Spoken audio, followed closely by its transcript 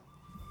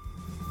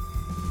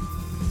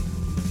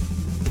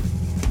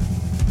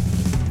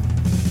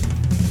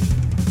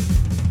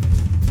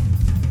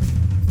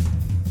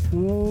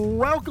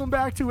welcome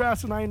back to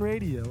Asinine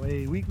Radio,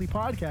 a weekly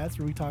podcast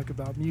where we talk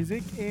about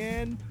music,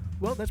 and,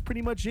 well, that's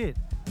pretty much it.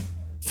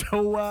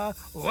 So,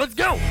 let's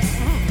go!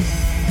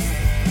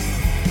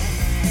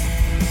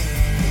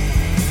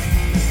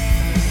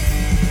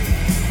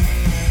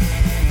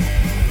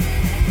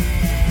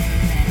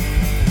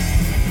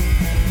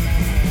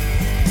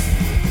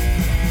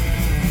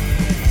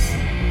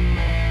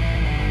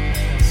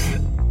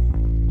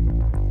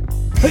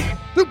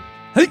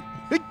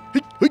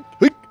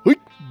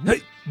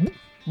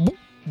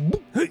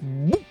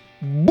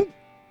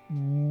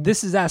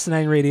 This is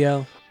Asinine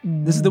Radio.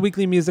 This is the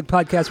weekly music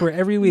podcast where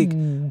every week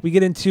we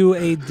get into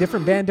a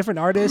different band, different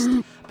artist.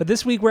 But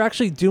this week we're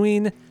actually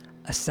doing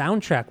a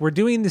soundtrack. We're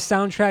doing the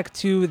soundtrack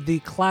to the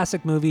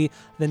classic movie,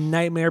 The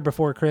Nightmare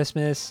Before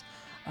Christmas.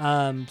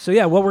 So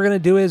yeah, what we're going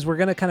to do is we're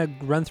going to kind of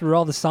run through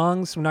all the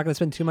songs. We're not going to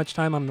spend too much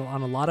time on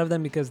a lot of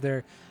them because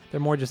they're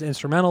more just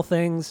instrumental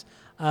things.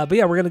 But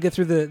yeah, we're going to get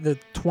through the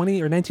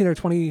 20 or 19 or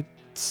 20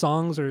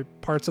 songs or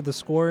parts of the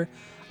score.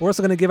 We're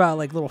also going to give out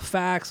like little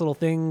facts, little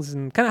things,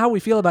 and kind of how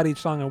we feel about each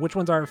song and which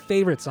ones are our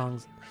favorite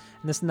songs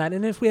and this and that.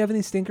 And if we have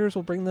any stinkers,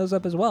 we'll bring those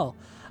up as well.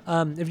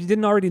 If you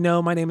didn't already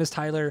know, my name is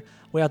Tyler.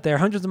 Way out there,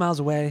 hundreds of miles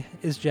away,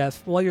 is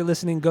Jeff. While you're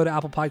listening, go to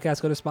Apple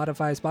Podcasts, go to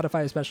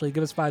Spotify especially.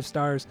 Give us 5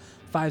 stars,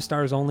 5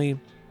 stars only.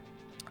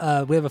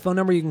 We have a phone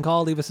number you can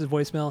call, leave us a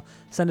voicemail,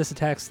 send us a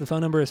text. The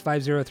phone number is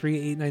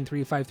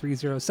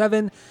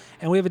 503-893-5307.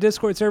 And we have a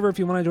Discord server. If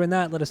you want to join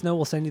that, let us know.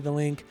 We'll send you the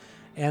link.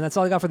 And that's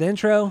all I got for the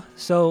intro.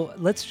 So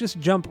let's just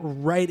jump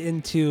right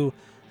into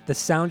the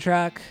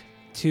soundtrack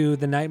to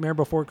The Nightmare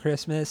Before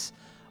Christmas.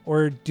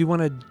 Or do you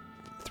want to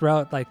throw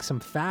out like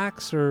some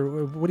facts,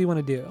 or what do you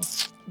want to do?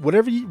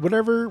 Whatever you want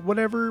to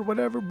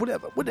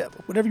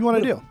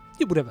do.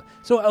 Yeah, whatever.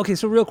 So, okay,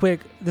 so real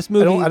quick, this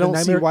movie... I don't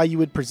see why you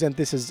would present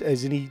this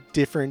as any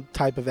different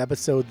type of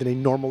episode than a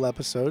normal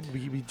episode.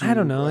 We do, I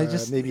don't know.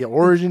 Maybe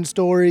origin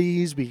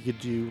stories. We could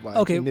do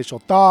like initial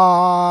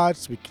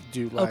thoughts. We could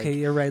do like okay,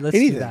 you're right. Let's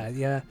anything. do that.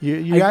 Yeah.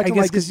 You're acting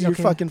like this is your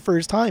fucking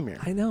first time here.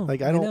 I know.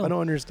 Like I don't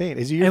understand.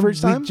 Is it your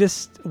first time?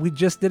 We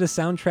just did a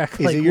soundtrack.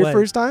 Is it your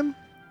first time?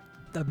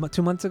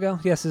 2 months ago?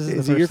 Yes, this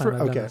is the first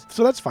time. Okay,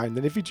 so that's fine.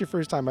 Then if it's your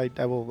first time, I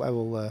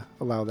will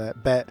allow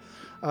that bet.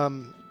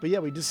 But yeah,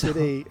 we just did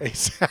a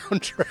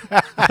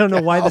soundtrack. I don't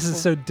know why this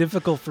is so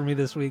difficult for me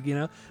this week. You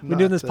know, we've been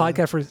doing this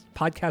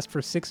podcast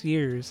for 6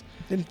 years,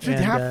 and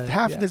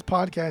half of this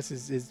podcast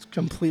is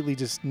completely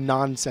just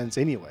nonsense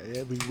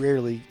anyway. We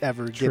rarely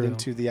ever get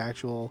into the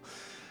actual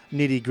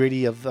nitty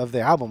gritty of the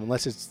album,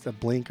 unless it's a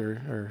Blink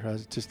or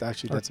just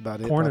actually that's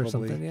about it. Korn probably. Or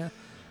something. Yeah.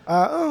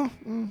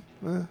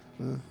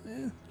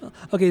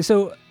 Okay,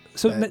 so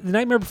The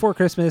Nightmare Before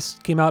Christmas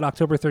came out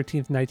October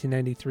 13th,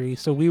 1993.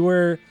 So we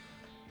were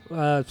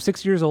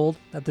 6 years old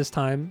at this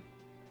time.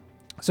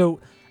 So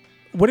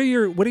what's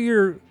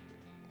your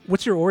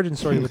origin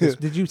story with this?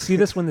 Did you see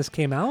this when this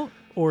came out,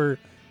 or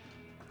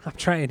I'm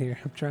trying here.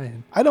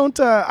 I don't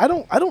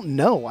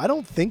know. I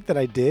don't think that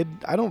I did.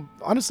 I don't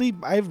honestly.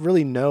 I have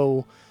really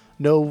no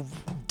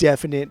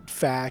definite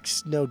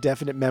facts, no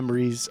definite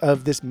memories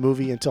of this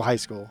movie until high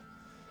school.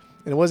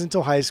 And it wasn't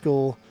until high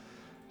school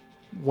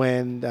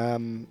when,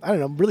 I don't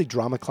know, really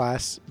drama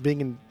class, being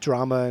in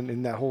drama and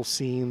in that whole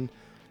scene,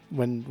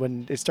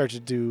 when it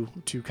started to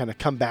kind of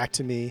come back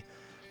to me.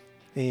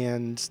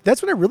 And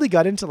that's when I really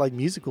got into like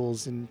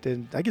musicals and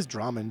I guess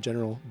drama in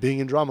general. Being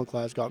in drama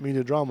class got me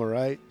into drama,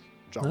 right?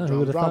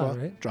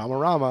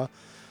 Drama-rama.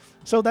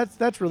 So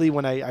that's really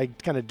when I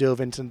kind of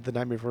dove into The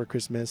Nightmare Before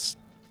Christmas.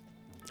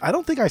 I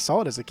don't think I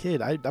saw it as a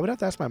kid. I would have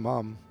to ask my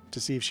mom to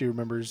see if she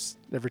remembers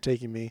ever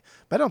taking me,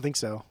 but I don't think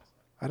so.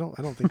 I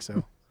don't think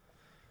so.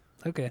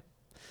 Okay.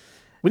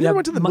 We never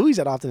went to the movies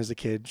that often as a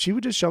kid. She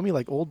would just show me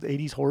like old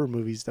 80s horror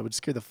movies that would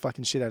scare the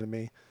fucking shit out of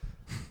me.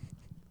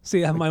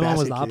 See, like my mom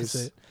was the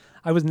opposite.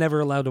 I was never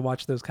allowed to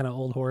watch those kind of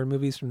old horror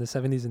movies from the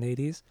 70s and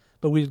 80s,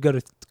 but we'd go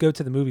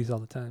to the movies all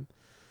the time.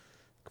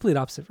 Complete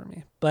opposite for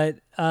me. But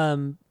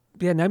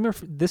yeah,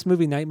 this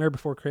movie Nightmare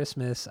Before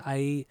Christmas,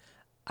 I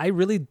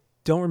really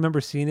don't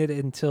remember seeing it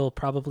until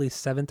probably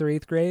 7th or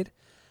 8th grade.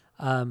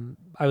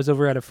 I was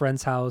over at a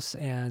friend's house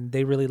and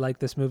they really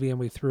liked this movie and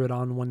we threw it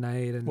on one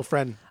night. And what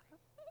friend?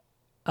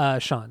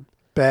 Sean.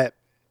 Bet.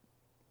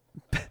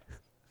 God,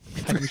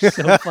 you're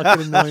so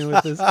fucking annoying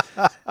with this.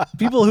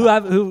 People who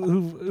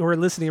are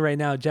listening right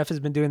now, Jeff has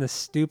been doing this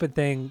stupid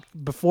thing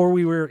before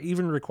we were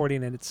even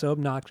recording it. It's so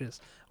obnoxious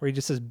where he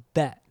just says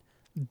bet.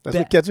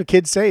 That's what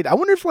kids say. I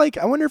wonder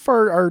if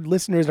our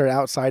listeners are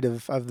outside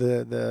of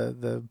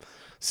the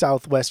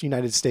Southwest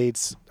United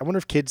States. I wonder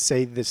if kids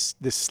say this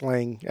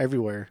slang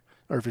everywhere,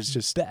 or if it's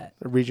just a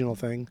regional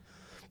thing.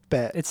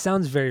 Bet. It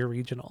sounds very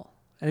regional,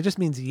 and it just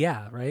means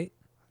yeah, right?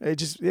 It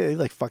just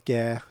like fuck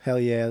yeah, hell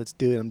yeah, let's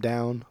do it. I'm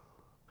down.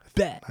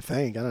 Bet. I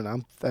think I don't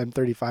know. I'm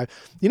 35.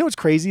 You know what's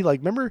crazy? Like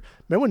remember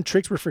when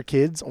tricks were for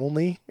kids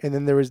only, and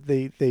then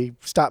they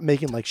stopped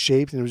making like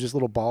shapes, and it was just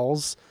little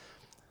balls.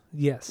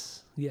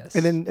 Yes.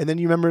 And then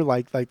you remember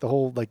like the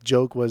whole like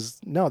joke was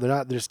no, they're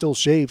not. They're still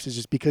shapes. It's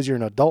just because you're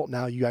an adult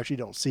now, you actually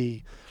don't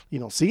see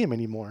them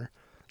anymore.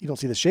 You don't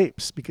see the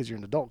shapes because you're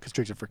an adult. Because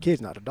tricks are for kids,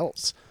 not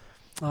adults.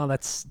 Oh,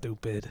 that's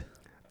stupid.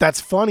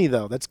 That's funny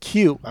though. That's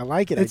cute. I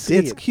like it. It's I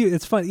dig it. cute.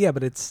 It's fun. Yeah,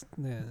 but it's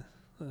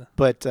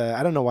But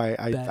I don't know why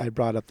Bad. I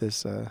brought up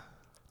this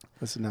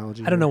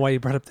analogy. I don't know why you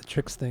brought up the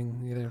tricks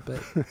thing either,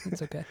 but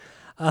it's okay.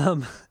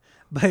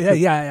 But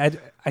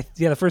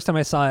the first time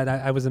I saw it,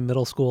 I was in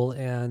middle school,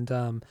 and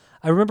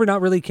I remember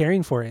not really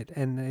caring for it,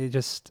 and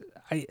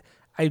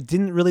I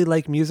didn't really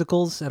like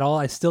musicals at all.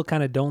 I still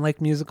kind of don't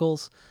like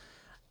musicals.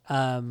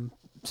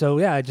 So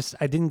yeah, I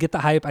didn't get the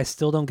hype. I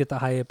still don't get the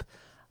hype.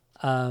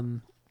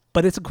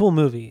 But it's a cool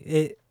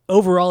movie.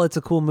 Overall, it's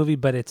a cool movie,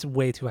 but it's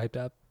way too hyped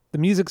up. The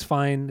music's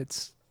fine.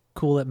 It's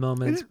cool at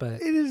moments, but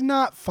it is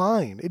not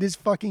fine. It is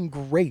fucking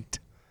great.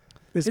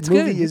 This It's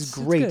movie good. is It's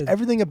great. good.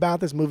 Everything about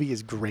this movie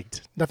is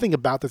great. Nothing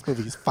about this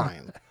movie is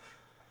fine. No,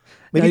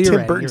 Maybe you're Tim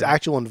right, Burton's you're right.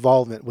 actual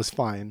involvement was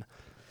fine.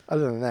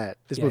 Other than that,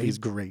 this Yeah, movie he- is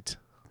great.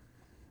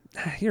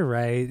 you're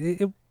right.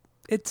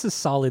 It's a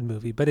solid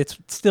movie, but it's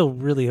still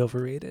really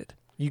overrated.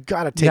 You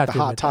got to You take have the to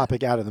hot admit that.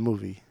 topic out of the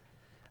movie.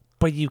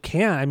 But you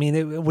can't. I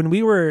mean, when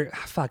we were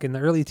in the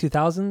early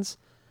 2000s,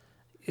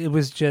 it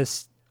was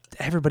just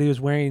everybody was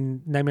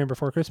wearing Nightmare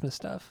Before Christmas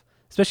stuff,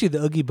 especially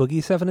the Oogie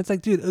Boogie stuff. And it's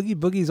like, dude, Oogie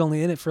Boogie's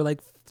only in it for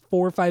like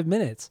 4 or 5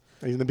 minutes.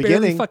 He's in the Barely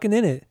beginning. fucking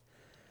in it.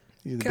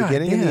 He's in the God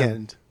beginning and the damn.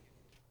 end.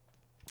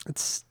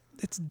 It's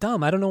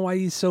dumb. I don't know why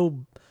he's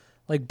so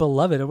like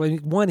beloved. I mean,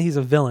 one, he's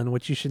a villain,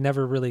 which you should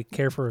never really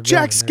care for a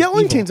Jack villain. They're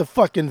Skellington's a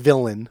fucking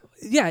villain.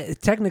 evil. Yeah,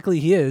 technically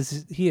he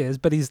is,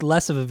 but he's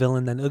less of a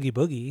villain than Oogie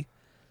Boogie.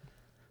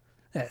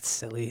 That's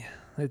silly.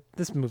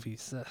 This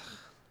movie's.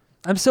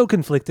 I'm so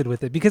conflicted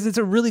with it because it's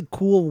a really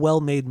cool,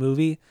 well-made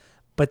movie,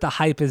 but the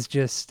hype is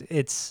just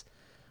it's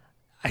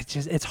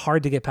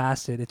hard to get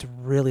past it. It's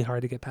really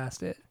hard to get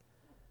past it.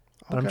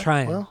 But I'm Okay,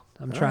 trying. well,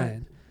 I'm all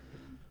trying.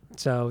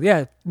 So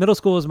yeah, middle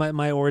school is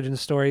my origin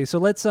story. So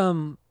let's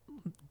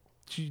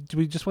do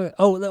we just want?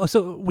 Oh,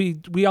 so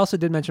we also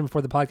did mention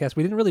before the podcast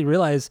we didn't really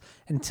realize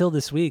until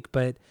this week,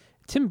 but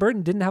Tim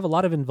Burton didn't have a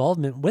lot of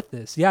involvement with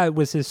this. Yeah, it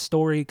was his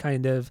story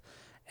kind of,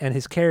 and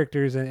his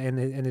characters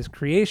and his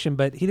creation,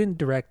 but he didn't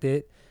direct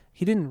it.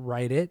 He didn't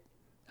write it.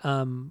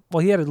 Well,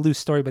 he had a loose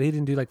story, but he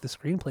didn't do like the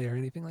screenplay or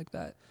anything like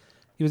that.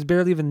 He was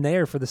barely even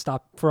there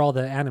for all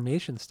the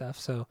animation stuff.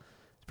 So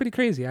it's pretty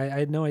crazy. I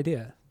had no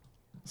idea.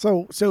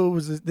 So it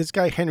was this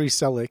guy Henry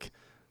Selick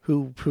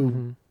who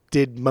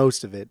did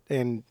most of it,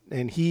 and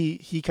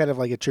he kind of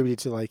like attributed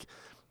to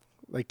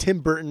like Tim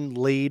Burton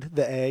laid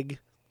the egg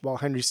while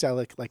Henry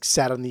Selick like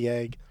sat on the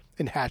egg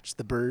and hatched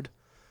the bird.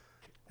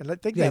 And I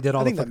think Yeah, he did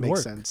all I the think that fucking makes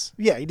work. sense.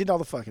 Yeah, he did all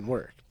the fucking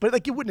work, but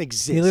like it wouldn't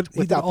exist He did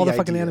without all the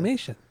fucking idea.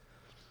 animation.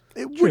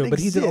 It True, wouldn't but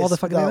he did all the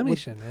exist fucking without-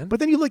 animation, man. But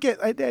then you look at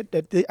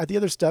the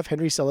other stuff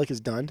Henry Selick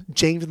has done: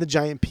 James and the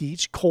Giant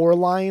Peach,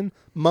 Coraline,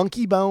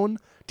 Monkey Bone.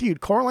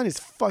 Dude, Coraline is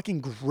fucking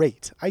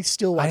great. I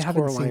still watch I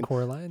haven't Coraline. seen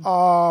Coraline.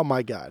 Oh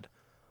my god.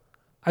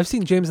 I've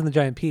seen James and the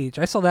Giant Peach.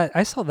 I saw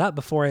that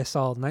before I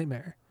saw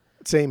Nightmare.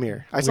 Same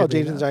here. I saw Weirdly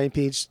James and the enough. Giant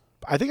Peach.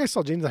 I think I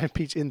saw James and the Giant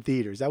Peach in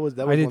theaters. That was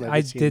I one did. I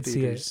I did see in did see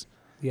theaters.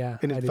 it. Yeah,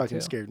 And I it did fucking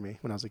too. scared me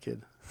when I was a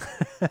kid.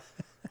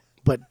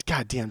 But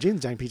goddamn, James and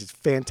the Giant Peach is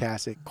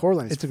fantastic.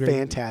 Coraline is It's a great movie.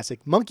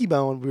 fantastic. Monkey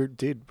Bone, we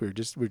were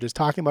just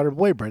talking about our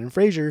boy Brendan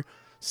Fraser.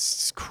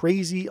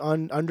 Crazy,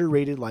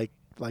 underrated, like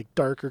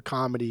darker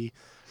comedy,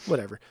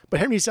 whatever. But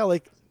Henry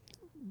Selick,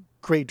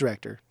 great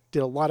director, did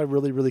a lot of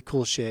really really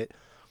cool shit,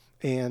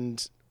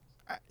 and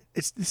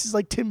this is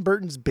like Tim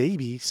Burton's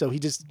baby. So he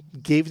just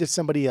gave it to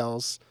somebody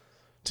else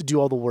to do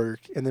all the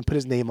work, and then put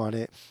his name on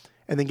it,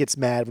 and then gets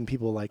mad when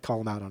people like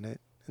call him out on it,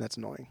 and that's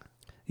annoying.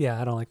 Yeah,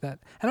 I don't like that.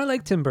 And I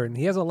like Tim Burton.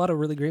 He has a lot of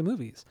really great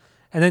movies.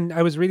 And then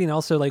I was reading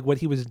also like what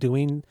he was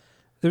doing.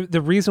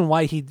 The reason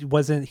why he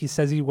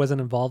says he wasn't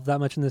involved that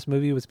much in this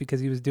movie was because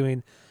he was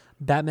doing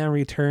Batman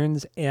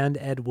Returns and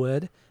Ed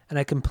Wood. And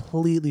I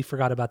completely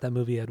forgot about that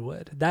movie, Ed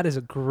Wood. That is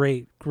a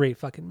great, great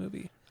fucking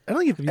movie. I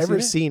don't think Have you've you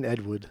ever seen seen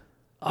Ed Wood.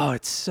 Oh,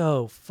 it's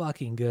so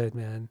fucking good,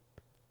 man.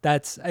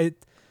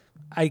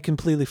 I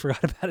completely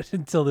forgot about it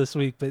until this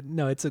week, but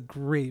no, it's a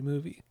great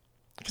movie.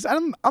 Because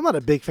I'm not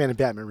a big fan of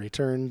Batman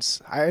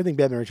Returns. I think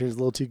Batman Returns is a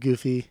little too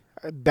goofy.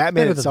 Batman Better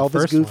than the itself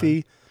is first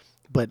goofy,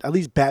 but at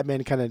least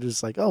Batman kind of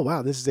just like, oh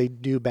wow, this is a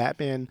new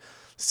Batman,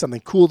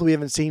 something cool that we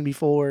haven't seen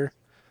before.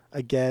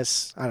 I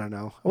guess I don't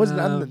know. I wasn't.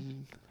 I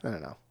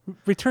don't know.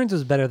 Returns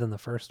is better than the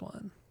first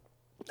one.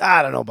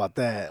 I don't know about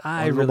that.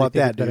 I don't know really about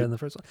think that, it's better dude. than the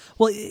first one.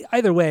 Well,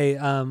 either way,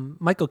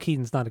 Michael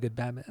Keaton's not a good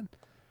Batman.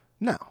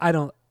 No, I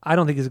don't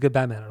think he's a good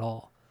Batman at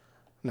all.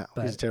 no,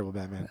 But- he's a terrible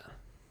Batman.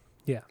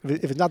 Yeah.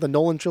 If it's not the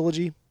Nolan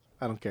trilogy,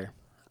 I don't care.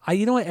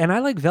 You know what? And I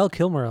like Val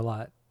Kilmer a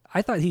lot.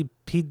 I thought he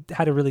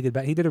had a really good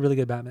he did a really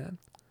good Batman.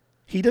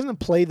 He doesn't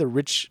play the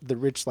rich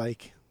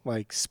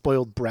like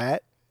spoiled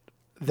brat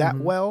that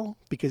Mm-hmm. well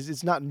because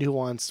it's not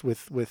nuanced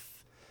with.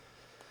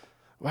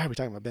 Why are we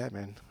talking about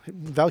Batman?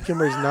 Val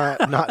Kilmer is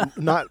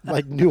not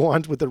like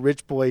nuanced with the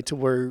rich boy to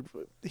where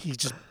he's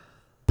just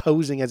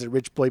posing as a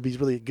rich boy, but he's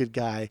really a good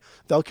guy.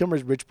 Val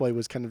Kilmer's rich boy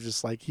was kind of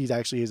just like he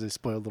actually is a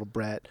spoiled little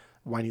brat,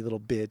 whiny little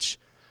bitch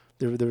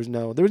There was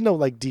no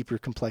like deeper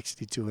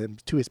complexity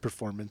to his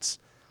performance.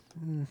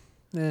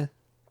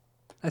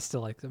 I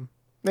still like him.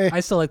 Eh. I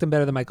still like him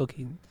better than Michael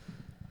Keaton.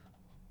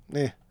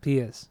 He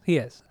is.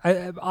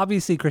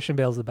 Obviously Christian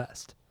Bale's the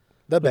best.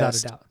 The without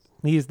best. a doubt.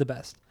 He's the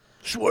best.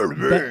 Swear to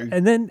me.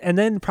 And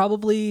then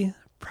probably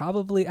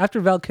after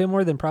Val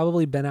Kilmer, then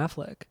probably Ben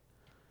Affleck.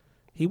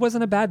 He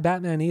wasn't a bad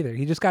Batman either.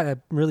 He just got a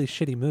really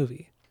shitty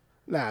movie.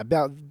 Nah,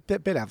 Ben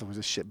Affleck was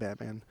a shit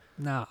Batman.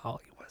 No,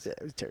 he wasn't.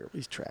 Yeah, it was terrible.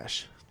 He's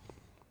trash.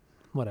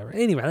 Whatever.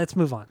 Anyway, let's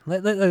move on.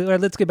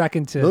 Let's get back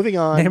into Moving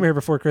on. Nightmare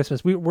Before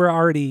Christmas. We're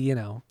already,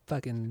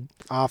 fucking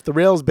Off the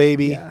rails,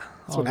 baby. Yeah,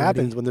 That's what already.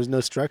 happens when there's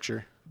no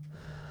structure.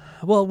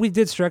 Well, we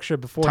did structure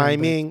before.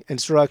 Timing and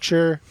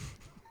structure.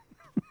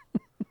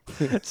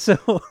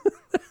 So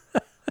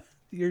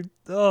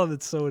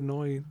that's so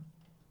annoying.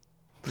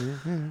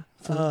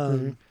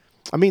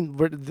 I mean,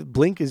 the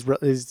Blink is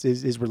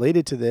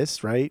related to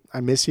this, right?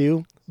 I Miss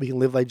You. We Can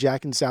Live Like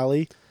Jack and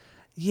Sally.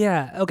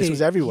 Yeah. Okay. This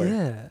was everywhere.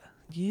 Yeah.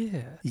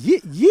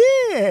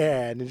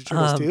 Yeah. Ninja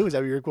Turtles 2. Is that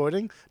what you were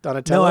quoting?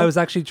 Donatello. No, I was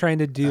actually trying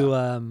to do.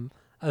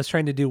 I was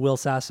trying to do Will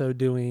Sasso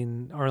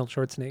doing Arnold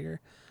Schwarzenegger.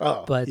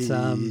 Oh, But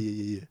yeah.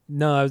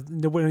 no,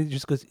 when he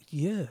just goes,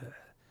 yeah.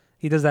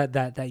 He does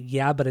that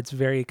yeah, but it's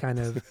very kind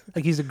of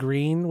like he's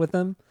agreeing with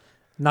them,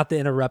 not the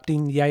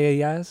interrupting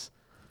yes.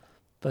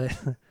 But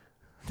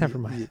never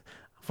mind. Yeah.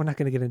 We're not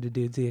going to get into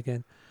Dudesy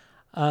again.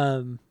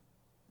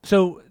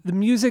 So the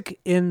music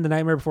in The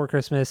Nightmare Before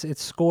Christmas,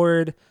 it's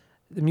scored.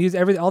 The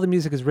music, all the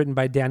music is written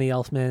by Danny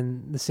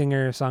Elfman, the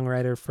singer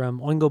songwriter from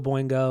Oingo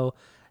Boingo.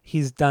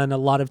 He's done a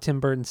lot of Tim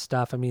Burton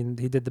stuff. I mean,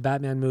 he did the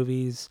Batman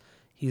movies.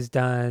 He did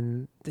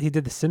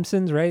The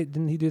Simpsons, right?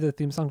 Didn't he do the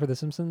theme song for The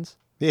Simpsons?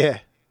 Yeah.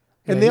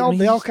 And Yeah,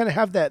 they all kind of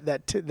have that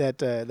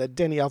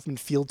Danny Elfman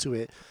feel to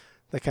it.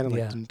 That kind of like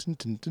Yeah. dun, dun,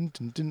 dun, dun,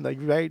 dun, dun, like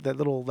right that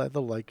little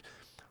like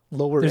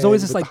lower There's end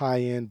always with this, the like- high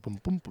end boom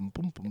boom boom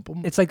boom boom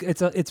boom. It's like it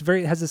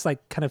has this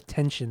like kind of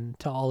tension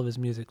to all of his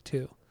music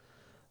too.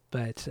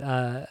 But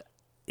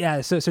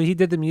yeah, so he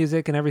did the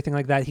music and everything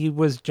like that. He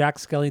was Jack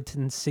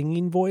Skellington's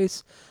singing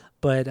voice,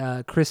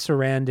 but Chris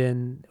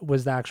Sarandon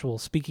was the actual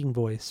speaking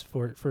voice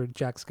for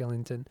Jack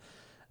Skellington.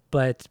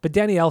 But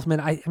Danny Elfman,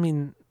 I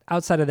mean,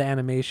 outside of the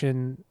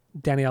animation,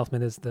 Danny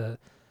Elfman is the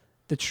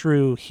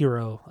true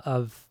hero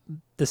of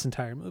this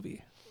entire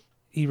movie.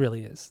 He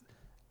really is.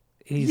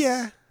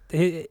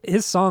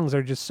 His songs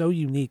are just so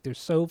unique. They're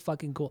so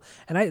fucking cool.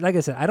 And like I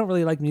said, I don't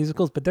really like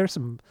musicals, but there's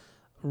some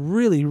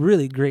really,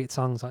 really great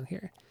songs on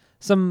here.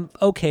 Some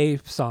okay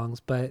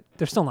songs, but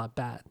they're still not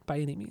bad by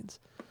any means.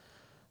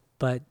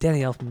 But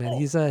Danny Elfman, man,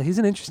 he's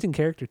an interesting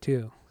character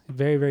too. A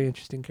very, very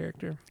interesting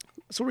character.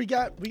 So we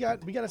got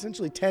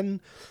essentially 10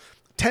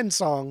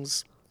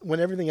 songs when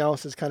everything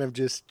else is kind of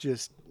just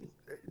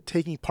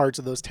taking parts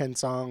of those 10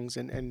 songs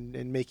and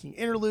making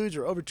interludes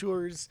or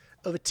overtures,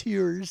 girl,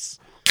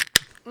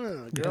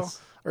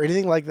 Yes. or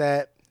anything like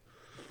that.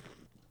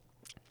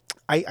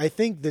 I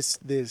think this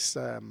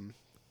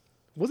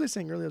what was I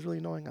saying earlier? It was really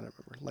annoying. I don't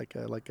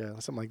remember. Like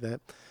something like that.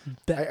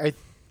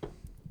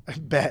 I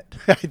bet.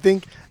 I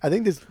think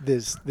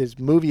this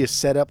movie is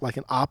set up like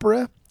an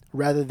opera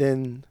rather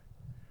than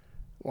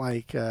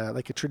like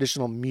a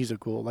traditional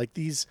musical. Like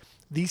these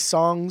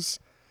songs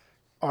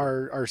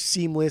are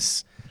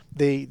seamless.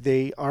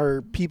 They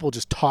are people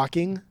just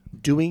talking,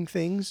 doing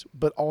things,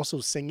 but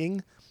also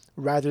singing,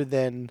 rather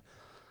than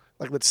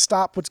like let's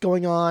stop what's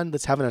going on.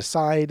 Let's have an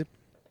aside.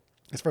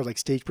 As far as like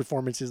stage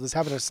performances, let's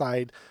have an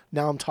aside.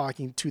 Now I'm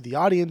talking to the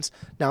audience.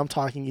 Now I'm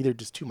talking either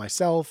just to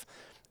myself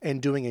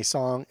and doing a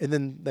song. And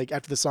then like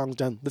after the song's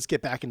done, let's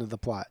get back into the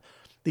plot.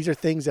 These are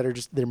things that are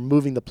they're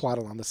moving the plot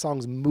along. The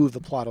songs move the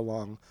plot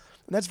along.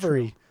 And that's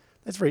very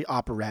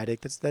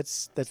operatic.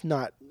 That's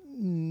not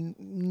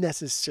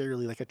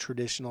necessarily like a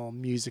traditional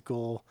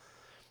musical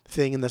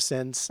thing in the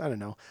sense. I don't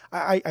know.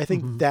 I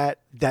think that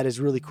is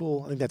really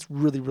cool. I think that's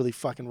really, really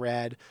fucking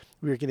rad.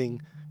 We are getting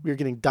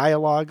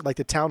dialogue, like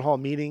the town hall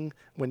meeting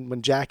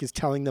when Jack is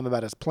telling them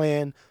about his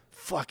plan.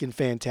 Fucking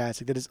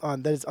fantastic. That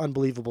is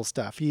unbelievable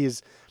stuff. He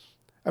is.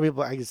 I mean,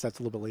 I guess that's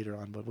a little bit later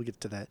on, but we'll get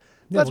to that.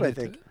 That's what I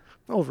think.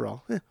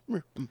 Overall,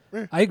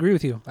 I agree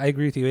with you.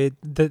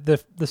 The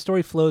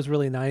story flows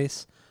really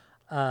nice.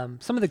 Some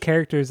of the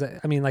characters,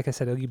 I mean, like I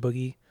said, Oogie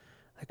Boogie,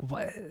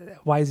 like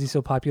why is he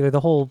so popular? The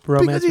whole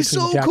romance because he's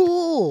between so Jack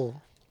cool.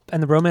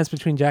 and the romance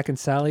between Jack and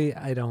Sally,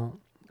 I don't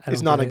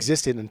It's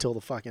non-existent until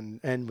the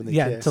fucking end when they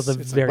kiss. until the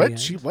It's very like,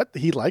 end. What?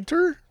 He liked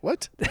her?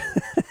 What?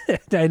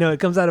 I know it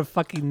comes out of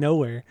fucking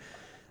nowhere,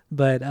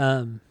 but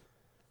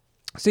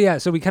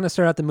so we kind of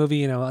start out the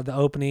movie, the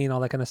opening, all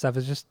that kind of stuff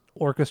is just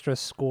orchestra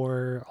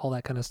score, all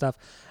that kind of stuff,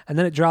 and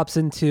then it drops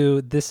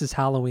into This Is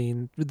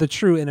Halloween, the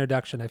true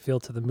introduction I feel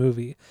to the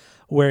movie,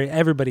 where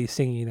everybody's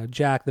singing,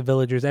 Jack, the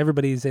villagers,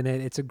 everybody's in it.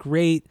 It's a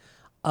great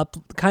I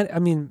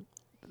don't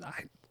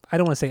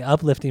want to say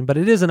uplifting, but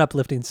it is an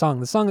uplifting song.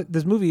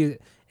 This movie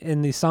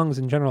and these songs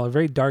in general are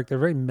very dark. They're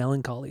very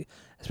melancholy,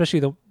 especially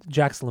the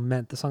Jack's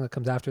Lament, the song that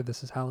comes after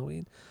This Is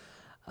Halloween.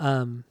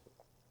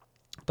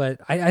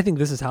 But I think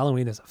This Is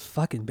Halloween is a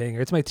fucking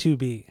banger. It's my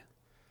 2B.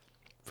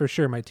 For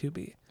sure, my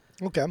 2B.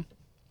 Okay.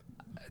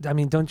 I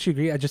mean, don't you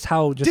agree? Just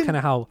kind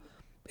of how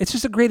it's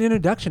just a great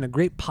introduction, a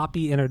great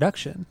poppy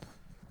introduction.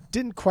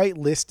 Didn't quite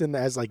list them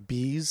as like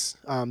B's.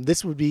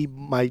 This would be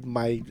my.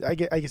 I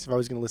guess if I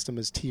was going to list them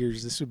as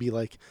tiers, this would be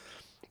like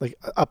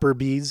upper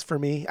B's for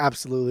me.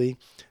 Absolutely.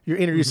 You're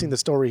introducing the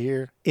story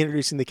here,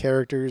 introducing the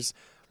characters.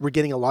 We're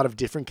getting a lot of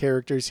different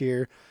characters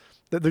here.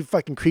 The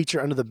fucking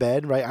creature under the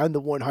bed, right? I'm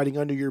the one hiding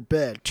under your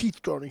bed,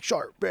 teeth glowing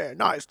sharp,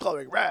 red, eyes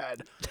glowing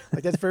red.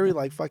 Like that's very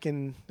like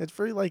fucking. That's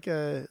very like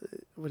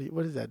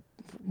what is that?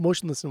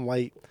 Motionless in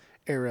White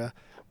era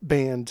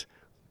band,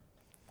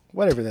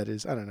 whatever that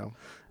is. I don't know.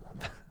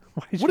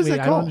 What is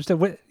that I called? don't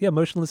understand.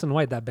 Motionless in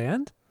White, that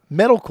band?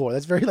 Metalcore.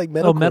 That's very like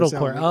metalcore. Oh, metalcore.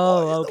 sounding.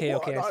 Oh, okay. I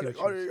see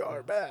what you're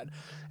saying. Bad.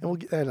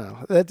 And I don't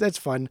know. That's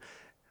fun,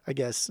 I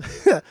guess.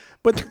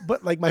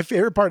 but like my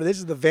favorite part of this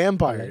is the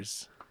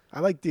vampires. I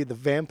like the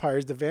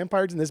vampires. The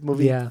vampires in this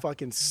movie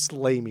fucking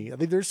slay me. I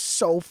think they're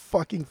so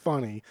fucking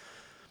funny.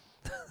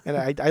 And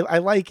I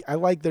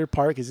like their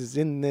part because it's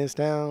in this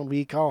town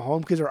we call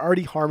home, because they're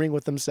already harming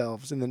with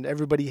themselves, and then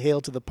everybody hail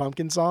to the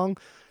pumpkin song.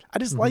 I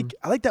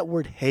like that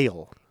word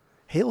hail.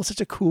 Hail is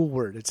such a cool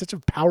word. It's such a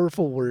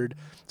powerful word.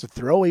 It's a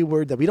throwaway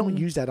word that we don't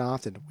use that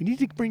often. We need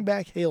to bring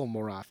back hail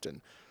more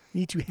often.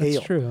 We need to hail.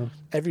 That's true.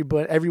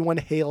 Everyone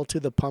hail to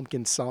the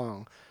pumpkin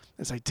song.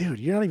 It's like, dude,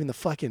 you're not even the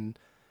fucking,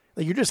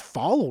 like, you're just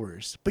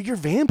followers, but you're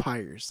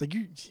vampires. Like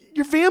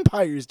you're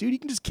vampires, dude. You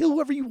can just kill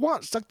whoever you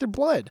want, suck their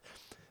blood.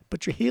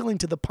 But you're hailing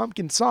to the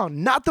pumpkin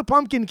song, not the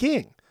Pumpkin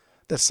King.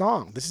 The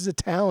song. This is a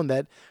town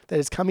that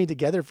is coming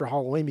together for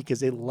Halloween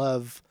because they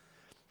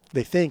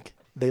think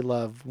they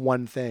love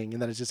one thing,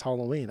 and that is just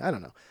Halloween. I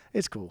don't know.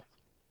 It's cool.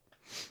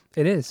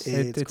 It is.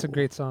 It's cool. A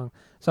great song.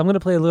 So I'm going to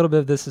play a little bit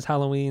of This Is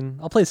Halloween.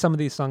 I'll play some of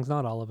these songs,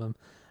 not all of them.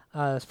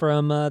 It's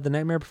from The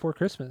Nightmare Before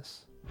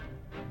Christmas.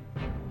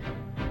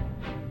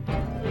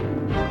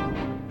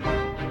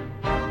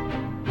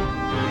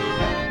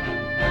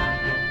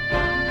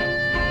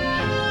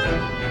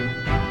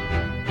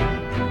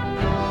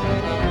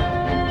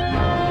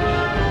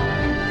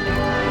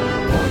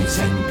 Boys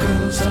and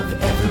girls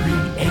of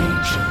every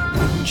age,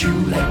 wouldn't you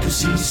like to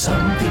see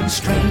something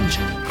strange?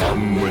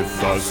 Come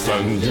with us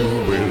and you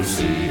will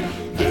see.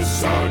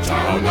 This our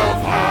town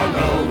of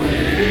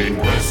Halloween.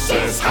 This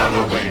is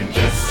Halloween.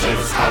 This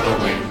is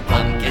Halloween.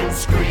 Pumpkins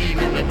scream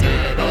in the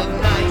dead of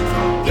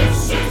night.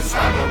 This is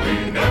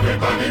Halloween.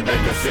 Everybody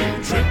make a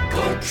scene. Trick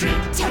or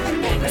treat. Tell the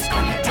neighbors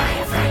on your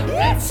diaphragm.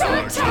 It's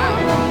our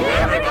town.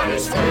 Everybody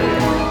scream.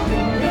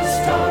 This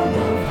town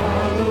of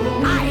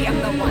Halloween. I am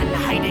the one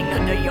hiding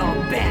under your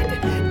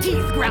bed.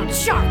 Teeth ground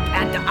sharp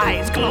and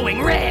eyes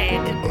glowing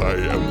red. I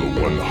am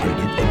the one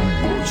hiding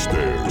under your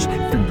stairs.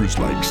 Fingers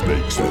like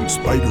snakes and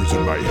spiders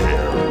in my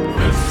hair.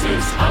 This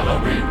is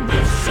Halloween.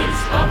 This is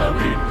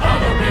Halloween.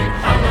 Halloween.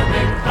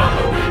 Halloween.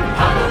 Halloween.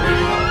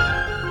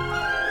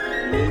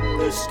 Halloween. In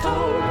this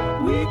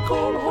town we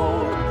call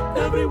home.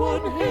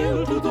 Everyone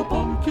hail to the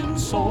pumpkin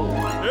song.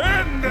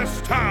 In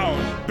this town,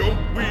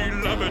 don't we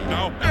love it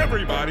now?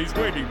 Everybody's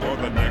waiting for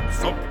the next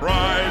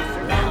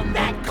surprise. Round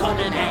that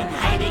corner and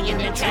hiding in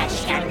the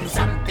trash can,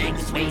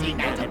 something's waiting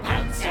now to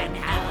pounce, and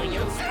how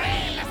you'll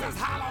scream. This is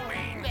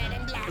Halloween. Red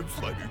and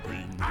black.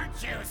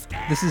 Aren't you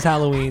scared? This is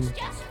Halloween.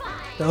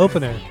 The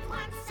opener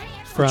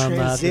from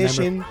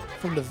transition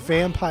from the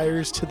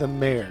vampires to the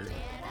mayor,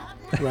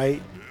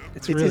 right?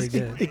 It's really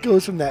good. It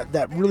goes from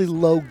that really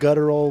low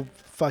guttural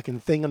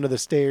fucking thing under the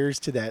stairs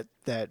to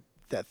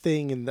that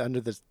thing and under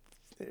the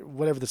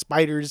whatever, the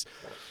spiders,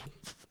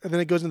 and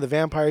then it goes into the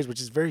vampires, which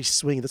is very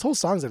swingy. This whole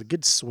song's got a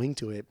good swing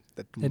to it.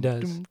 It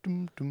does.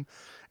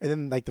 And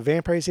then like the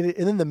vampires hit it,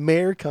 and then the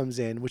mayor comes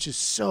in, which is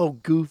so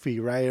goofy,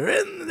 right?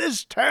 In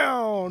this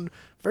town,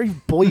 very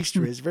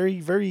boisterous, very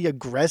very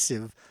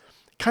aggressive,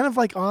 kind of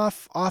like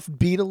off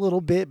beat a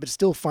little bit, but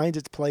still finds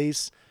its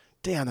place.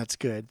 Damn, that's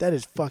good. That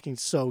is fucking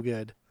so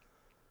good.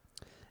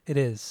 It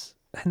is.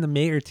 And the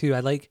mayor too. I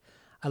like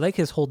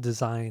his whole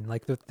design,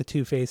 like the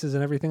two faces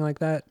and everything like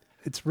that.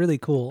 It's really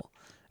cool.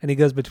 And he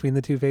goes between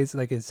the two faces,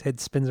 like his head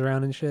spins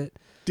around and shit.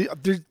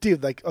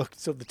 Dude, like,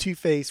 so the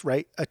Two-Face,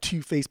 right? A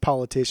two-face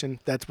politician.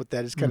 That's what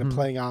that is kind of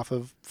playing off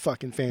of.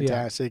 Fucking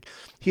fantastic.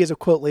 Yeah. He has a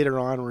quote later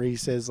on where he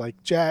says,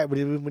 like, Jack,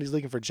 when he's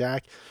looking for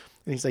Jack,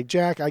 and he's like,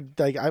 Jack,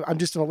 I'm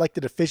just an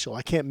elected official.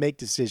 I can't make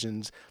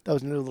decisions. That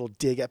was another little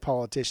dig at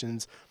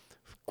politicians.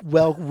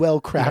 Well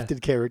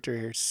crafted character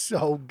here.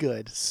 So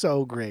good.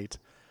 So great.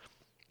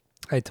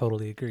 I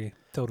totally agree.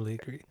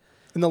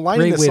 And the line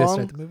Great in the way to song,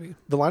 start the movie.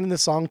 The line in the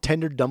song,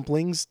 "Tender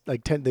dumplings,"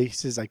 he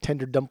says like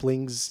 "tender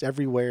dumplings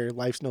everywhere.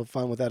 Life's no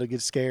fun without a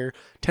good scare."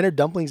 "Tender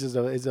dumplings" is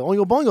an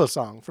Oingo Boingo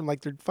song from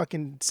like their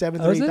fucking 7th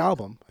or 8th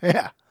album.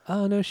 Yeah.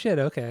 Oh no shit.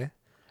 Okay.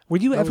 Were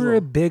you ever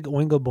a big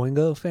Oingo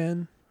Boingo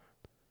fan?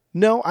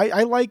 No,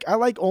 I like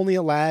Only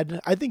a Lad.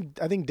 I think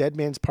Dead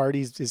Man's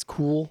Party is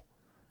cool.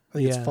 I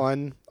think it's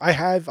fun. I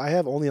have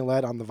Only a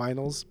Lad on the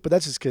vinyls, but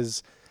that's just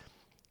because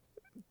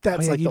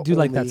that's like you do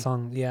like that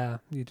song. Yeah,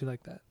 you do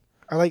like that.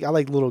 I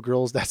like Little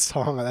Girls. That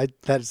song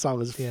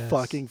is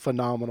fucking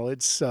phenomenal.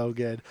 It's so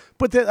good.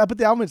 But the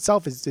album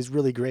itself is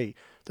really great.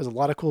 There's a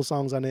lot of cool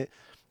songs on it.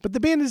 But the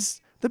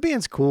band's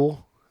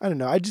cool. I don't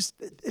know. It's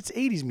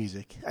 80s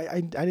music.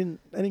 I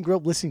didn't grow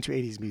up listening to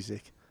 80s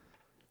music.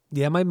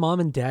 Yeah, my mom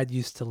and dad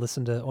used to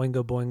listen to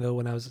Oingo Boingo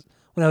when I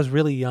was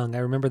really young. I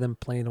remember them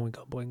playing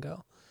Oingo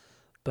Boingo.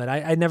 But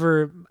I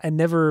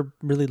never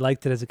really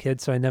liked it as a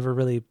kid, so I never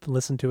really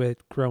listened to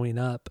it growing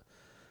up.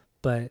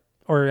 But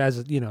or as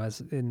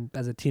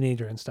a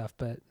teenager and stuff.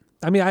 But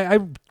I mean, I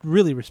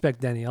really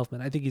respect Danny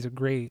Elfman. I think he is a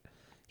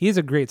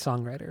great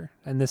songwriter,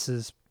 and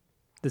this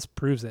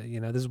proves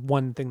it. This is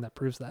one thing that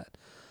proves that.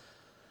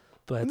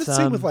 But and the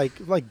same with like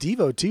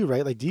Devo too,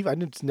 right? Like Devo, I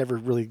just never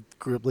really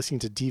grew up listening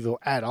to Devo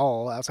at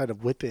all outside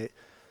of Whip It.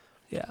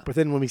 Yeah. But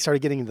then when we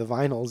started getting into the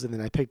vinyls, and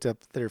then I picked up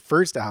their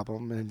first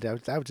album, and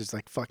that just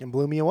like fucking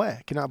blew me away.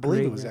 I cannot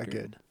believe it was that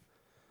good.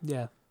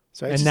 Yeah.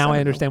 So and now I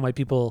understand why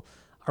people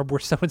were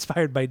so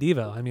inspired by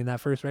Devo. I mean, that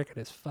first record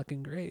is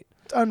fucking great.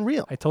 It's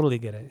unreal. I totally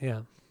get it.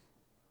 Yeah.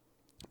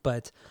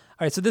 But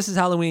all right, so this is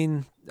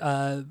Halloween.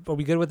 Are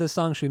we good with this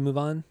song? Should we move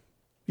on?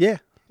 Yeah.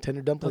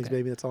 Tender Dumplings, Okay.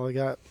 baby. That's all I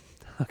got.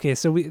 Okay,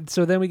 so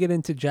then we get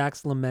into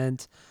Jack's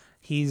lament.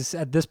 He's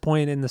at this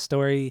point in the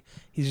story,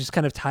 he's just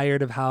kind of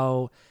tired of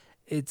how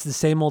it's the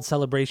same old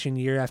celebration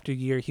year after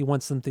year. He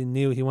wants something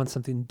new. He wants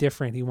something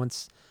different. He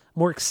wants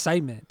more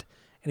excitement,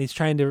 and he's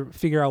trying to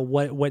figure out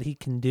what he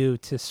can do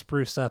to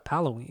spruce up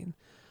Halloween.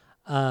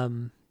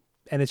 And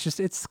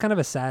it's kind of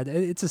a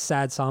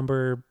sad,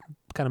 somber,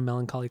 kind of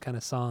melancholy kind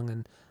of song,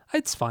 and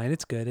it's fine.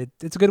 It's good.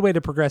 It's a good way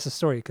to progress a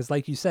story because,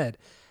 like you said,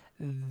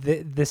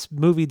 the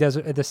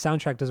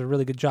soundtrack does a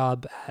really good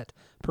job at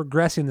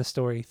progressing the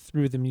story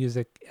through the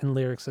music and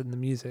lyrics and the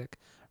music,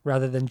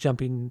 rather than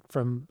jumping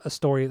from a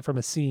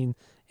scene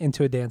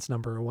into a dance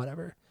number or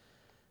whatever.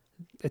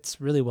 It's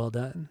really well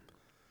done.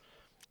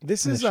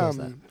 This And is it shows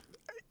that.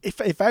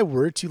 if I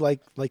were to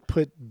like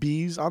put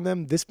B's on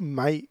them, this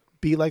might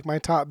be like my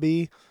top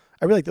B.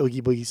 I really like the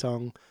Oogie Boogie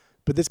song,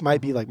 but this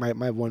might be like my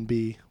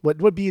 1B.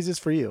 What B is this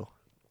for you?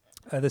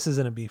 This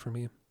isn't a B for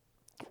me.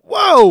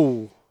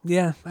 Whoa!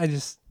 Yeah, I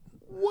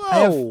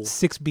Whoa! have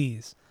 6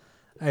 Bs.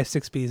 I have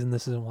 6 Bs, and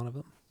this isn't one of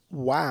them.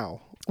 Wow!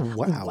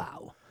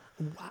 Wow.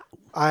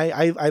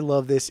 I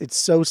love this. It's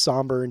so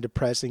somber and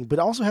depressing, but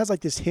it also has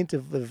like this hint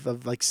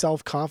of like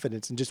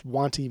self-confidence and just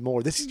wanting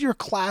more. This is your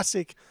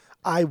classic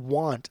I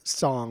want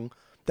song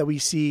that we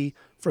see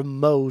from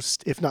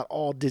most, if not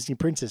all, Disney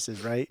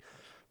princesses, right?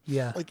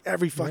 Yeah. Like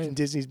every fucking Right.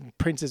 Disney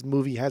princess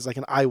movie has like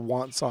an I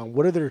want song.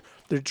 What are their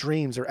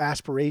dreams or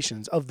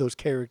aspirations of those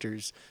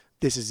characters?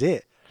 This is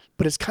it.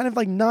 But it's kind of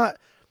like not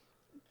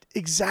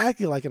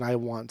exactly like an I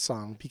want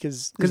song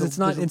because It's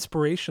not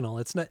inspirational.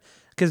 It's not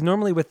because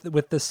normally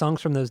with the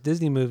songs from those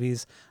Disney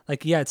movies,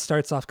 like it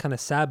starts off kind of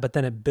sad, but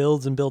then it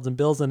builds and builds and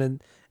builds, and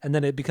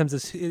then it becomes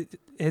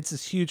it's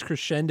this huge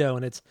crescendo,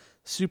 and it's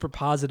super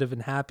positive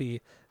and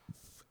happy,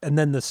 and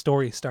then the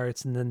story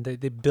starts, and then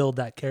they build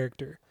that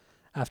character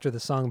after the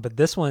song. But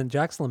this one,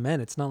 Jack's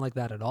Lament, it's not like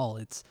that at all.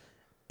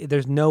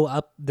 There's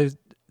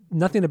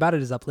nothing about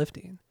it is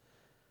uplifting.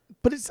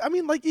 But it's, I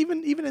mean, like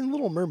even in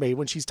Little Mermaid,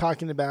 when she's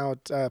talking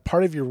about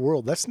part of your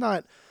world, that's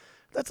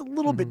a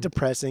little bit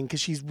depressing because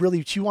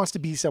she wants to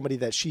be somebody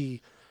that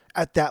she,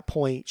 at that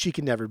point, she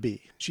can never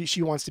be.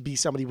 She wants to be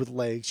somebody with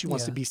legs. She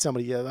wants to be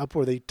somebody up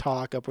where they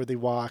talk, up where they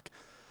walk.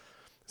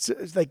 So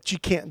it's like she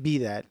can't be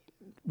that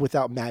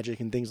without magic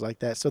and things like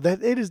that. So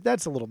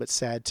that's a little bit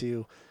sad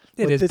too.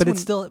 It is,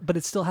 but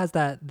it still has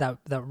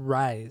that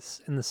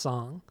rise in the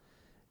song,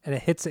 and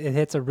it hits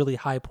a really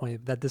high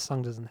point that this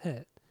song doesn't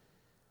hit.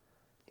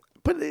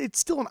 But it's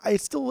still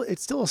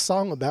a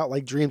song about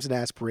like dreams and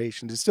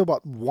aspirations. It's still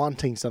about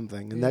wanting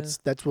something, and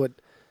that's what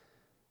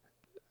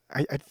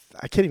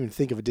I can't even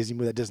think of a Disney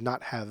movie that does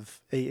not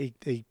have a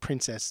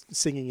princess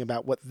singing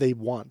about what they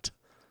want,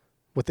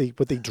 what they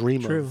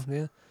dream of.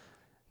 True,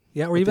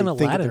 yeah, or what even they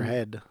think in Aladdin. their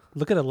head.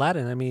 Look at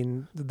Aladdin. I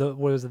mean, what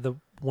was it? The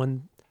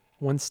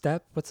one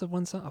step. What's the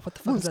one song? What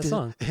the fuck is that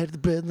song? Ahead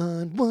of the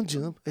breadline, one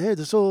jump, ahead of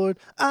the sword.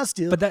 I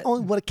still But that-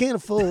 only what I can't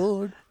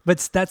afford.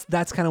 But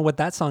that's kind of what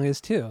that song is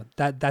too.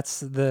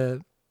 That's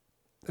the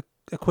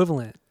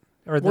equivalent.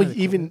 Or Well, not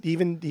even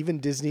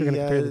equivalent. Disney You're gonna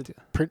compare the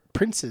two.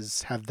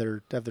 princes have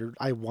their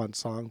I want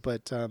song,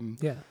 but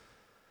Yeah.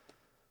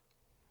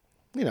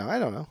 I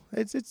don't know.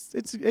 It's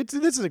this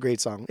is a great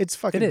song. It's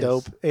fucking It is.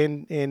 dope.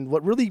 And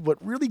what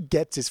really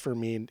gets this for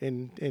me,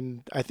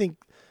 and I think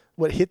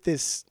what hit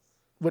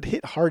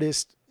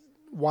hardest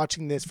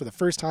watching this for the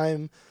first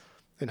time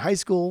in high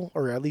school,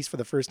 or at least for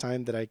the first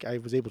time that I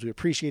was able to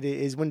appreciate it,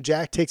 is when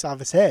Jack takes off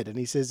his head and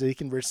he says that he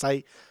can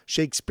recite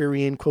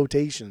Shakespearean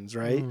quotations,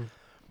 right?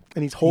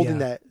 And he's holding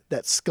that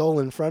skull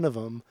in front of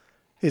him,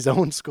 his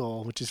own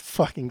skull, which is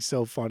fucking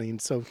so funny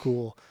and so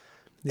cool.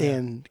 Yeah.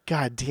 And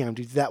god damn,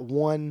 dude, that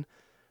one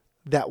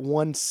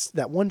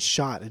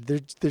shot,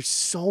 there's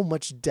so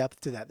much depth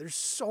to that. There's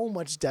so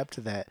much depth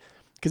to that.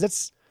 Because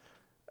that's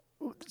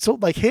so,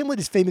 like, Hamlet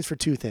is famous for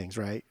two things,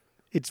 right?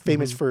 It's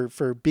famous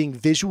for being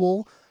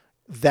visual,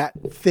 that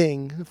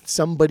thing,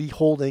 somebody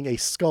holding a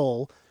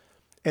skull,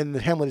 and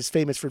the Hamlet is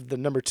famous for the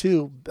number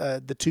two,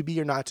 the to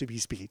be or not to be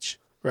speech,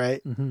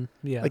 right?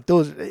 Yeah. Like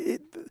those,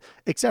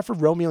 except for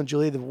Romeo and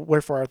Juliet, the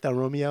Wherefore Art Thou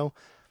Romeo,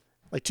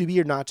 like To Be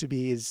or Not to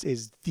Be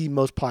is the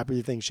most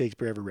popular thing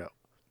Shakespeare ever wrote.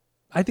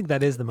 I think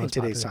that is the most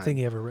popular today's thing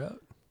he ever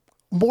wrote.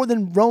 More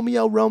than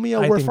Romeo, I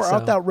Wherefore think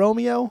Art so. Thou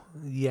Romeo?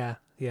 Yeah.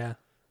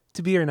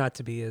 To Be or Not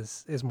to Be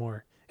is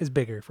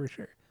bigger for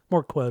sure.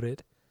 More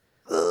quoted.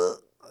 I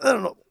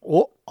don't know.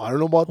 Well, I don't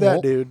know about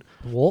that, dude.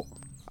 Well,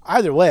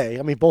 Either way,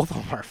 I mean, both of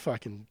them are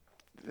fucking.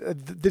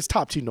 This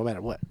top two, no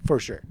matter what, for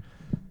sure.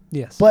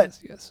 yes. But-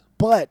 yes.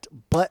 But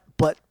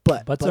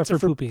Butts are for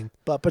pooping.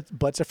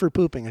 Butts are for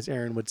pooping, as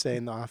Aaron would say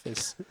in The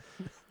Office.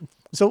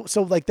 So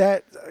like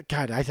that.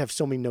 God, I have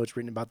so many notes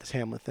written about this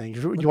Hamlet thing.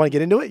 You want to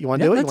get into it? You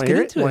want to do it? You let's want get to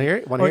hear it? into You want to it. hear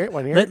it? Want to hear it?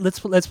 Want to hear it?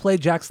 Let's play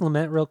Jack's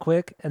Lament real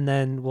quick, and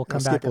then we'll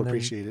come back Skip will and then,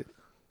 appreciate it.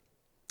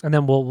 and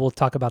then we'll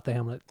talk about the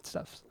Hamlet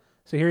stuff.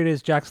 So here it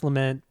is, Jack's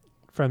Lament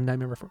from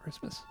Nightmare Before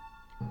Christmas.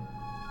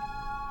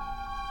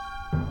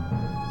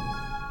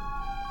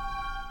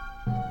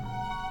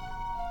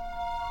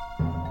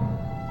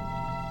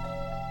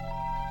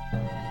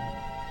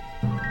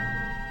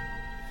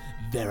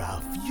 There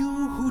are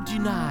few who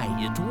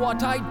deny it.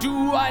 What I do,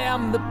 I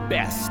am the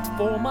best,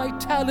 for my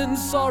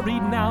talents are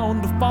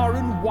renowned far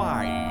and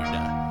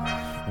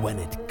wide. When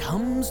it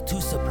comes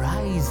to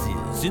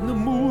surprises in the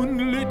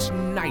moonlit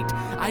night,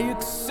 I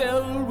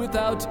excel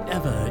without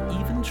ever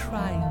even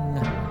trying.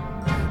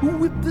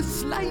 With the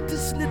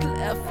slightest little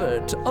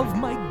effort of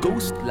my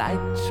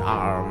ghost-like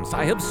charms,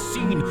 I have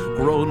seen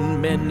grown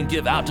men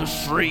give out a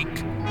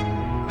shriek.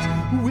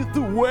 With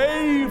the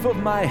wave of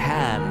my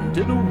hand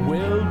in a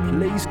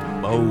well-placed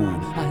mow,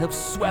 I have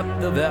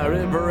swept the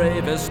very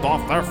bravest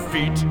off their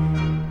feet.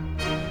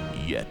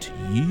 Yet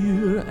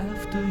year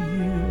after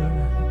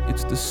year,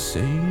 it's the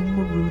same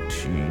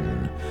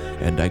routine,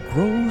 and I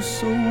grow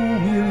so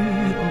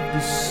weary of the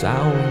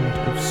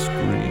sound of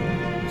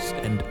screams.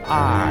 And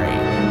I,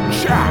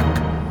 Jack,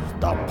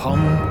 the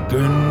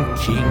Pumpkin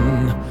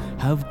King,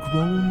 have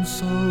grown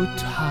so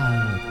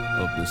tired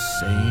of the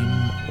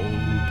same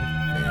old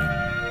thing.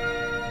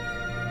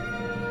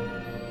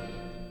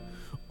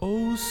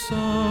 Oh,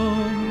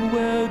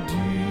 somewhere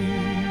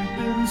deep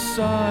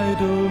inside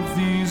of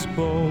these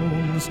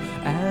bones,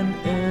 an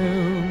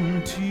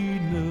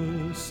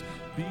emptiness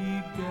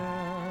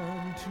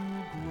began to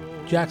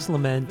grow. Jack's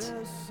Lament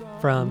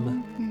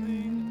from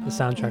the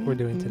soundtrack we're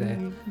doing today.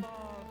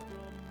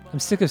 I'm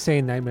sick of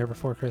saying Nightmare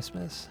Before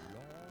Christmas.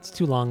 It's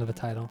too long of a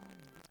title.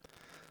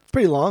 It's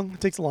pretty long.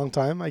 It takes a long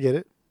time. I get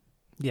it.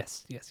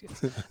 Yes.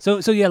 So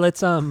yeah,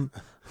 let's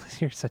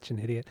you're such an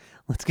idiot.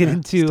 Let's get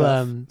into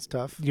It's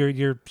tough.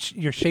 your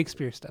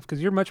Shakespeare stuff,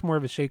 because you're much more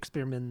of a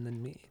Shakespeareman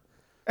than me.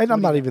 And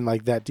I'm not even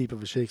like that deep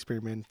of a Shakespeare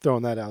man,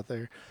 throwing that out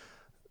there.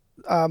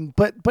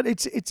 But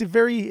it's a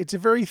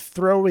very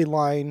throwaway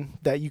line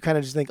that you kind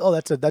of just think, oh,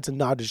 that's a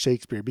nod to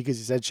Shakespeare because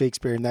he said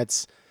Shakespeare, and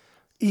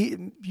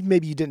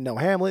maybe you didn't know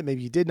Hamlet,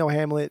 maybe you did know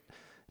Hamlet,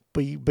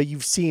 but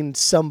you've seen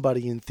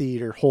somebody in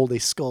theater hold a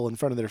skull in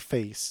front of their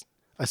face,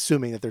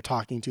 assuming that they're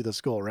talking to the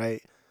skull,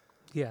 right?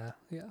 Yeah.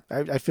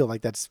 I feel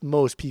like that's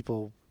most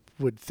people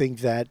would think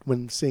that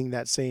when seeing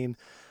that scene.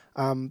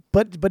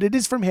 But it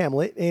is from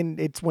Hamlet, and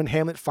it's when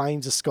Hamlet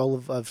finds a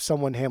skull of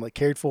someone Hamlet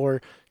cared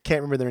for,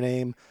 can't remember their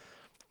name,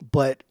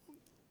 but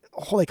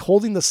like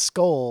holding the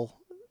skull,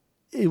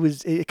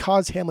 it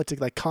caused Hamlet to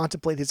like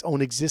contemplate his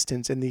own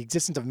existence and the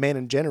existence of man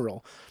in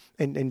general,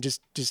 and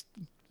just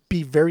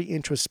be very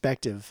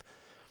introspective.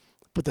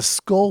 But the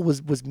skull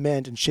was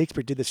meant, and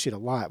Shakespeare did this shit a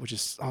lot, which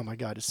is, oh my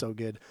God, it's so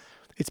good.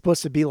 It's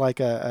supposed to be like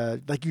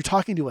like you're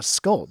talking to a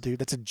skull, dude.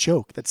 That's a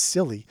joke. That's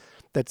silly.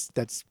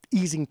 That's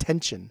easing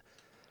tension.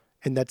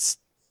 And that's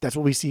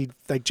what we see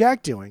like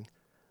Jack doing.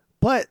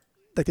 But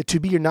like the to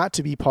be or not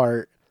to be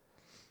part,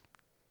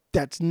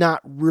 that's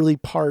not really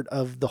part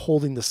of the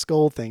holding the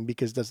skull thing,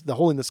 because the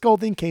holding the skull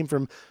thing came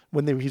from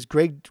when he's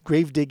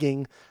grave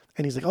digging,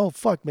 and he's like, oh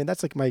fuck, man,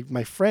 that's like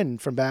my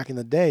friend from back in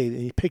the day, and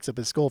he picks up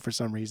his skull for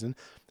some reason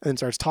and then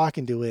starts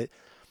talking to it.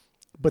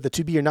 But the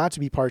to be or not to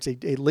be part's a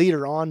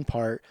later on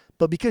part.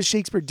 But because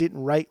Shakespeare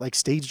didn't write like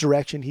stage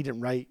direction,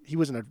 he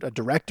wasn't a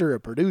director or a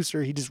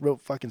producer, he just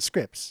wrote fucking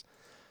scripts.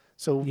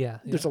 So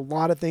there's a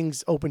lot of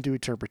things open to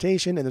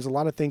interpretation, and there's a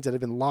lot of things that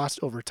have been lost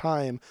over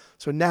time.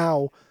 So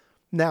now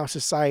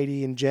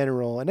society in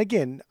general, and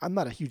again, I'm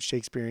not a huge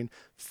Shakespearean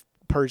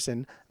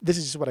person. This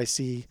is just what I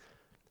see.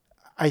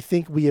 I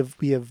think we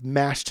have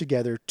mashed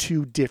together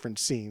two different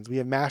scenes. We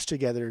have mashed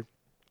together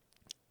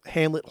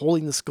Hamlet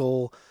holding the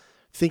skull,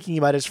 thinking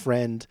about his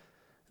friend,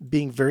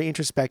 being very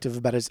introspective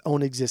about his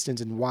own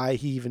existence and why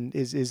he even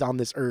is on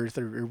this earth,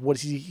 or what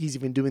he's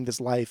even doing this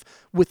life,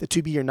 with the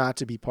to be or not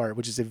to be part,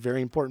 which is a very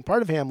important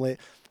part of Hamlet,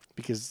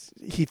 because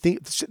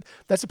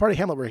that's the part of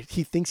Hamlet where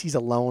he thinks he's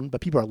alone,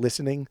 but people are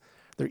listening.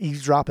 They're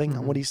eavesdropping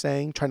on what he's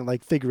saying, trying to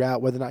like figure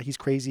out whether or not he's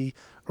crazy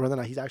or whether or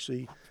not he's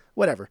actually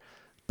whatever.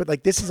 But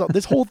like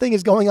this whole thing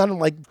is going on in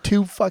like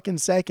 2 fucking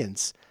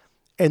seconds.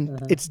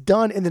 And it's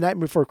done in The Night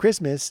Before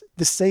Christmas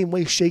the same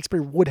way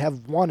Shakespeare would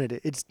have wanted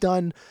it. It's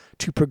done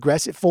to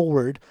progress it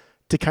forward,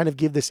 to kind of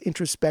give this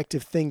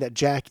introspective thing that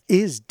Jack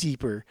is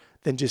deeper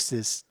than just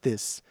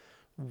this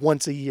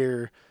once a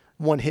year,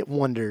 one hit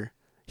wonder.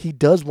 he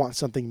does want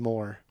something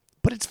more,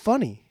 but it's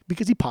funny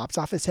because he pops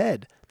off his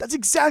head. That's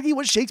exactly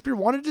what Shakespeare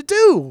wanted to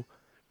do.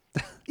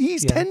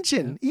 Ease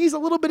tension. Ease a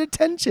little bit of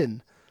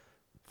tension.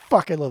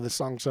 Fuck, I love this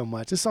song so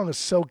much. This song is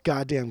so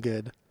goddamn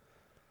good.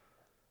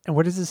 And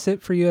where does this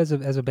sit for you as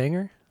a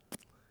banger?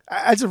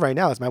 As of right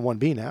now, it's my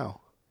 1B now.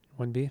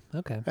 1B?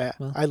 Okay. Yeah,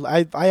 Well.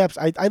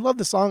 I love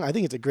the song. I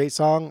think it's a great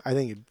song. I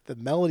think the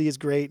melody is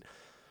great,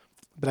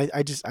 but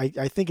I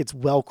think it's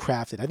well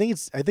crafted. I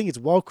think it's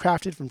well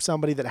crafted from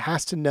somebody that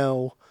has to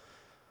know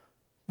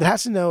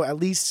at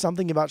least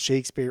something about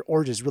Shakespeare,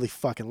 or just really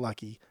fucking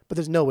lucky. But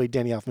there's no way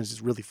Danny Elfman is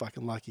just really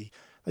fucking lucky.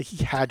 Like,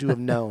 he had to have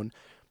known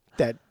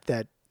that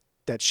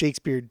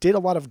Shakespeare did a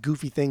lot of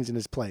goofy things in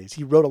his plays.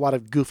 He wrote a lot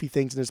of goofy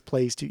things in his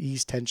plays to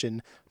ease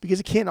tension, because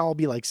it can't all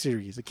be like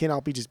serious. It can't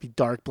all be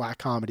dark black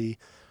comedy.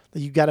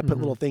 You got to put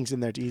little things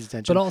in there to ease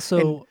attention. But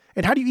also,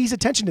 and how do you ease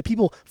attention to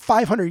people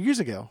 500 years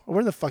ago? Or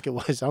where the fuck it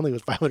was? I don't think it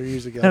was 500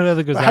 years ago. I don't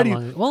think it was But that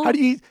long. Well, how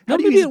do you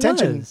maybe ease it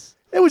attention? was.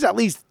 It was at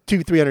least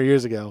 200-300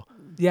 years ago.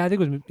 Yeah, I think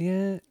it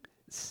was.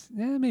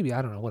 Yeah, maybe.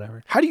 I don't know.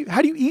 Whatever. How do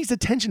you ease the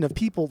tension of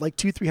people like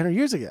 200-300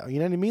 years ago? You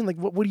know what I mean? Like,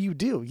 what do you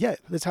do? Yeah,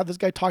 let's have this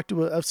guy talk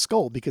to a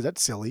skull, because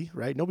that's silly,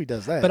 right? Nobody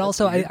does that. But That's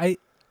also, weird.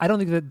 I don't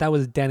think that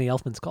was Danny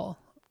Elfman's call.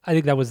 I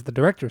think that was the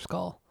director's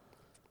call.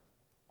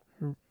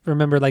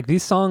 Remember, like,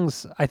 these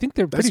songs, I think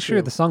they're pretty sure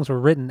true. the songs were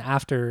written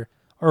after,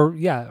 or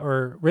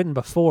written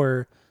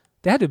before.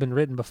 They had to have been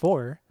written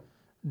before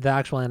the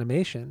actual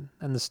animation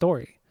and the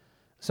story.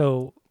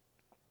 So,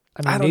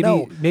 I mean,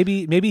 don't know.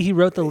 maybe he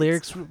wrote the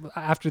lyrics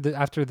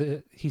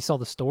after he saw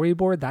the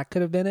storyboard. That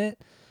could have been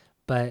it.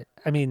 But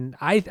I mean,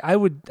 I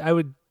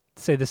would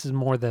say this is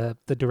more the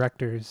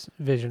director's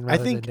vision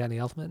rather than Danny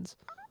Elfman's.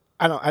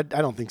 I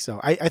don't think so.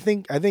 I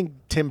think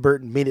Tim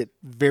Burton made it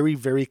very,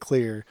 very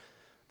clear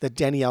that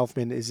Danny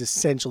Elfman is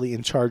essentially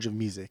in charge of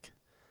music.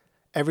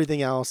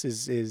 Everything else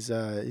is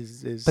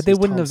But they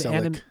wouldn't Tom have Selleck.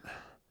 animated.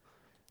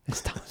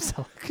 It's Tom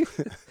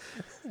Selleck.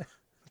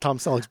 Tom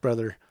Selleck's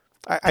brother.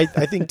 I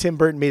think Tim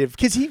Burton made it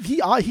because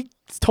he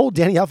told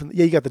Danny Elfman,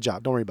 yeah, you got the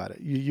job. Don't worry about it.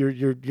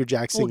 Your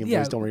Jack singing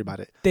voice. Don't worry about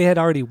it. They had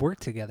already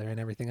worked together and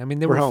everything. I mean,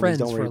 they We're were homies, friends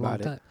don't for worry a long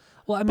about it. time.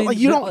 Well, I But mean, like,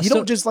 you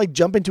don't just like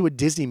jump into a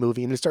Disney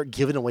movie and just start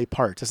giving away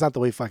parts. That's not the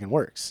way it fucking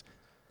works.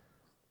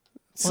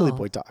 Silly Well,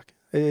 boy talk.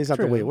 It's not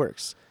the way it true.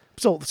 works.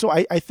 So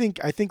I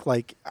think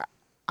like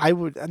I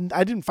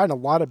didn't find a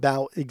lot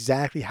about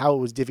exactly how it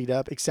was divvied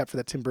up, except for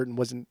that Tim Burton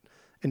wasn't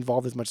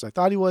involved as much as I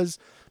thought he was.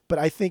 But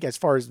I think as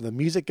far as the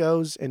music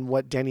goes and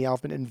what Danny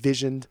Elfman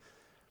envisioned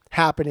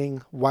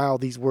happening while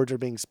these words are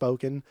being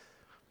spoken,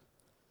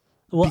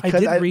 well,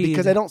 because I did read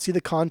because I don't see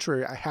the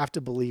contrary, I have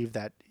to believe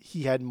that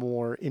he had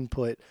more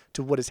input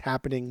to what is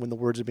happening when the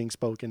words are being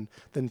spoken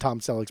than Tom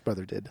Selleck's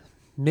brother did.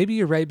 Maybe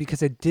you're right,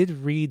 because I did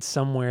read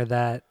somewhere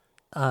that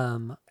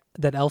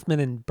that Elfman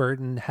and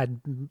Burton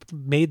had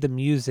made the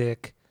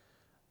music.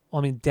 Well,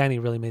 I mean, Danny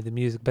really made the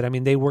music, but I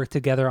mean, they worked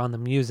together on the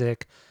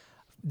music.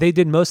 They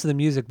did most of the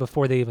music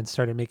before they even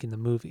started making the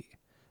movie,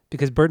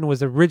 because Burton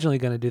was originally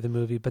going to do the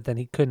movie, but then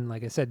he couldn't,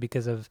 like I said,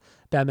 because of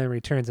Batman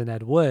Returns and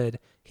Ed Wood.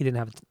 He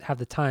didn't have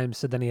the time,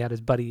 so then he had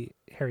his buddy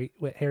Harry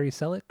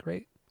Selick,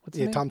 right? What's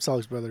his name? Tom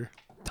Selleck's brother.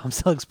 Tom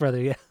Selleck's brother,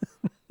 yeah.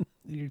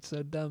 You're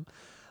so dumb.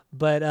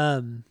 But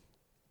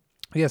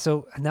yeah,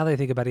 so now that I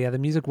think about it, yeah, the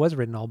music was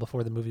written all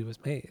before the movie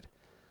was made.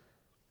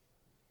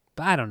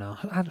 But I don't know.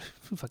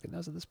 Who fucking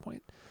knows at this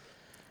point?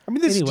 I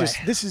mean, this Anyway.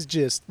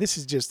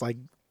 is just like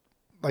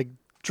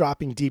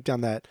dropping deep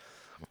down that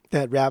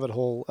rabbit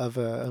hole of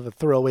a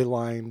throwaway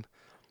line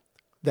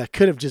that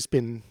could have just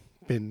been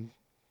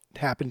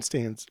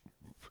happenstance.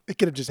 It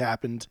could have just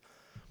happened.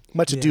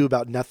 Much ado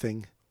about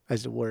nothing,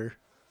 as it were.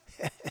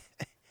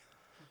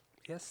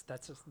 Yes,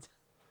 that's just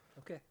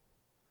okay.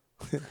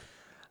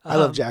 I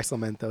love Jack's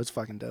Lament though. It's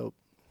fucking dope.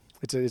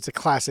 It's a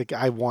classic.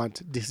 I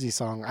want Disney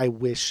song. I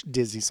wish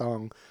Disney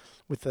song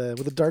with a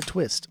dark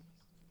twist.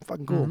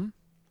 Fucking cool. Mhm.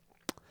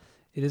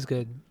 It is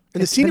good.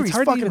 And the scenery's it's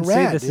hard to fucking even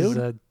rad, say this is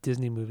dude. a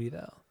Disney movie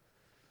though.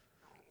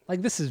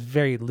 Like, this is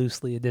very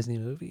loosely a Disney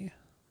movie,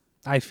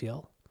 I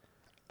feel.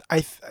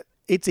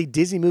 It's a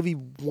Disney movie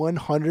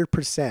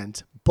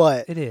 100%,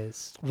 but It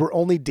is. we're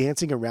only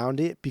dancing around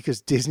it because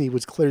Disney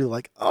was clearly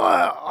like, oh,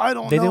 I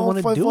don't They didn't know wanna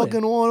if I do it.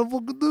 fucking want to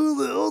fucking do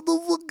this. Oh, the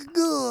fucking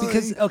guy.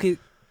 Because, okay,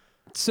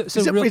 so it's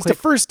real the quick.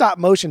 first stop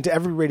motion to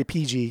ever rated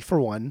PG for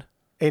one,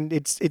 and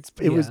it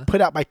was Yeah.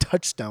 put out by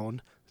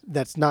Touchstone.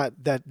 That's not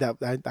that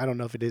I don't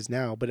know if it is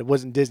now, but it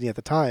wasn't Disney at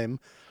the time,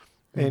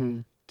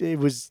 and Mm-hmm. it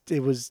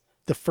was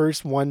the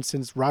first one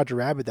since Roger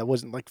Rabbit that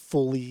wasn't like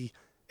fully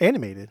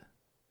animated.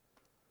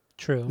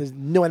 True. There's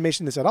no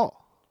animation in this at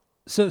all.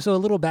 So a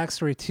little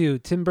backstory too.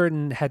 Tim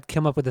Burton had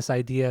come up with this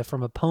idea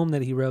from a poem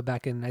that he wrote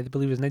back in, I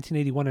believe it was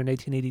 1981 or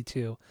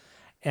 1982,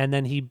 and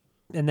then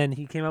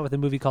he came out with a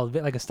movie called,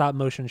 like, a stop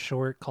motion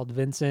short called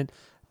Vincent.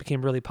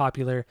 Became really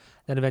popular.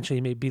 Then eventually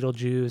he made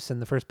Beetlejuice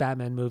and the first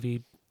Batman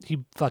movie.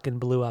 He fucking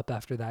blew up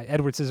after that.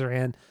 Edward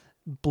Scissorhands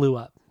blew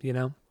up, you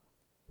know.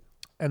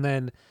 And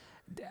then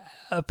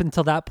up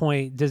until that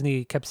point,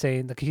 Disney kept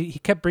saying, like, he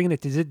kept bringing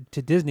it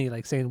to Disney,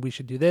 like saying we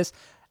should do this.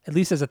 at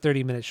least as a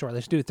 30-minute short.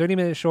 Let's do a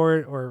 30-minute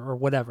short or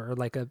whatever, or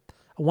like a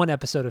one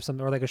episode of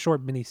something, or like a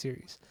short mini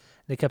series.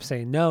 They kept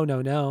saying no,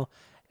 no, no.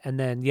 And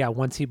then,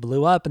 once he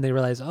blew up and they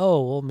realized,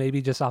 oh, well,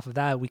 maybe just off of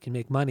that we can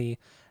make money,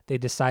 they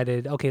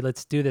decided, okay,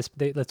 let's do this.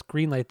 Let's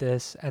greenlight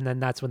this. And then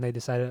that's when they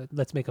decided,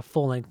 let's make a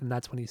full length. And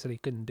that's when he said he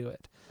couldn't do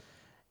it.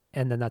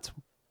 And then that's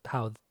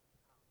how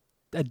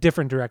a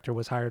different director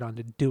was hired on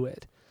to do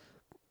it.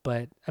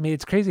 But, I mean,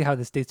 it's crazy how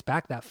this dates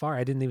back that far.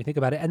 I didn't even think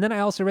about it. And then I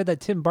also read that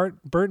Tim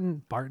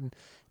Burton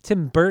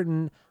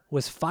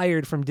was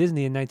fired from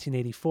Disney in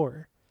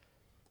 1984.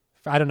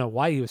 I don't know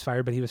why he was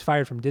fired, but he was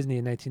fired from Disney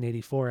in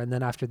 1984. And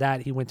then after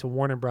that, he went to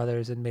Warner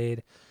Brothers and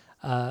made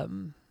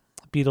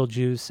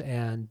Beetlejuice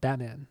and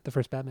Batman, the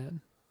first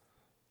Batman.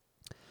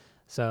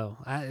 So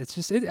I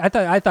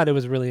thought it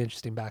was a really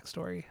interesting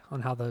backstory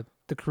on how the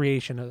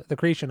creation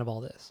of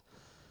all this.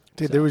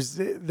 Dude,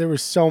 there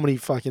was so many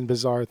fucking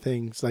bizarre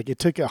things. Like, it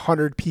took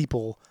 100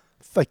 people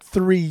like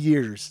 3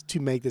 years to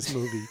make this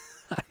movie.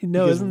 I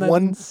know, isn't that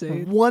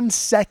insane? 1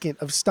 second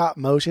of stop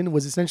motion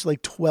was essentially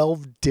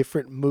 12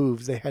 different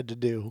moves they had to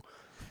do.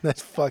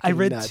 That's fucking I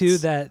read nuts. too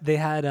that they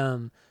had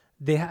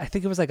I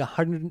think it was like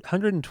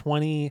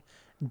 120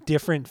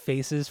 different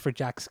faces for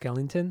Jack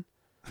Skellington.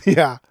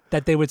 Yeah.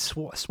 That they would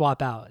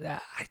swap out.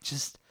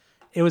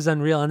 It was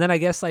unreal. And then I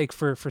guess like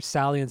for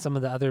Sally and some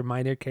of the other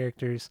minor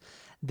characters,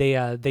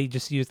 they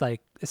just used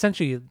like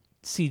essentially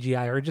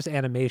CGI or just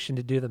animation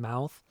to do the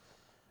mouth.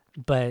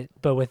 But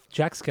with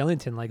Jack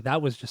Skellington, like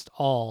that was just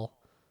all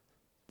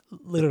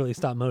literally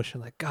stop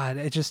motion. Like, God,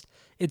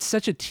 it's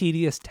such a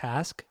tedious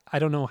task. I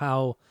don't know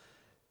how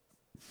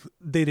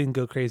they didn't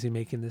go crazy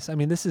making this. I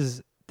mean,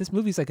 this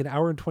movie's like an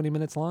hour and 20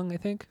 minutes long, I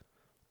think.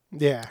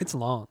 Yeah. It's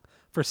long.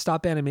 For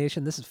stop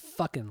animation, this is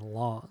fucking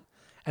long.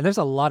 And there's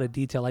a lot of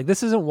detail. Like,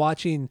 this isn't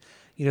watching,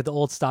 the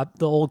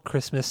old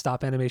Christmas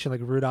stop animation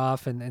like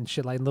Rudolph and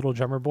shit like Little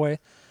Drummer Boy,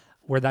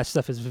 where that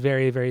stuff is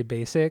very, very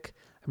basic.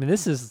 I mean,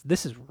 this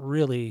is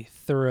really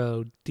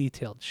thorough,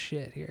 detailed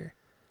shit here.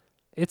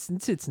 It's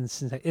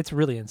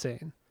really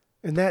insane.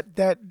 And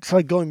that's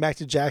like going back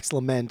to Jack's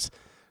lament,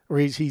 where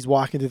he's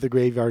walking through the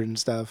graveyard and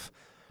stuff.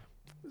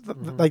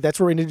 Mm-hmm. Like, that's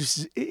where we're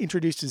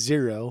introduced to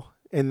Zero,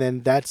 and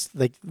then that's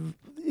like,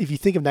 if you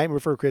think of Nightmare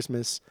Before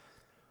Christmas,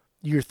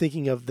 you're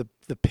thinking of the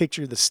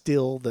picture, the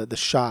still, the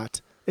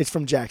shot. It's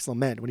from Jack's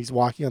lament when he's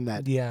walking on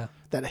that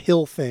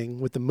hill thing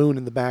with the moon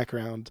in the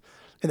background,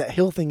 and that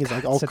hill thing is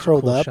like all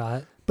curled up.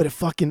 Shot. But it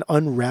fucking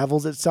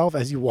unravels itself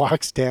as he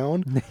walks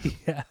down.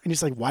 Yeah. And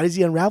it's like, why does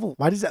he unravel?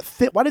 Why does that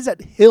fit? Why does that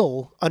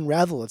hill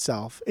unravel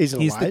itself? Is it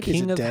He's alive? The king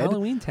is it of dead?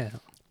 Halloween Town.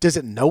 Does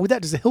it know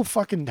that? Does the hill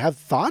fucking have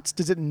thoughts?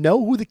 Does it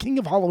know who the king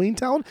of Halloween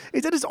Town?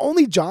 Is that his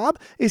only job?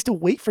 Is to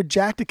wait for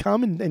Jack to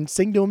come and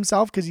sing to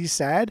himself because he's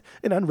sad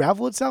and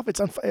unravel itself? It's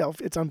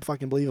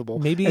unfucking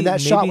believable. And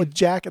that shot with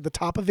Jack at the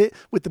top of it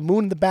with the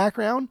moon in the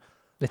background.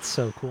 It's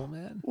so cool,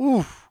 man.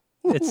 Oof.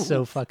 It's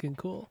so fucking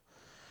cool.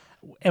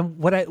 And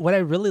what I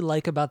really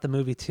like about the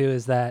movie too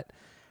is that,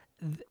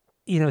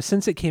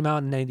 since it came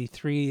out in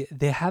 '93,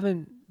 they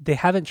haven't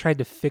tried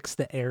to fix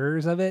the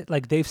errors of it.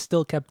 Like, they've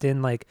still kept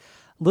in like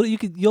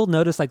you'll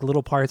notice like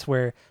little parts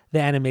where the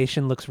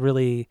animation looks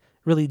really,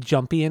 really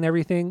jumpy and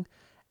everything.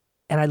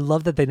 And I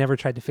love that they never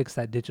tried to fix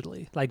that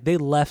digitally. Like, they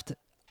left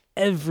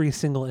every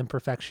single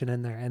imperfection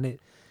in there, and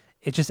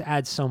it just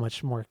adds so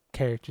much more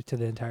character to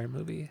the entire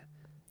movie.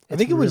 I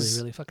think it really, was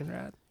really fucking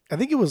rad. I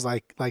think it was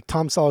like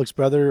Tom Selleck's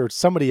brother or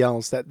somebody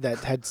else that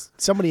had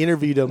somebody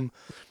interviewed him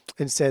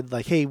and said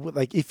like, hey,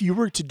 like if you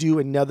were to do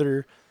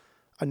another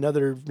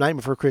Night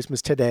Before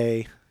Christmas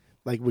today,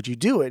 like, would you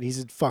do it? And he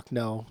said, fuck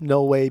no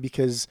way,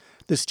 because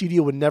the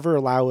studio would never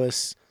allow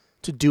us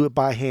to do it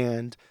by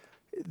hand.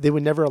 They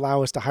would never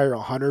allow us to hire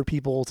 100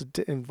 people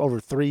in over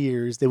 3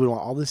 years. They would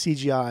want all the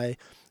CGI.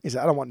 He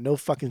said, I don't want no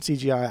fucking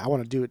CGI. I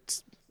want to do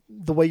it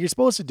the way you're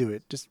supposed to do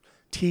it. Just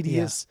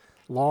tedious,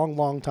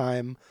 long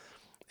time.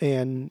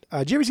 And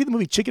did you ever see the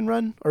movie Chicken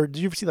Run? Or did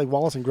you ever see like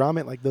Wallace and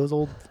Gromit, like those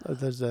old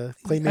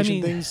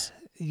claymation things?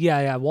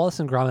 Yeah, Wallace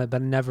and Gromit,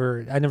 but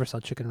I never saw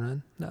Chicken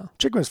Run. No.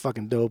 Chicken Run's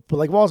fucking dope. But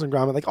like Wallace and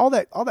Gromit, like all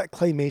that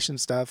claymation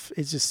stuff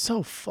is just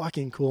so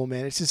fucking cool,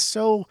 man. It's just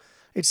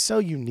it's so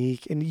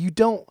unique, and you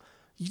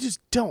just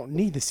don't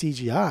need the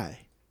CGI.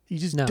 You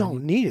just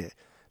don't need it,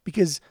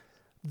 because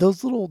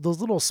those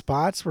little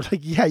spots were like,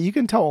 yeah, you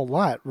can tell a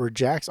lot where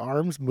Jack's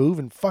arms move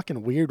in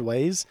fucking weird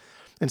ways.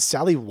 And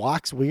Sally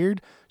walks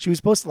weird. She was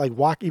supposed to like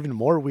walk even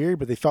more weird,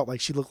 but they felt like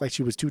she looked like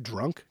she was too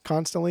drunk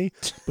constantly.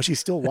 But she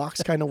still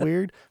walks kind of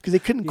weird because they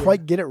couldn't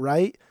quite get it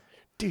right.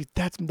 Dude,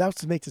 that's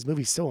what makes this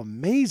movie so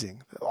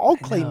amazing. All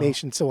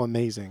claymation so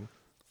amazing.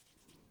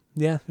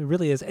 Yeah, it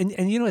really is. And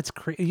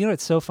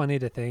it's so funny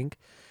to think.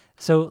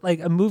 So like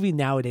a movie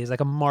nowadays,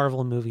 like a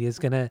Marvel movie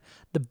the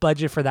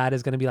budget for that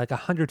is gonna be like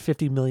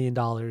 $150 million,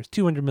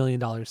 $200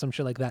 million, some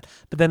shit like that.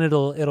 But then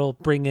it'll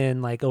bring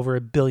in like over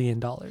 $1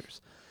 billion.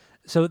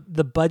 So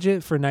the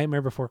budget for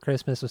Nightmare Before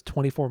Christmas was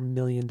 $24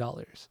 million.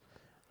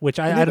 which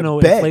And they I had don't to know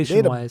beg. They had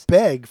inflation to wise.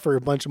 beg for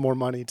a bunch more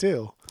money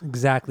too.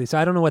 Exactly. So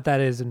I don't know what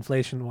that is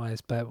inflation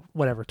wise, but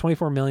whatever.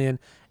 24 million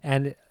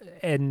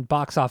and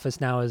box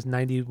office now is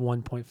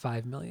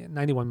 91.5 million,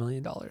 $91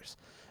 million.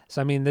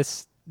 So I mean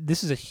this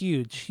is a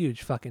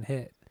huge fucking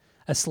hit.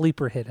 A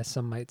sleeper hit, as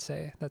some might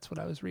say. That's what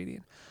I was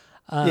reading.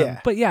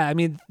 But yeah, I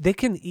mean, they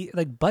can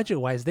like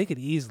budget wise, they could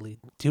easily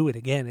do it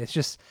again. It's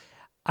just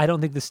I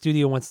don't think the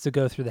studio wants to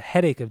go through the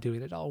headache of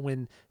doing it all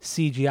when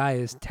CGI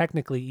is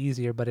technically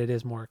easier, but it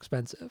is more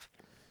expensive.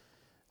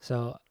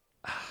 So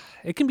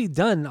it can be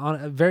done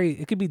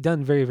it can be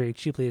done very, very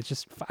cheaply. It's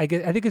just I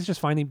think it's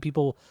just finding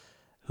people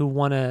who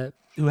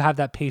have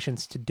that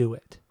patience to do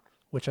it,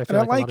 which I feel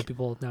like a lot of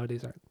people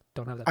nowadays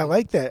don't have that. I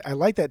like that. I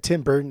like that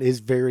Tim Burton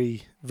is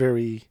very,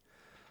 very,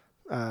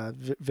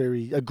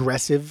 very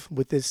aggressive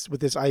with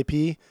this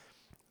IP.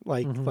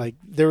 Like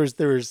there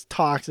was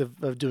talks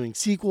of doing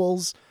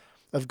sequels,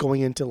 of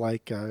going into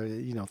like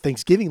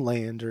Thanksgiving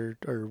Land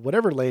or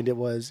whatever land it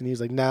was, and he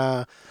was like,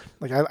 nah,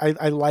 like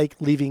I like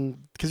leaving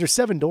because there's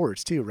 7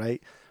 doors too,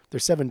 right?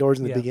 There's 7 doors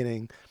in the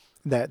beginning.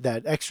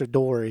 That extra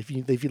door, if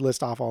you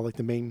list off all like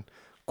the main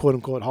quote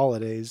unquote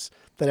holidays,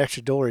 that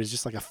extra door is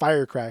just like a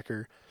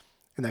firecracker,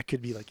 and that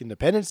could be like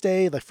Independence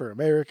Day, like for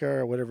America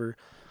or whatever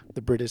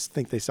the British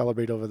think they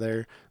celebrate over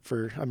there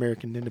for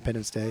American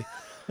Independence Day,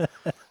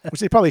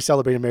 which they probably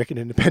celebrate American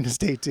Independence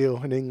Day too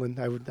in England.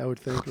 I would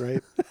think,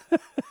 right?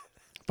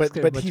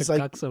 But he's like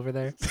ducks over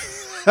there.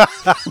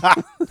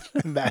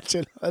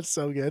 Imagine, that's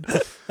so good.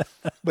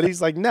 But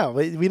he's like, no,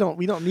 we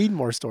don't need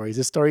more stories.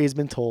 This story has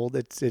been told.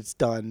 It's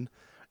done.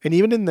 And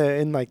even in the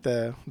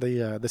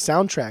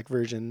soundtrack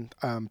version,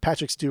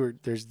 Patrick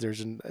Stewart,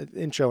 there's an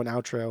intro and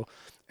outro,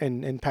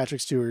 and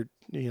Patrick Stewart,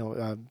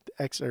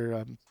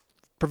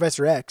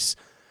 Professor X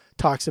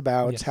talks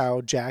about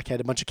how Jack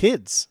had a bunch of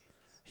kids.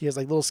 He has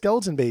like little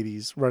skeleton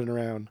babies running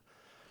around.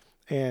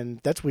 And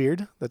that's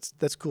weird.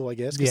 That's cool, I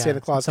guess. Because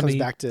Santa Claus comes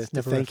back to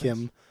thank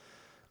him.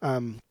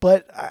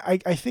 But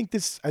I think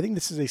this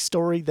is a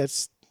story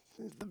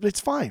it's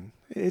fine.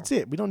 It's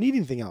it. We don't need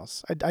anything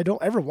else. I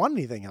don't ever want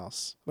anything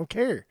else. I don't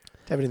care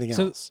to have anything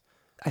else.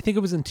 I think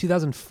it was in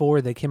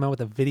 2004 they came out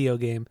with a video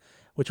game,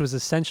 which was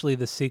essentially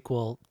the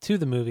sequel to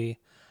the movie.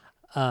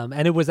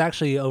 And it was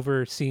actually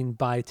overseen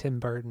by Tim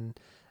Burton.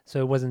 So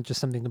it wasn't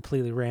just something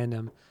completely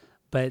random.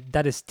 But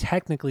that is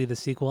technically the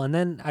sequel. And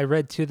then I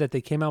read, too, that they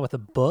came out with a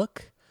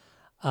book,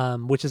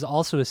 which is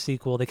also a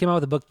sequel. They came out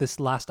with a book this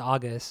last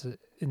August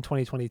in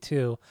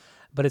 2022.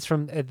 But it's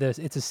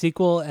a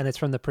sequel, and it's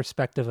from the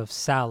perspective of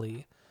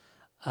Sally.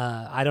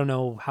 I don't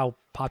know how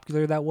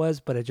popular that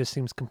was, but it just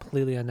seems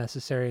completely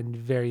unnecessary and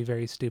very,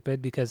 very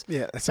stupid because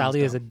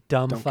Sally is a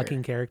dumb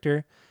fucking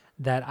character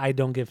that I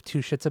don't give 2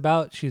 shits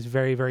about. She's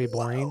very, very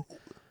boring. Whoa.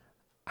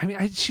 I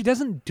mean, she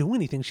doesn't do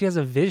anything. She has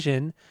a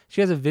vision.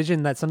 She has a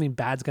vision that something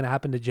bad's going to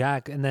happen to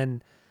Jack, and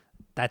then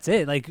that's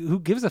it. Like, who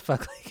gives a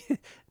fuck? Like,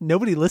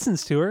 nobody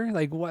listens to her.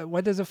 Like,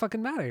 what does it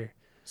fucking matter?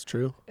 It's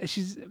true. It's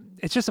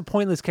just a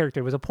pointless character.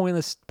 It was a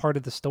pointless part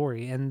of the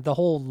story, and the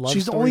whole love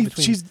story.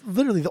 She's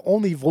literally the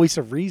only voice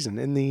of reason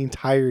in the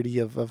entirety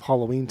of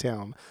Halloween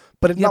Town.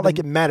 But it's not like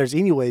it matters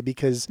anyway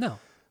because,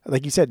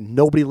 like you said,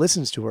 nobody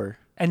listens to her.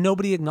 And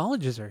nobody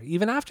acknowledges her.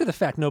 Even after the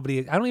fact,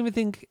 nobody... I don't even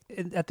think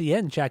at the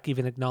end Jack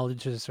even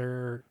acknowledges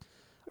her.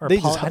 Or they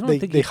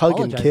hug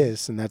and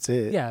kiss, and that's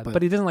it. Yeah,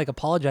 but he doesn't like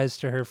apologize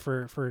to her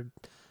for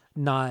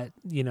not,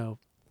 He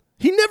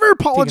never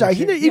apologized.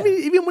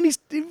 Even when he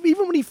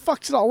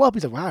fucks it all up,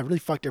 he's like, "Wow, I really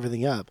fucked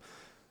everything up."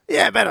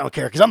 Yeah, but I don't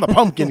care because I'm the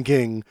Pumpkin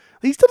King.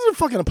 He still doesn't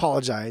fucking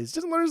apologize.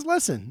 Doesn't learn his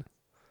lesson.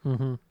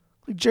 Mm-hmm.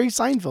 Like Jerry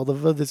Seinfeld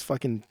of this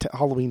fucking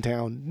Halloween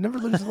Town never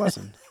learns his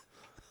lesson.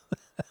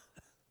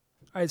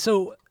 All right,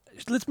 so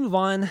let's move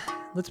on.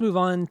 Let's move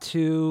on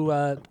to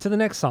the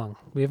next song.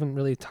 We haven't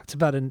really talked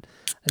about a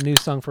new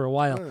song for a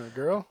while.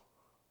 Girl.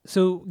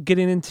 So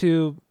getting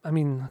into,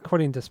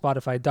 according to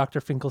Spotify, Dr.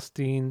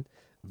 Finkelstein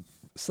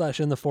 /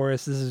 In the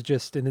Forest. This is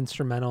just an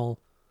instrumental,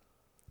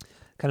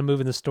 kind of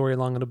moving the story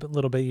along a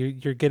little bit.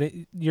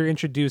 You're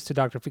introduced to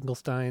Dr.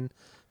 Finkelstein,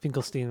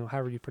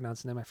 however you pronounce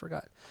his name, I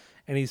forgot.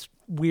 And he's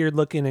weird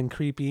looking and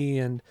creepy,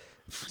 and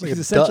he's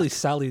essentially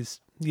Sally's.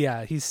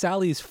 Yeah, he's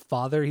Sally's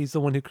father. He's the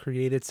one who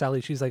created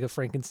Sally. She's like a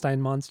Frankenstein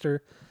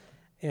monster.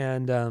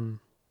 And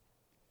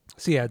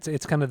so yeah,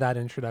 it's kind of that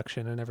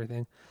introduction and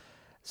everything.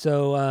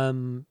 So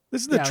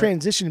this is the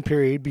transition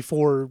period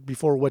before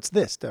what's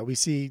this that we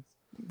see.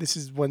 This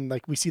is when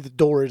like we see the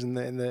doors in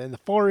the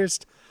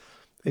forest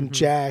and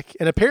Jack,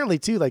 and apparently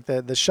too like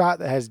the shot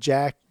that has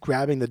Jack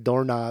grabbing the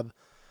doorknob,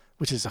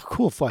 which is a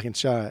cool fucking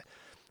shot,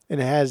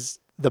 and it has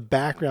the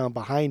background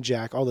behind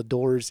Jack, all the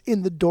doors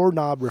in the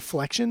doorknob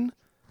reflection.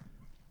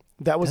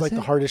 That was the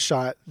hardest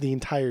shot the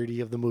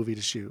entirety of the movie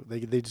to shoot.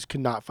 They just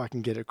could not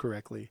fucking get it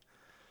correctly.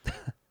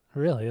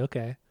 Really?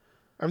 Okay.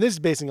 I mean, this is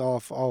basing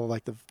off all of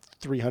like the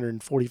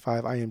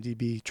 345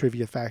 IMDb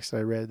trivia facts that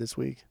I read this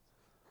week.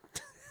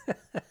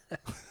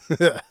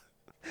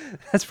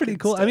 That's pretty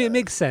cool. I mean, it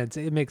makes sense.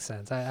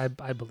 I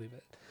believe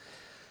it.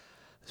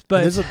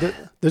 But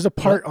there's a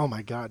part. Oh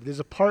my god! There's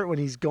a part when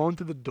he's going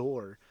through the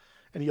door,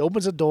 and he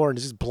opens the door and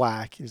it's just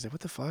black. And he's like,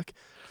 what the fuck?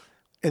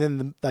 And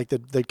then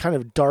the kind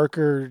of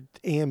darker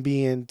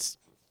ambient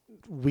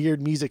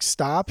weird music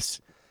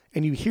stops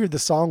and you hear the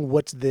song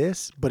What's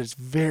This? But it's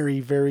very,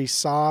 very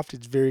soft.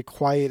 It's very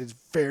quiet. It's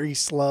very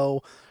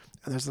slow.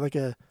 And there's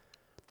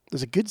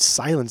a good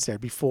silence there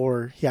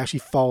before he actually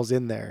falls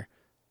in there.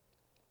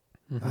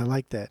 Mm-hmm. I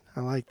like that.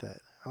 I like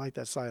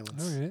that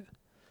silence. All right.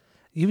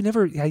 You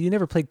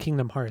never played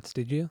Kingdom Hearts,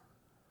 did you?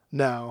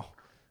 No.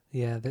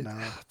 Yeah. No.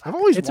 I've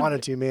always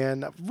wanted to,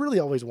 man. I've really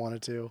always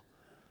wanted to.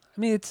 I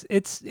mean,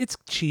 it's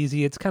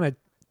cheesy. It's kind of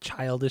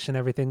childish and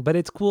everything, but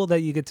it's cool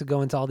that you get to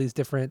go into all these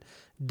different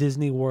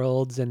Disney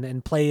worlds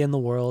and play in the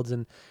worlds.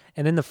 And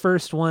in the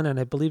first one, and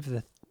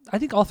I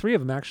think all three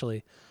of them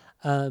actually,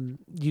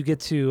 you get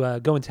to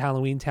go into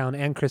Halloween Town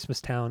and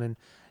Christmas Town, and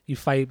you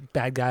fight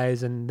bad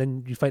guys, and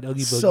then you fight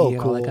Oogie Boogie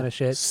and all that kind of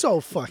shit. So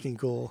fucking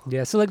cool.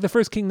 Yeah, so like the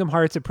first Kingdom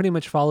Hearts, it pretty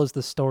much follows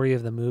the story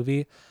of the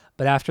movie.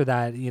 But after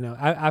that,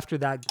 after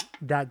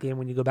that game,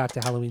 when you go back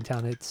to Halloween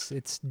Town,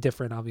 it's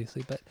different,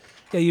 obviously. But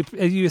yeah,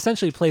 you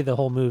essentially play the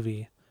whole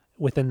movie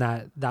within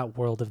that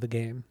world of the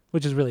game,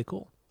 which is really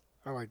cool.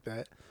 I like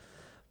that.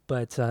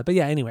 But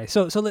yeah, anyway,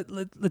 so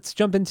let's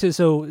jump into.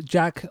 So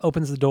Jack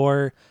opens the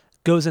door,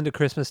 goes into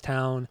Christmas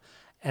Town,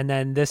 and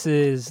then this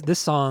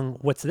song,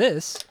 What's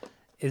This?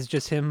 Is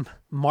just him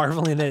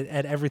marveling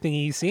at everything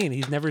he's seen.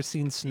 He's never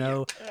seen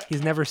snow. Yeah.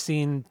 He's never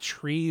seen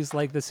trees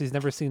like this. He's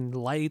never seen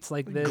lights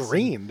like this.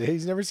 Green.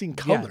 He's never seen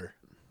color.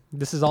 Yeah.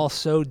 This is all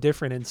so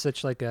different and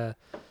such like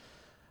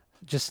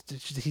just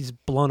he's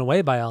blown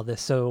away by all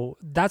this. So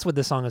that's what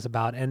this song is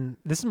about. And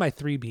this is my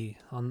 3B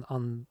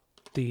on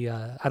the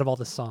out of all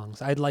the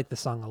songs. I like this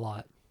song a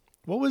lot.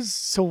 What was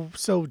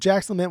so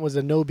Jack's Lament was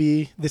a no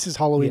B. This is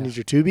Halloween is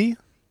your 2B?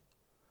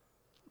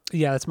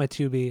 Yeah, that's my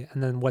 2B.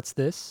 And then What's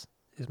This?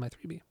 Is my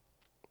 3B.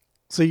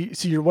 So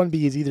your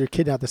 1B is either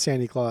Kidnap the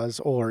Santa Claus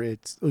or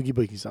it's Oogie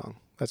Boogie Song.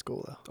 That's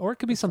cool though. Or it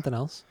could be something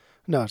else.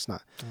 No, it's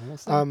not. We'll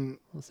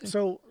see.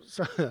 So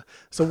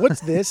what's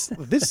this?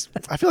 This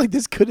I feel like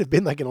this could have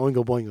been like an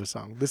Oingo Boingo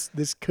song.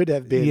 This could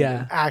have been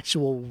an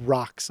actual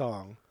rock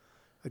song.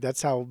 Like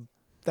that's how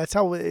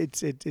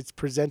it's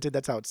presented.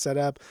 That's how it's set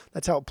up.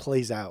 That's how it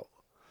plays out.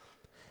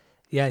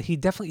 Yeah, he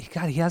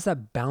has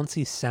that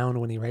bouncy sound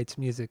when he writes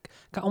music,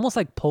 almost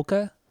like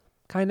polka.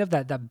 Kind of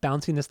that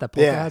bounciness that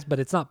polka has, but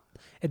it's not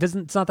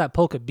that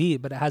polka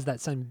beat, but it has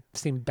that same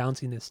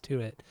bounciness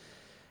to it.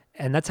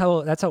 And that's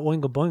how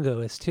Oingo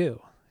Boingo is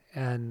too.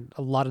 And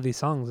a lot of these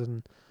songs,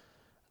 and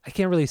I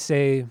can't really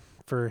say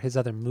for his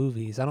other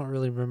movies. I don't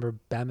really remember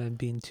Batman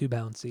being too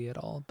bouncy at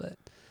all, but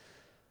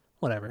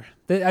whatever.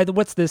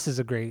 What's This is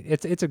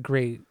it's a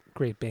great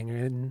banger,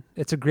 and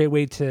it's a great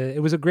way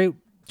it was a great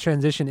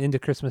transition into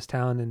Christmas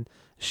Town and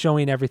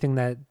showing everything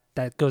that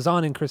goes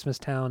on in Christmas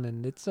Town,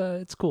 and it's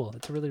cool.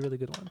 It's a really, really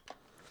good one.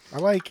 I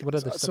like what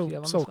other stuff you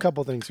have on a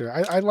couple things here.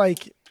 I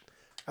like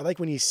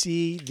when you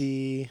see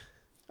the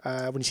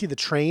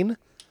train and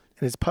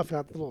it's puffing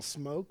out the little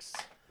smokes,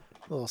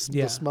 little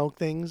smoke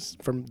things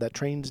from that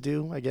trains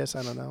do. I guess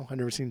I don't know. I've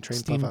never seen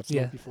trains puff out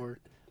smoke before.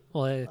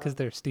 Well, because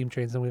they're steam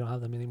trains and we don't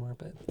have them anymore.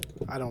 But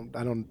I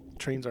don't.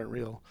 Trains aren't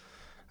real.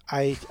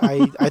 I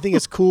think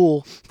it's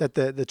cool that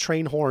the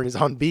train horn is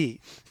on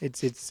beat.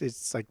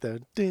 It's like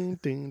the ding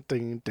ding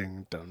ding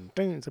ding ding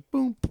ding. It's a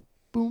boom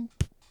boom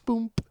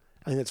boom.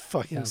 I think that's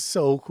fucking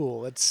so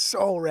cool. That's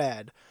so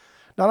rad.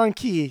 Not on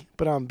key,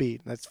 but on beat.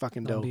 That's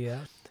fucking dope.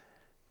 Yeah.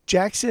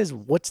 Jack says,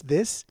 "What's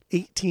this?"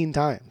 18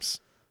 times.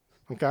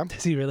 Okay.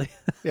 Does he really?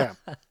 Yeah.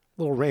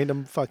 Little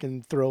random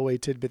fucking throwaway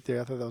tidbit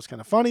there. I thought that was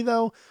kind of funny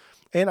though,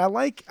 and I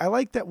like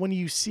that when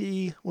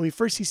we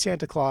first see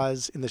Santa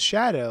Claus in the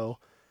shadow.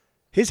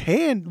 His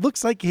hand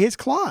looks like his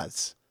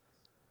claws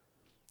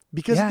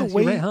because of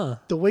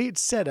the way it's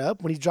set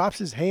up when he drops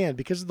his hand,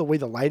 because of the way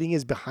the lighting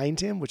is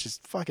behind him, which is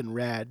fucking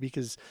rad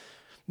because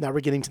now we're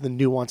getting to the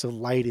nuance of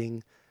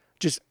lighting,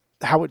 just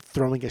how it's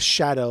throwing a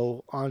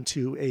shadow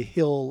onto a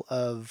hill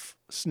of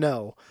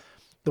snow.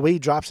 The way he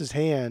drops his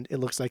hand, it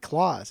looks like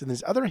claws, and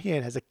his other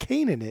hand has a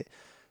cane in it.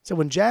 So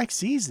when Jack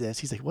sees this,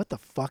 he's like, what the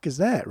fuck is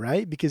that,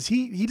 right? Because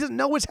he doesn't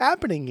know what's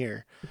happening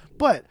here.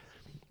 But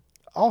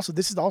also,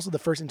 this is also the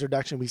first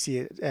introduction we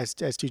see as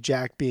to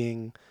Jack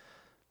being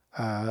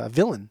a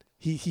villain.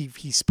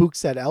 He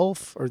spooks that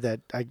elf, or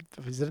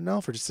is it an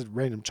elf or just a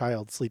random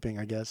child sleeping?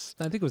 I guess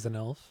I think it was an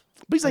elf.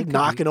 But he's like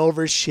knocking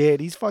over shit.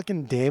 He's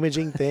fucking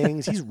damaging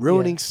things. He's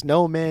ruining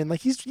snowmen.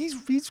 Like he's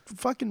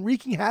fucking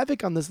wreaking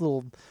havoc on this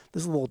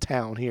little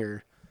town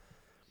here.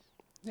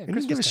 Yeah, and he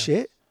doesn't give a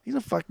shit. He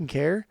doesn't fucking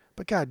care.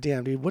 But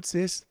goddamn, dude, what's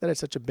this? That is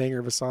such a banger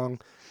of a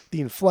song.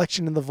 The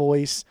inflection in the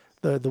voice.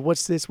 The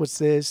what's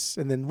this,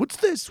 and then what's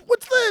this?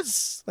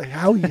 Like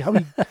how he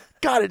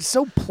God, it's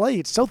so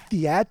it's so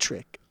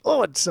theatric.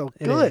 Oh, it's so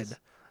good.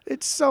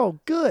 It's so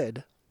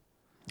good.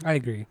 I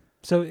agree.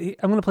 So I'm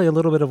going to play a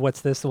little bit of What's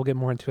This, so we'll get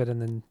more into it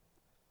and then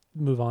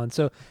move on.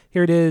 So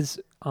here it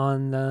is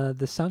on the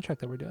soundtrack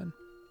that we're doing.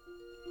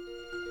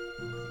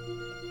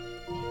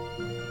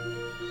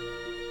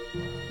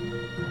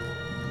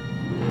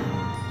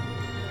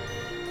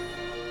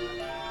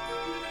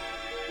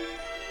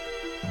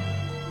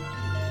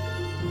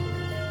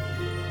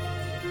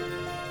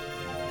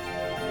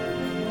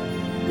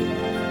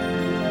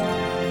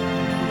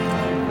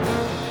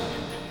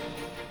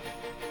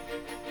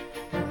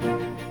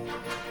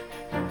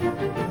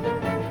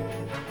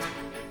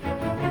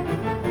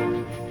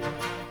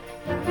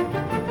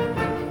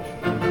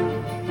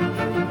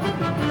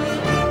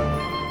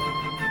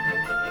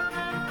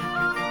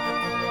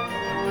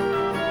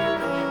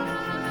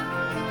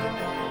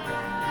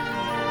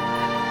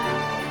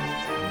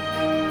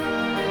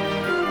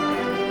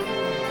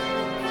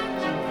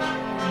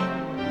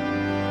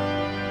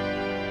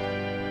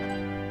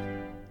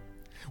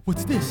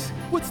 What's this?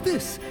 What's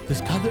this? There's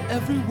color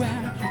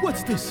everywhere.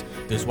 What's this?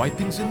 There's white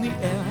things in the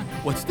air.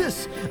 What's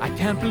this? I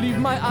can't believe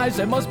my eyes.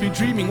 I must be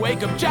dreaming.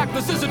 Wake up, Jack.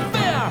 This isn't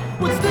fair.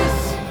 What's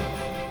this?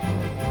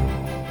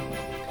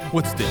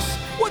 What's this?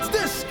 What's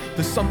this?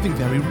 There's something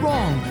very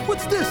wrong.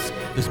 What's this?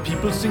 There's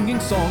people singing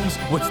songs.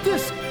 What's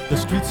this? The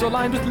streets are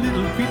lined with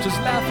little creatures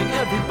laughing.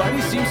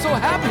 Everybody seems so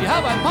happy.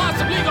 Have I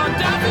possibly gone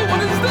daffy?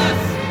 What is this?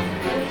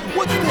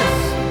 What's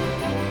this?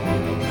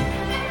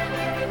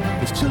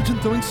 There's children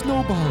throwing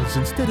snowballs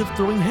instead of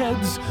throwing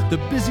heads. They're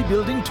busy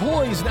building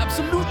toys and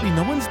absolutely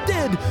no one's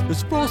dead.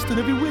 There's frost in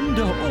every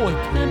window. Oh, I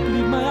can't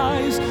believe my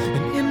eyes.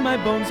 And in my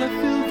bones I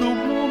feel the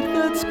warmth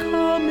that's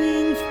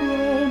coming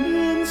from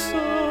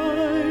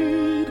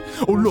inside.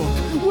 Oh, look,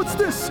 what's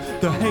this?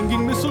 The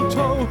hanging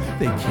mistletoe.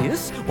 They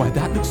kiss? Why,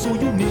 that looks so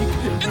unique.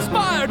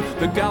 Inspired!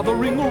 They're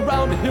gathering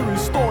around to hear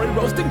his story,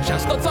 roasting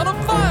chestnuts on a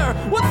fire.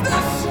 What's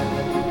this?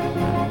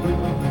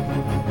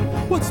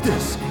 What's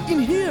this? In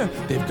here,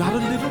 they've got a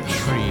little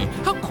tree.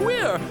 How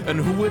queer! And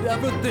who would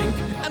ever think?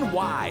 And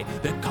why?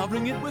 They're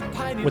covering it with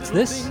tiny What's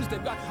little this? things.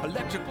 They've got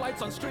electric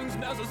lights on strings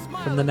and there's a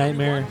smile From the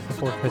Nightmare everywhere.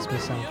 Before So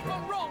Christmas tell me if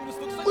soundtrack. I'm wrong. This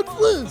looks like What's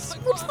home. this?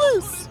 What's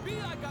this?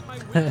 I got my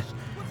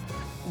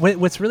wish.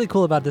 What's really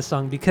cool about this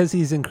song, because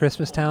he's in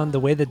Christmastown, the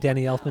way that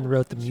Danny Elfman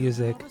wrote the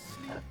music,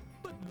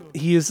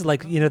 he used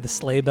like, you know, the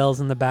sleigh bells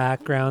in the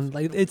background.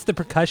 Like, it's the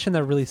percussion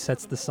that really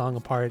sets the song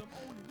apart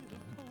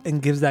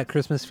and gives that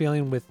Christmas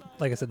feeling with,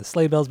 like I said, the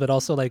sleigh bells, but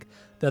also like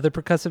the other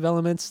percussive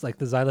elements, like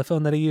the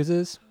xylophone that he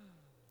uses,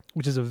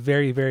 which is a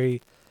very,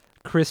 very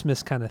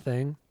Christmas kind of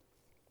thing.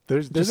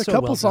 There's Just a so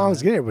couple well done,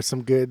 songs man. in here with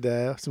some good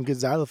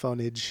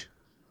xylophone-age.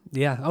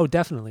 Yeah. Oh,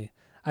 definitely.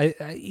 I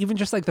even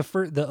just like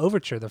the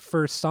overture, the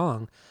first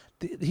song,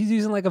 he's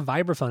using like a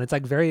vibraphone. It's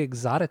like very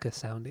exotica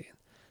sounding.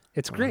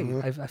 It's great.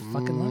 I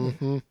fucking love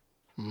it.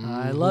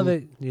 I love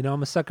it. You know,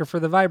 I'm a sucker for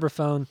the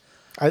vibraphone.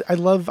 I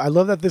love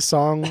that this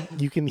song,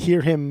 you can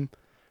hear him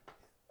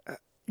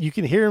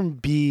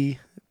be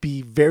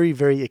very,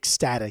 very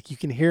ecstatic. You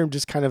can hear him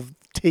just kind of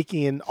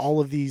taking in all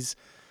of these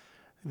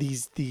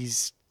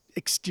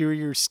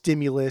exterior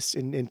stimulus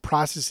and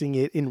processing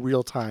it in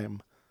real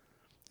time.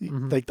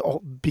 Like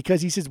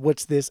because he says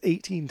 "what's this"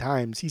 18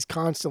 times, he's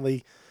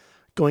constantly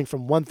going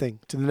from one thing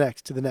to the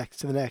next, to the next,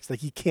 to the next. Like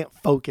he can't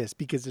focus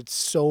because it's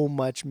so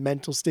much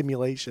mental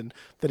stimulation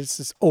that it's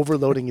just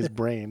overloading his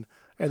brain.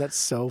 And that's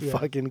so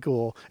fucking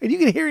cool. And you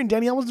can hear in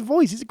Danny Elfman's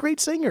voice. He's a great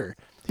singer.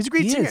 He's a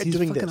great singer at He's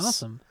doing fucking this.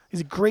 awesome.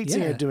 He's a great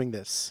singer Yeah. at doing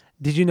this.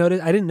 Did you notice?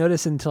 I didn't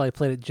notice until I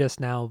played it just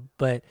now,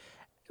 but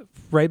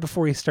right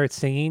before he starts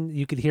singing,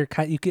 you could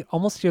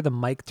almost hear the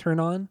mic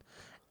turn on,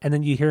 and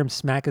then you hear him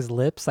smack his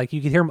lips. Like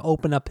you could hear him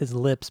open up his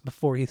lips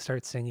before he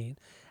starts singing.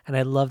 And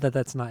I love that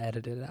that's not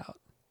edited out.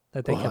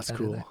 That they Oh, kept that's that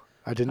in cool. there.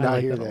 I did I not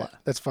like hear that a that. lot.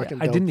 That's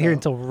fucking I dope, didn't hear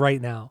it though. until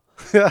right now.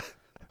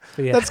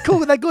 But yeah. That's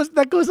cool. That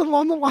goes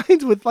along the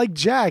lines with like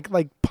Jack,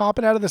 like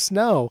popping out of the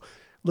snow,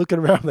 looking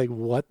around like,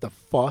 what the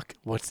fuck?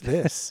 What's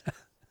this?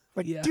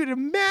 Like, Yeah. dude,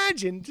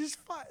 imagine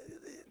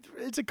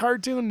it's a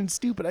cartoon and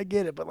stupid. I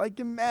get it. But like,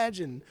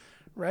 imagine,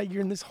 right?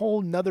 You're in this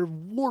whole nother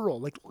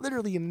world, like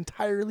literally an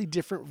entirely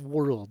different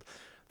world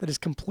that is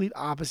complete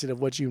opposite of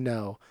what you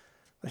know.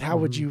 Like, how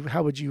would you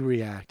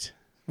react?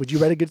 Would you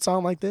write a good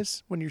song like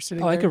this when you're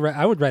sitting Oh, there?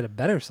 I would write a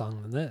better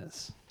song than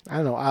this. I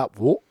don't know.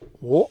 Whoa.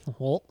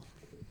 Well,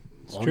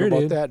 it's Wonder true, about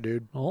dude. that,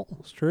 dude. Oh,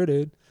 it's true,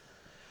 dude.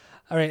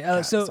 All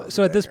right. So sounds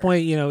at this better.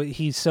 point, you know,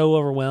 he's so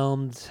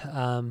overwhelmed,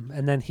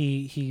 and then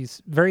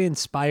he's very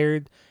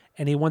inspired,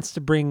 and he wants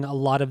to bring a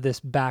lot of this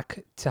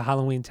back to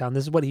Halloween Town.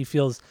 This is what he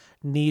feels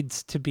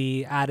needs to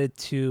be added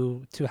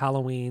to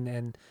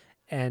Halloween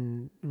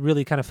and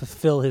really kind of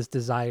fulfill his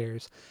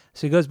desires.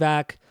 So he goes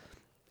back,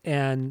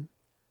 and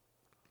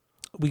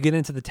we get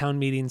into the town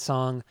meeting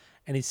song,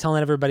 and he's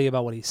telling everybody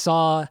about what he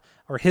saw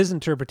or his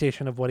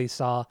interpretation of what he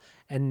saw.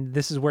 And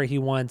this is where he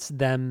wants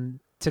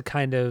them to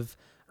kind of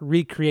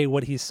recreate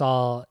what he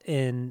saw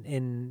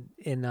in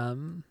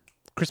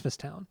Christmas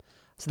Town.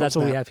 So that's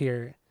what we snap. have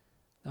here.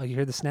 Oh, you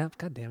hear the snap?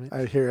 God damn it.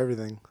 I hear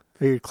everything.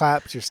 I hear your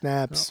claps, your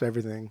snaps,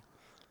 everything.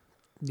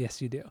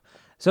 Yes, you do.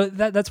 So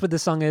that's what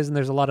this song is. And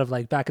there's a lot of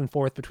like back and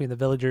forth between the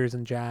villagers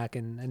and Jack.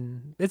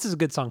 And this is a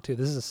good song too.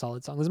 This is a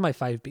solid song. This is my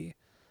 5B.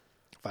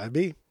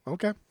 5B.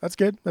 Okay. That's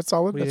good. That's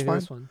solid. What do you That's think of fine.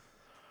 this one?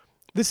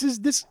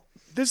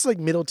 This is like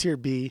middle tier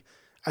B.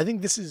 I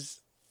think this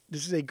is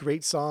a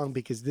great song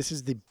because this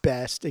is the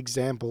best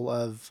example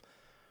of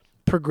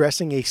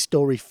progressing a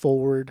story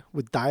forward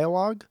with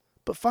dialogue.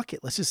 But fuck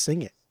it, let's just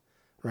sing it,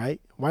 right?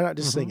 Why not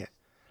just sing it?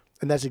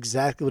 And that's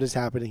exactly what is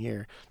happening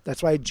here.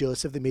 That's why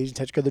Joseph the Amazing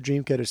Technicolor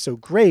Dreamcoat is so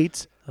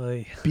great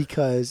Oy.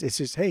 because it's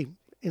just, hey,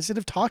 instead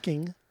of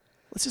talking,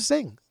 let's just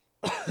sing.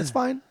 It's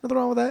fine. Nothing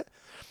wrong with that.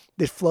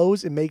 It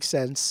flows. It makes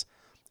sense.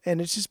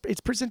 And it's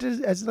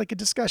presented as like a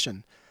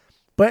discussion.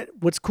 But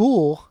what's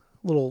cool,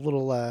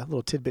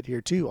 little tidbit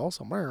here too.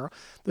 Also,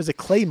 there's a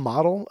clay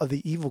model of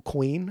the evil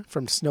queen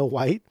from Snow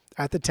White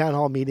at the town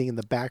hall meeting in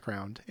the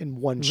background in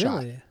one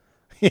shot. Really?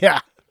 Yeah.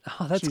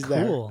 Oh, that's She's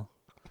there. cool.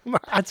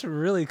 That's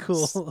really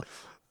cool.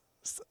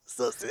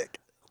 So sick.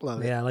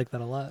 Love it. Yeah, I like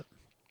that a lot.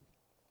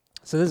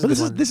 So this is But a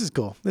good one. this is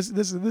cool. This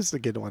is a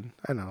good one.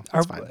 I know.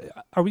 It's fine.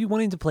 Are we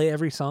wanting to play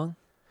every song?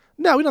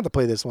 No, we don't have to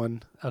play this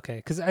one. Okay,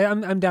 because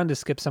I'm down to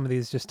skip some of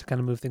these just to kind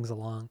of move things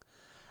along.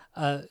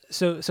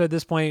 So at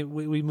this point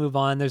we move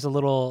on. There's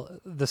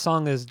the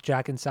song is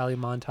Jack and Sally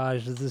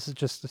montage. This is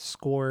just a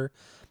score.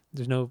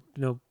 There's no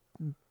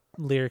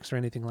lyrics or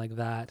anything like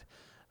that.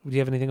 Do you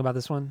have anything about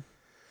this one?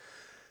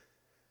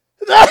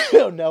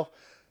 Oh no.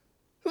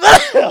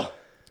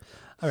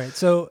 All right.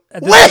 So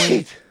at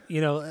this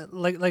point,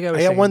 like I was I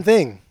saying. got one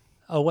thing.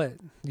 Oh, what?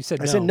 You said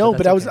no. I said no,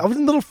 but that's I was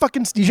in a little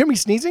fucking. Did you hear me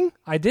sneezing?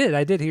 I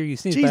did hear you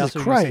sneeze. but I Jesus also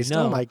heard you say Christ!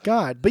 no. Oh my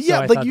God! But So yeah,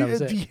 I like thought that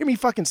was if it. you hear me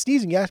fucking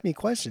sneezing, you ask me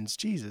questions.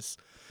 Jesus.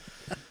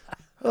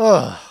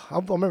 I'll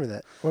remember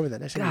that. Remember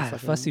that next time.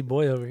 God, fussy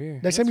boy over here.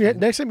 Next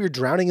time you're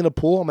drowning in a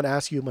pool, I'm gonna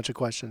ask you a bunch of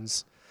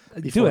questions.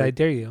 Do it. I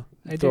dare you.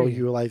 I Throw dare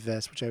you a life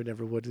vest, which I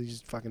never would. You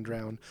just fucking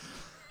drown.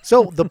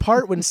 So the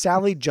part when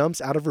Sally jumps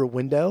out of her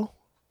window,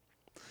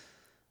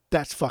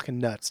 that's fucking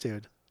nuts,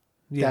 dude.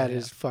 Yeah, That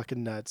is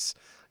fucking nuts.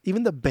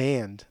 Even the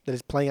band that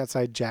is playing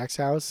outside Jack's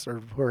house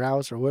or her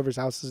house or whoever's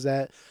house is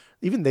that,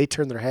 even they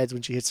turn their heads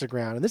when she hits the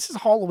ground. And this is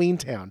Halloween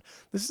Town.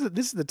 This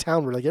is the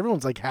town where like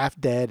everyone's like half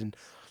dead and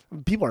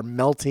people are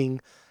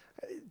melting.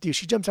 Dude,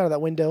 she jumps out of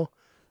that window.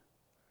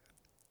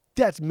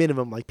 That's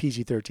minimum like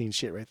PG-13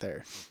 shit right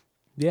there.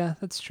 Yeah,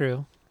 that's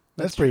true.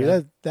 That's pretty.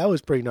 true. That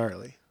was pretty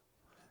gnarly.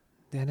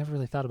 Yeah, I never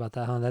really thought about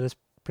that, huh? That is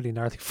pretty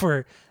gnarly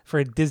for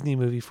a Disney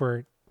movie,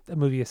 for a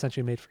movie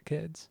essentially made for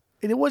kids.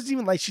 And it wasn't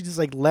even like she just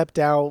like leapt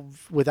out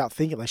without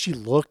thinking. Like she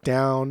looked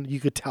down. You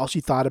could tell she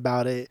thought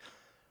about it.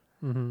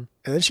 Mm-hmm. And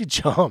then she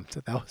jumped.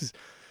 That was,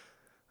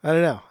 I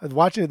don't know.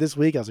 Watching it this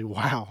week, I was like,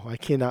 wow, I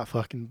cannot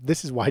fucking,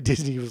 this is why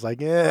Disney was like,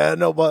 yeah,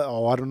 no, but,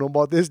 I don't know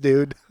about this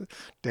dude.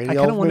 Danny I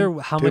kind of Elfman, wonder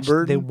how Tim much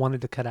Burton. they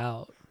wanted to cut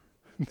out.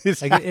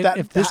 This Like,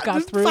 if this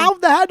got through- that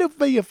had to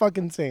be a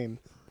fucking insane.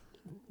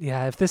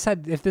 Yeah, if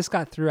this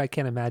got through, I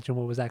can't imagine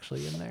what was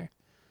actually in there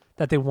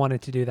that they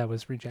wanted to do that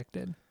was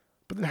rejected.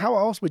 But then how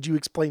else would you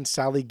explain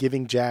Sally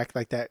giving Jack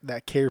like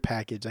that care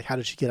package? Like, how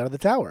did she get out of the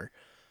tower?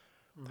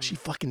 She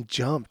fucking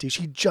jumped, dude.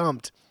 She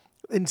jumped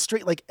in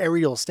straight like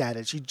aerial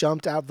status. She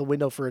jumped out the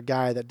window for a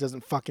guy that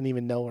doesn't fucking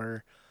even know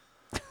her.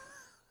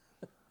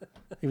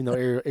 Even though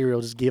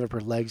Ariel just gave up her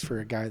legs for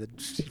a guy that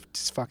she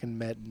just fucking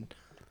met. And,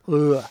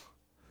 ugh,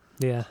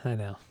 Yeah, I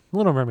know.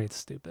 Little Mermaid's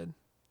stupid.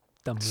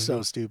 Dumb movie.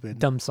 so stupid.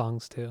 Dumb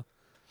songs too.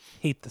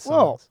 Hate the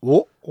Whoa, songs.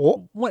 whoa.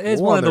 It's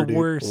Hold one on of the there, dude.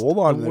 worst, Hold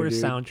on the there,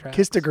 worst dude. soundtracks.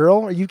 Kissed a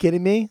Girl? Are you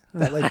kidding me?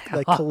 That like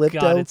Oh Calypto?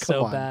 God, it's Come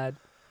so on. bad.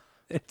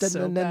 It's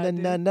so bad,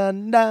 dude.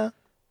 Na.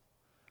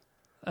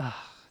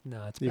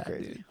 No, it's You're bad,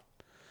 crazy.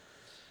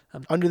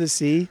 dude. Under the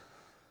Sea.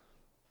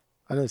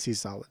 Under the Sea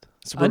is solid.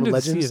 Suburban Under the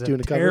Legends Sea is doing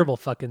a a cover. terrible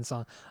fucking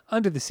song.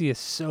 Under the Sea is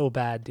so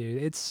bad,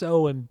 dude. It's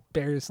so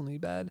embarrassingly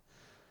bad.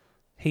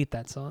 Hate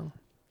that song.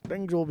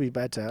 Things will be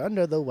better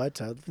under the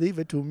weather. Leave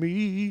it to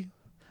me.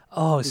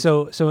 Oh,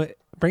 so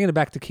bringing it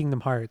back to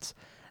Kingdom Hearts,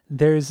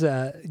 there's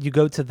you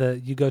go to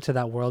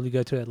that world, you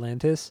go to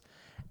Atlantis,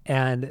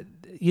 and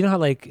you know how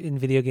like in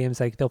video games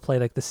like they'll play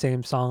like the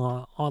same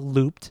song on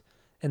looped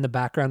in the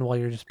background while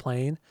you're just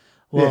playing.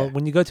 Well, Yeah.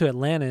 when you go to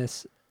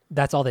Atlantis,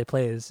 that's all they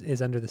play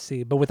is Under the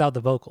Sea, but without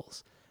the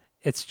vocals.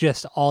 It's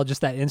just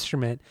that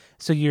instrument.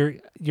 So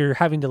you're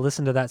having to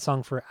listen to that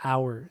song for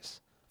hours,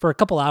 for a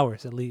couple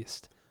hours at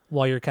least,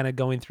 while you're kind of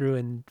going through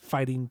and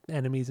fighting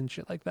enemies and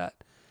shit like that.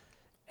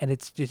 And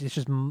it's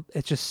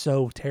just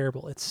so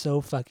terrible. It's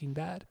so fucking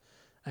bad.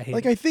 I hate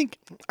Like it.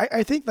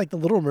 I think like the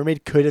Little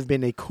Mermaid could have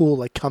been a cool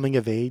like coming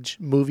of age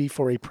movie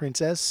for a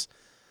princess.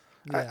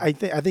 Yeah. I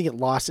think it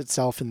lost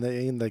itself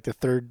in like the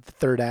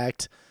third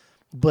act.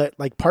 But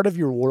like Part of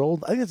Your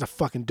World, I think that's a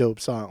fucking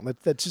dope song.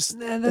 That's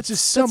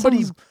just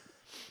somebody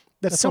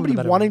that's some of the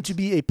better wanting ones. to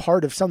be a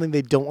part of something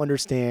they don't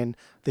understand.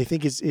 They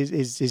think is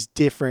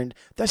different.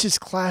 That's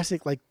just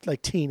classic like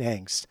teen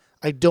angst.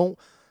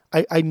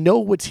 I know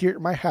what's here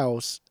at my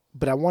house,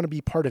 but I want to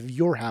be part of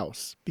your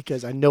house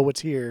because I know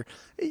what's here.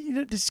 You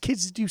know, these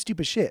kids do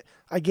stupid shit.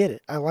 I get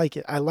it. I like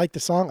it. I like the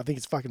song. I think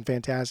it's fucking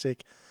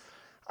fantastic.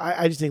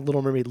 I just think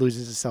Little Mermaid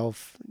loses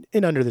itself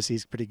in Under the Sea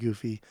is pretty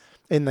goofy.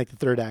 And like the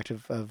third act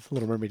of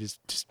Little Mermaid is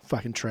just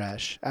fucking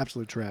trash.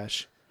 Absolute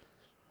trash.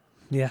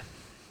 Yeah,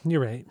 you're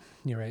right.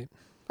 You're right.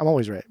 I'm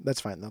always right. That's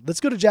fine though. Let's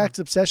go to Jack's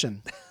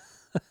Obsession.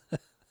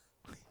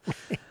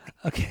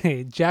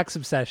 Okay, Jack's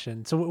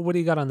Obsession. So what do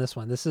you got on this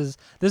one? This is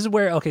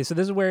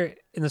where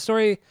in the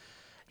story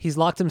he's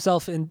locked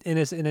himself in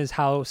his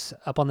house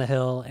up on the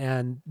hill,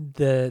 and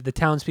the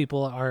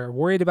townspeople are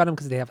worried about him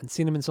because they haven't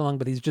seen him in so long,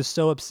 but he's just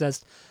so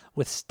obsessed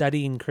with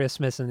studying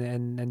Christmas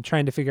and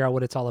trying to figure out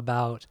what it's all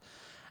about.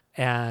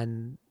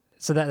 And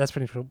So that's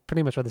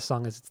pretty much what the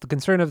song is. It's the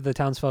concern of the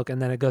townsfolk, and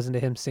then it goes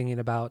into him singing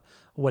about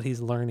what he's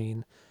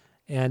learning.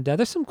 And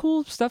there's some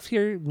cool stuff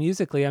here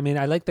musically. I mean,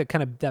 I like that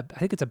I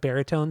think it's a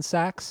baritone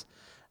sax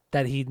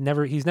that he's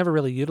never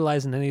really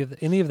utilized in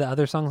any of the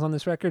other songs on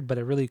this record, but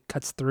it really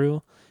cuts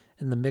through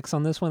in the mix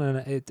on this one,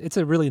 and it's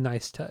a really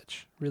nice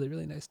touch. Really,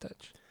 really nice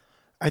touch.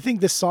 I think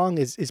this song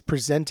is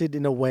presented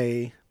in a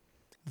way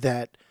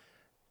that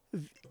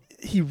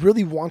he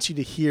really wants you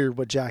to hear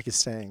what Jack is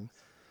saying,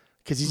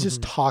 because he's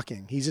just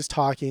talking. He's just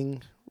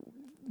talking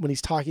when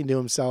he's talking to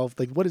himself.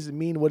 Like, what does it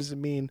mean? What does it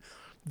mean?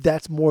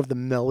 That's more of the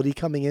melody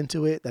coming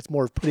into it. That's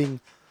more of putting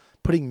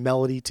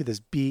melody to this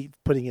beat,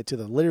 putting it to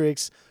the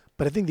lyrics.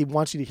 But I think he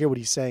wants you to hear what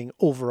he's saying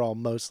overall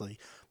mostly.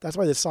 That's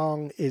why the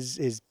song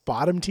is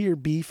bottom tier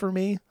B for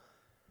me.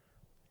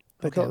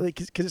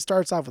 Because it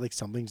starts off with like,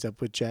 something's up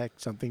with Jack,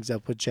 something's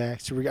up with Jack.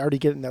 So we're already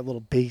getting that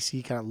little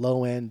bassy kind of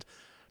low end,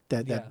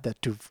 that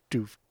doof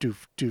doof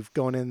doof doof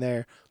going in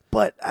there.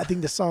 But I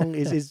think the song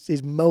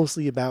is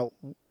mostly about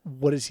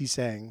what is he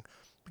saying,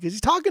 because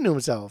he's talking to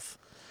himself.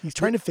 He's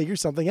trying to figure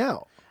something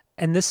out.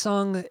 And this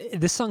song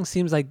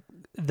seems like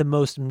the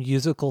most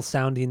musical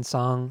sounding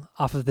song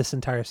off of this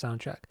entire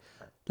soundtrack.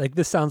 Like,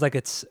 this sounds like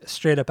it's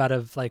straight up out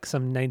of like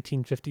some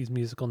 1950s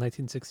musical,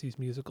 1960s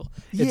musical.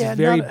 It's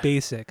very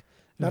basic.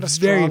 Not a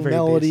strong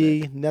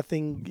melody, basic.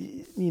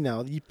 Nothing,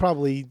 you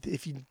probably,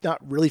 if you're not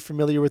really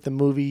familiar with the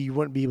movie, you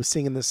wouldn't be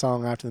singing the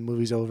song after the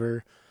movie's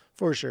over,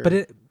 for sure. But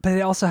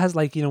it also has,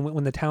 like,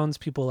 when the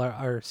townspeople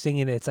are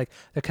singing it, it's like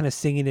they're kind of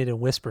singing it in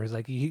whispers.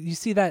 Like, you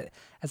see that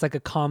as like a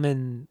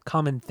common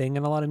thing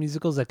in a lot of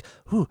musicals, like,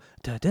 ooh,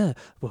 da da,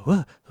 wah,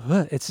 wah,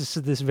 wah. It's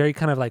just this very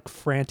kind of like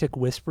frantic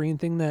whispering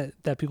thing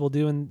that people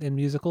do in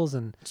musicals,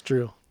 and it's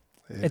true.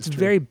 It's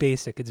very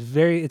basic. It's a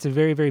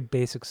very, very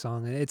basic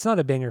song. It's not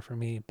a banger for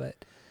me, but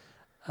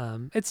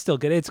it's still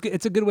good.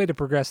 It's a good way to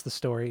progress the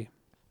story.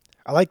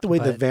 I like the way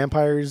the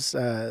vampires,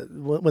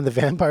 when the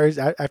vampires,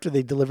 after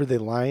they deliver the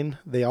line,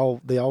 they all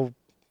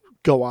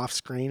go off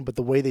screen. But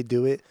the way they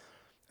do it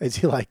is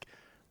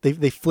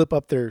they flip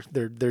up their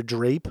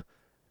drape,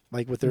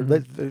 like with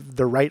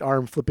their right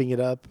arm flipping it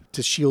up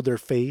to shield their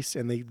face,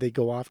 and they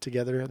go off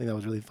together. I think that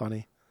was really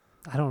funny.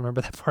 I don't remember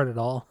that part at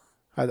all.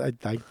 I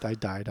died.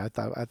 I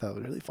thought it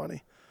was really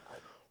funny.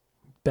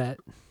 Bet.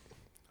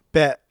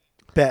 Yeah,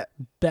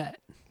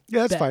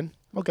 that's Bet. fine.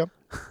 Okay.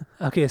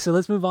 Okay, so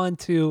let's move on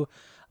to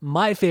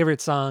my favorite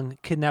song,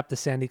 "Kidnap the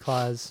Sandy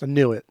Claus." I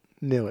knew it.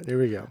 Here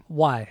we go.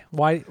 Why?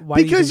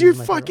 Because you're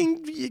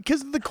fucking,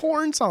 because of the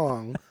Korn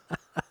song.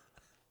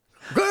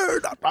 It's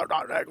good,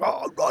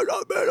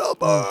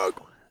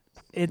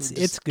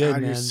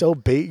 God, man.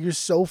 You're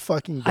so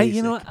fucking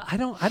basic. I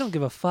don't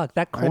give a fuck.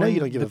 That Korn, I know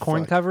you don't give the a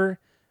Korn fuck. cover,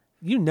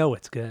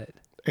 it's good.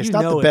 It's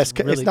not the best.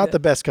 It's not the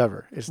best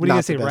cover. It's what are you not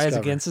gonna say? the best Rise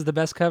cover. Against is the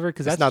best cover,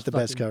 because that's not the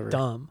best cover.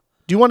 Dumb.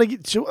 Do you want to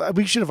get?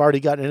 We should have already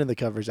gotten into the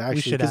covers. Actually,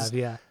 We should have,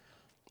 yeah.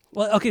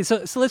 Well, okay,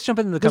 so let's jump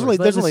into the There's covers. only,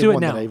 Let's there's only do it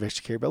one now. that I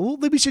actually care about. Well,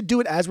 we should do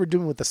it as we're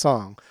doing with the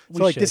song.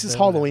 So this is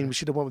Halloween. Whatever. We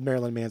should have went with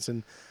Marilyn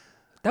Manson.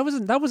 That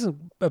wasn't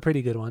a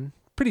pretty good one.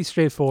 Pretty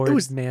straightforward.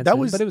 Manson,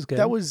 but it was good.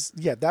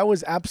 That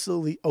was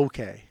absolutely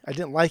okay. I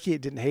didn't like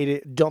it. Didn't hate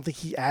it. Don't think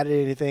he added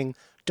anything.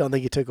 Don't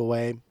think he took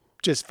away.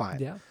 Just fine.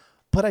 Yeah.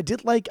 But I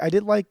did like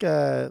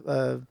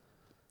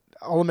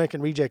All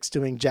American Rejects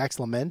doing Jack's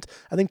Lament.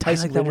 I think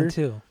Tyson I like that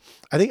Ritter one too.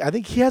 I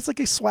think he has like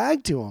a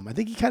swag to him. I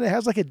think he kind of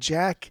has like a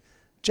Jack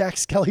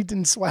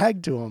Skellington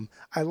swag to him.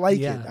 I like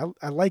it.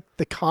 I like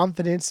the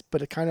confidence,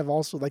 but it kind of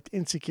also like the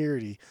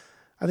insecurity.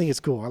 I think it's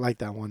cool. I like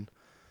that one.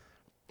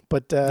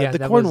 But the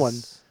Korn one,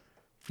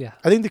 yeah,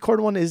 I think the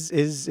Korn one is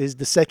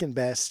the second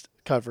best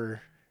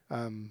cover,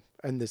 and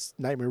this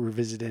Nightmare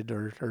Revisited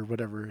or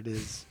whatever it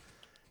is.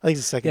 I think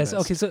it's the second best.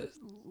 Okay, so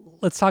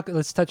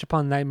let's touch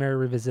upon Nightmare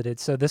Revisited.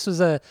 So this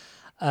was a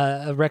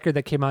record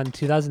that came out in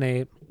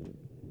 2008.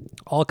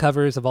 All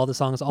covers of all the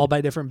songs, all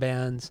by different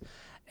bands,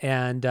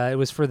 and it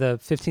was for the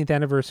 15th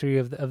anniversary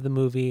of the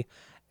movie.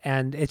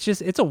 And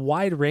it's a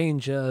wide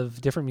range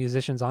of different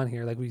musicians on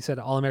here. Like we said,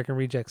 All American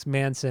Rejects,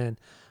 Manson,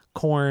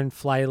 Korn,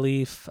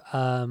 Flyleaf,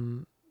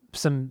 some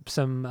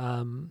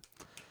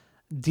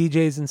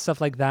DJs and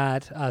stuff like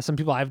that. Some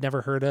people I've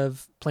never heard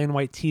of. Plain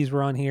White T's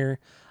were on here,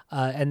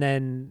 and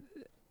then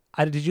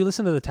did you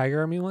listen to the Tiger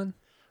Army one?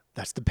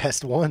 That's the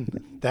best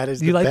one. That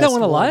is. You like that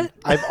one a lot?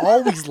 I've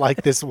always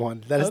liked this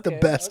one. That is the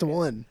best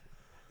one.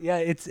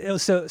 Yeah,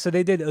 so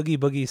they did Oogie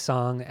Boogie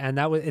song, and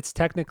it's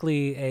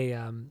technically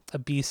a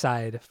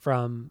B-side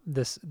from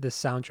this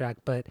soundtrack.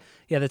 But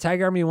yeah, the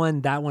Tiger Army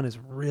one, that one is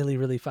really,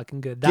 really fucking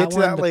good. Get to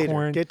that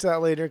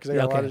later because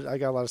I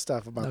got a lot of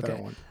stuff about that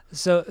one.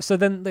 So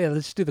then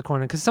let's do the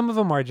Korn, because some of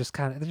them are just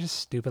they're just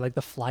stupid. Like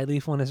the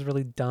Flyleaf one is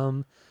really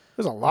dumb.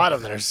 There's a lot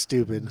of them that are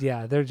stupid.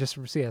 Yeah, they're just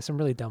some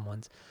really dumb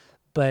ones.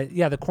 But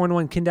yeah, the Korn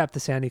one, Kidnap the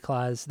Sandy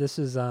Claus. This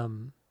is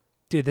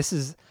this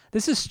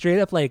is straight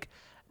up like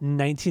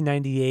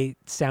 1998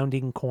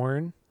 sounding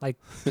Korn. Like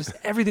just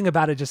everything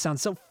about it just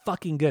sounds so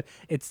fucking good.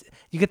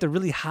 You get the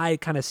really high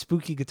kind of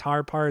spooky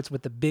guitar parts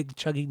with the big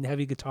chugging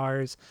heavy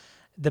guitars.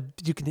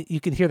 You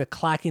can hear the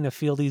clacking of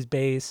Fieldy's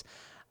bass.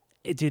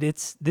 Dude,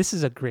 this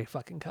is a great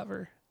fucking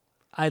cover.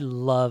 I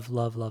love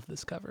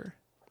this cover.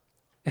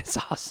 It's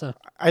awesome.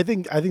 I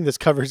think this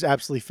cover is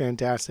absolutely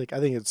fantastic. I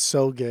think it's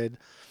so good.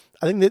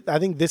 I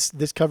think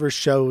this cover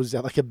shows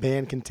that like a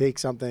band can take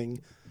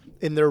something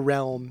in their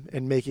realm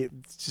and make it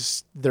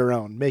just their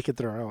own. Make it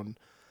their own.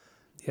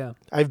 Yeah.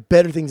 I have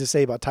better things to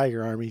say about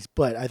Tiger Armies,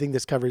 but I think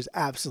this cover is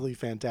absolutely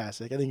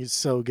fantastic. I think it's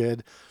so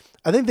good.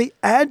 I think they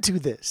add to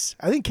this.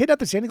 I think Kidnap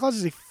the Santa Claus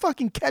is a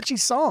fucking catchy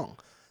song.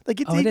 Like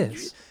it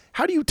is.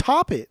 How do you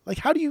top it? Like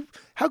how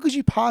could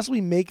you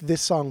possibly make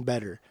this song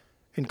better?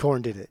 And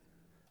Korn did it.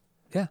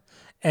 Yeah.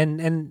 And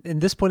in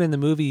this point in the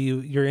movie,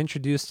 you're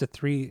introduced to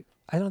three.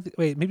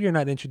 Maybe you're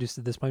not introduced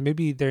at this point.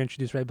 Maybe they're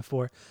introduced right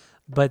before.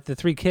 But the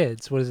three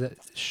kids, what is it?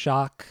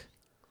 Shock.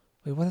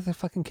 Wait, what are the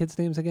fucking kids'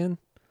 names again?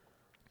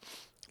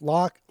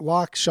 Lock,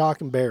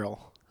 Shock, and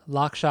Barrel.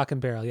 Lock, Shock,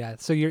 and Barrel. Yeah.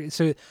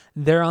 So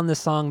they're on the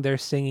song. They're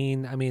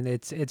singing. I mean,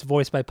 it's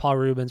voiced by Paul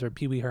Rubens or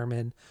Pee Wee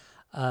Herman,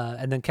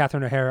 and then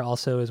Catherine O'Hara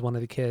also is one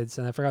of the kids,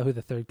 and I forgot who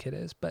the third kid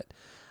is, but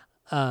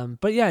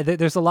yeah,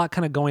 there's a lot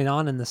kind of going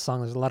on in this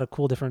song. There's a lot of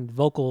cool different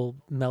vocal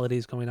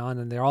melodies going on,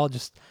 and they're all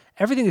just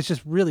everything is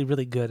just really,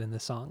 really good in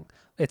this song.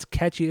 It's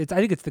catchy. I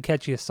think it's the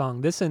catchiest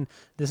song. This and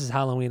This Is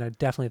Halloween are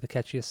definitely the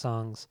catchiest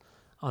songs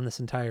on this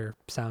entire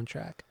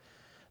soundtrack.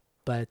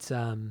 But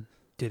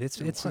dude, it's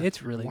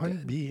really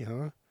good. 1B,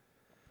 huh?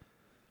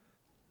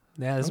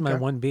 Yeah, this is my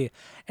 1B.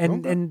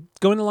 And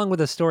going along with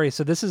the story,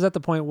 so this is at the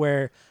point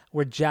where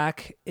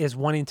Jack is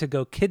wanting to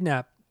go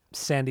kidnap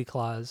Santa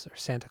Claus,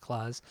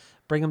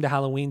 bring him to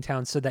Halloween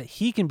Town so that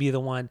he can be the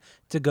one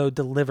to go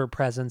deliver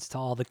presents to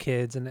all the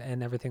kids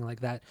and everything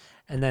like that.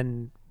 And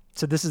then,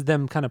 so this is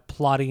them kind of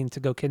plotting to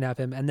go kidnap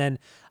him and then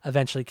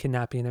eventually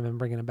kidnapping him and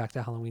bringing him back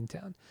to Halloween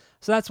Town.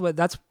 So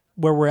that's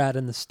where we're at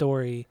in the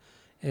story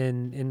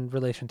in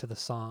relation to the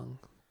song.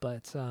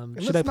 But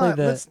should I play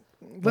the...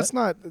 Let's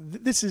not.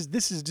 This is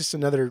just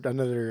another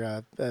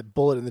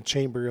bullet in the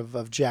chamber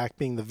of Jack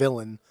being the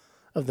villain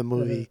of the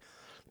movie,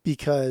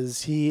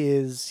 because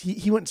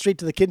he went straight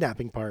to the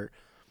kidnapping part.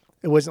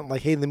 It wasn't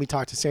like, hey, let me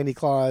talk to Santa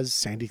Claus,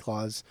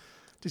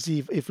 to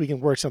see if we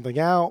can work something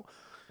out.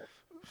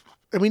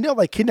 And we know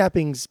like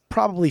kidnapping's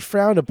probably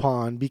frowned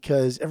upon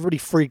because everybody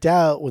freaked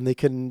out when they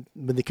couldn't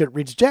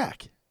reach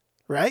Jack,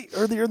 right?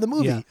 Earlier in the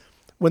movie,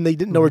 when they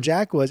didn't know where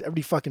Jack was,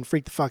 everybody fucking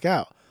freaked the fuck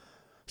out.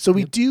 So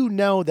we do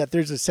know that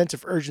there's a sense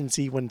of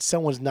urgency when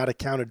someone's not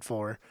accounted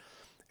for.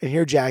 And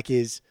here Jack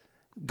is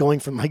going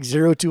from like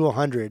 0 to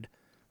 100.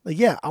 Like,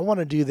 yeah, I want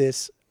to do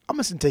this. I'm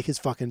just going to take his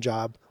fucking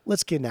job.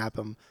 Let's kidnap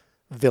him.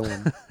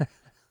 Villain.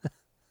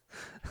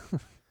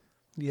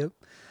 Yep.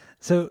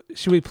 So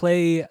should we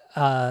play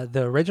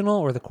the original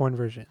or the Korn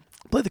version?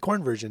 Play the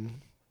Korn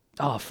version.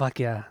 Oh, fuck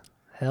yeah.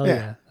 Hell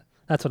yeah.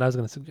 That's what I was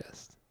going to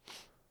suggest.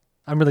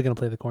 I'm really going to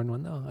play the Korn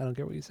one, though. I don't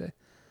care what you say.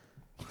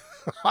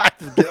 I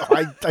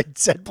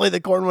said play the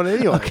Korn one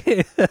anyway.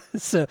 Okay,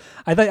 so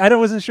I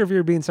wasn't sure if you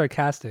were being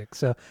sarcastic.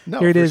 So no,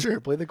 here it is. Sure,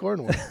 play the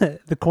Korn one.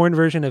 The Korn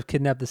version of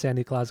 "Kidnap the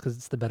Santa Claus" because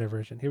it's the better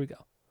version. Here we go.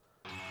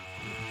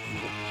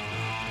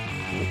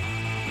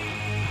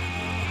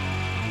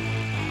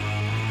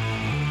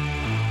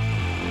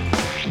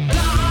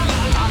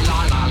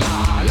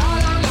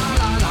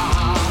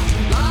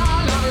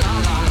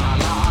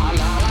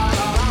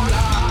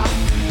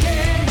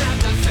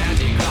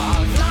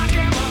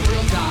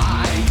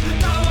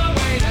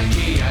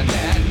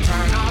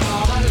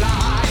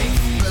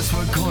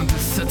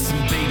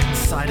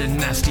 A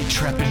nasty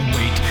trap and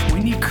wait.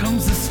 When he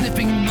comes a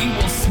sniffing, we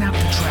will snap the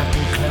trap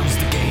and close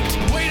the gate.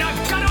 Wait,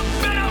 I've got a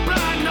better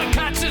plan to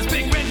catch this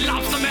big red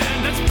lobster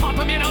man. Let's pop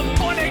him in a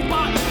boiling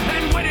pot,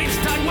 and when he's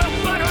done,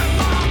 we'll butter him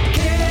up.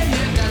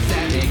 Kidnap the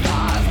Santa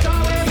Claus,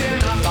 throw him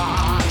in a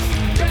box,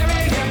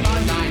 bury him for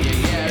 90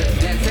 years,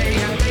 then see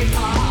him be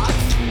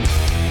tossed.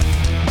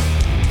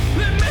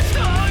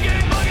 Mr. Huggy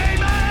Buggy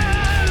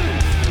Man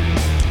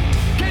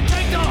can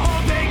take the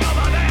whole thing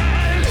over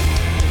there.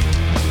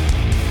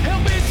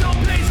 He'll be so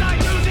pleased I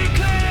do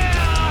declare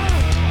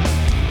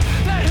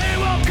that he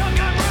will cook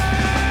and rear.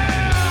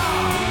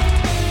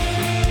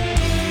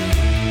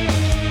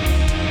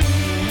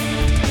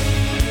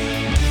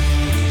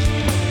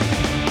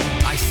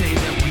 I say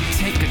that we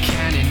take a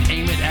cannon,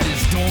 aim it at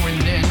his door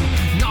and then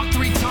knock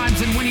 3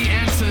 times, and when he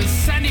answers,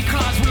 Santa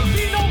Claus will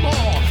be no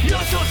more.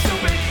 You're so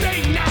stupid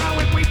big now,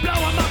 if we blow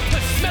him up to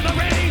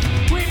smithereens,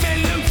 we may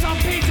lose some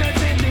pieces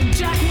and then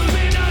Jack will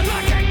be the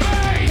wrecking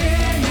ball.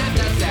 Kidnap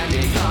the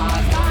Santa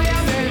Claus, tie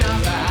him in a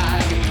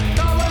bag,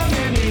 throw him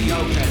in the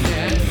ocean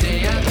and see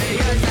if he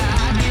is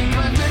sad.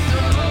 Because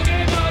Mr.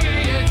 Hoogie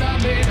Boogie is the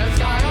meanest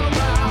guy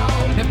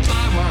around. If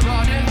I were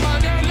on his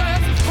bucket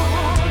list,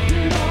 I'd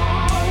be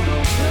all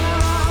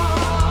around.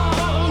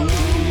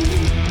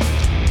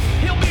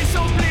 He'll be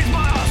so pleased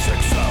by our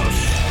success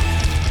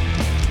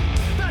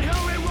that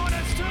he'll reward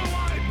us to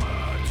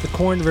white The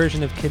Korn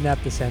version of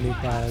 "Kidnap the Santa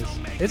Claus."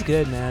 It's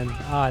good, man.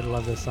 Oh, I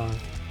love this song.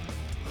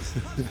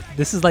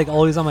 This is like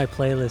always on my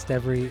playlist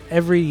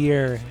every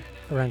year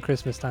around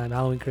Christmas time,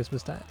 Halloween,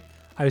 Christmas time.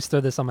 I always throw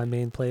this on my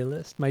main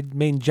playlist, my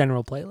main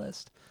general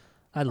playlist.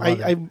 I love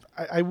it.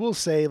 I will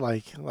say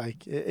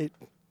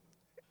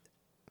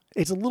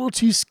it's a little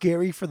too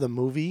scary for the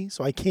movie,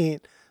 so I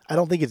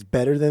don't think it's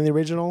better than the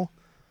original.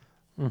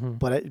 Mm-hmm.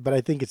 But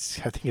I think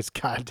it's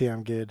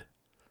goddamn good.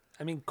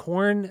 I mean,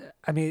 Korn.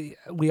 I mean,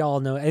 we all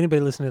know.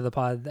 Anybody listening to the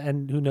pod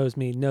and who knows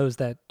me knows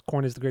that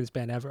Korn is the greatest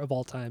band ever of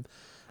all time.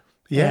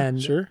 Yeah,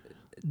 and sure.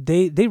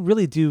 They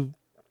really do.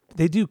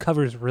 They do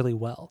covers really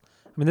well.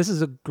 I mean, this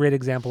is a great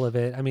example of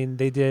it. I mean,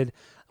 they did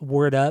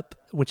 "Word Up,"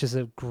 which is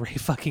a great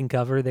fucking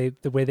cover. The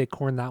way they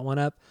corned that one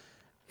up,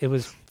 it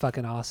was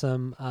fucking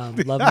awesome.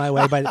 "Love My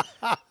Way" by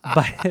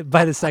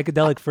the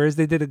Psychedelic Furs.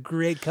 They did a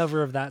great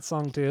cover of that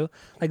song too.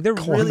 Like they're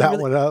Corn that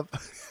one up.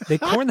 They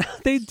corned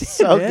that. They did.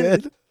 So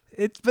man. good.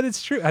 But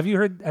it's true.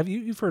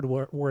 You've heard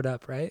 "Word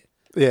Up," right?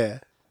 Yeah.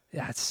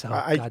 Yeah, it's so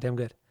goddamn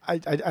good.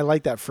 I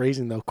like that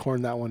phrasing though.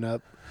 Corn that one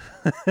up.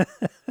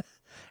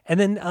 And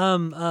then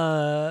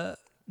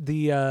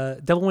the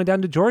Devil Went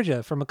Down to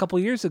Georgia from a couple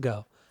years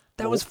ago.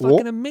 That was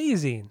fucking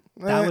amazing.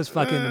 That was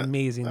fucking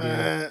amazing,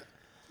 dude.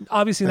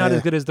 Obviously not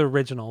as good as the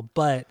original,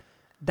 but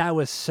that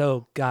was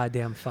so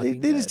goddamn fucking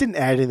They good. just didn't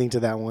add anything to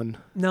that one.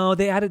 No,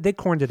 they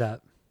corned it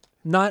up.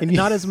 Not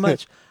as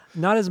much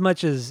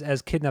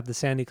as Kidnap the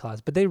Sandy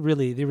Claus, but they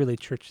really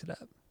churched it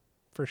up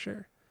for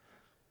sure.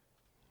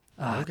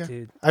 Okay.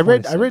 Dude. I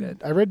Korn is so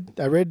good.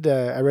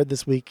 read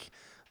this week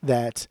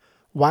that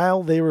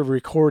while they were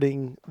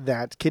recording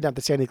that Kidnap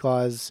the Santa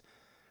Claus,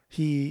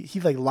 he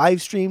like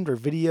live streamed or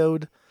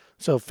videoed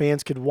so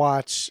fans could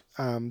watch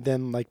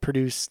them like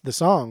produce the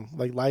song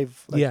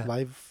live what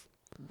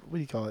do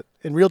you call it,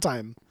 in real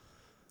time.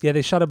 Yeah,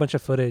 they shot a bunch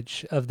of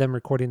footage of them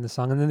recording the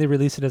song, and then they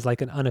released it as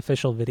like an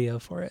unofficial video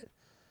for it.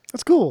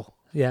 That's cool.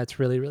 Yeah, it's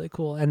really, really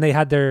cool. And they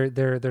had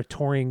their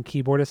touring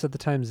keyboardist at the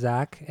time,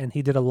 Zach, and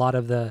he did a lot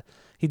of the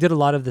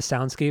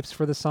soundscapes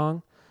for the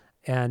song,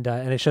 and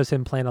it shows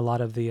him playing a lot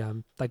of the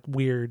like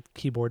weird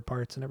keyboard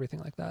parts and everything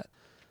like that.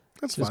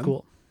 That's It was fun.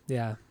 cool.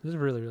 Yeah, it was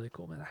really, really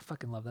cool, man. I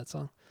fucking love that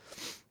song.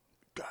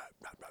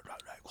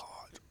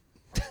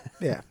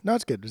 Yeah, no,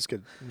 it's good. It's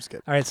good. It's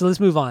good. All right, so let's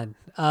move on.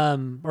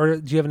 Or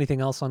do you have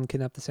anything else on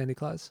Kidnap the Santa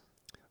Claus?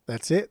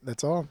 That's it.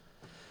 That's all.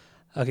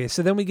 Okay,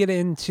 so then we get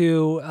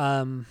into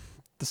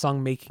the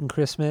song "Making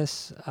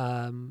Christmas."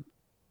 I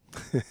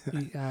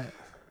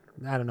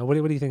don't know. What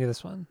do you think of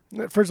this one?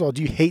 First of all,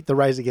 do you hate the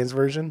Rise Against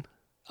version?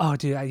 Oh,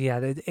 dude,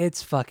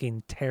 it's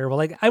fucking terrible.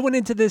 Like I went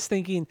into this,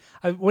 Hate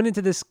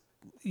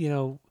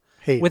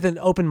with an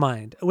open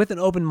mind.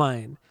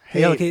 Hate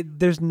Yeah, okay,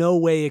 there's no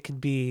way it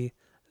could be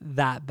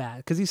that bad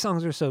because these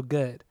songs are so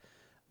good.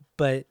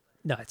 But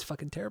no, it's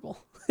fucking terrible.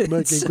 Making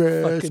It's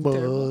fucking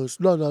terrible. Christmas.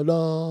 La la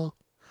la.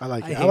 I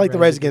like it. I hate like the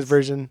Rise Rise Against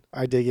version.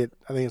 I dig it.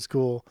 I think it's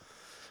cool.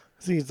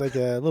 I think it's like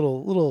a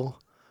little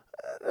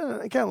kind of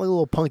like a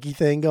little punky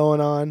thing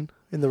going on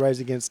in the Rise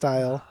Against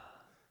style.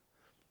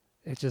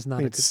 It's just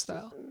not a good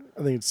style.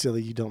 I think it's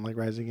silly you don't like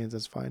Rise Against.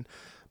 That's fine.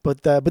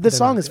 But this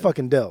song is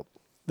fucking dope.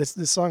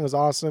 This song is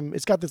awesome.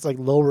 It's got this like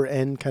lower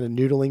end kind of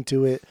noodling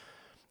to it,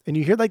 and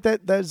you hear like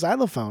that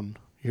xylophone.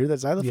 You hear that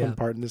xylophone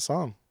part in this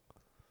song.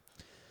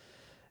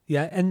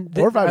 Yeah, and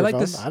Or vibraphone. I like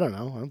this. I don't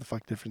know what the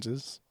fuck difference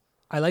is.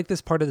 I like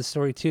this part of the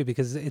story too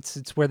because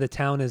it's where the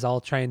town is all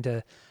trying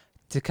to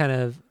kind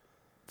of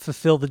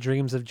fulfill the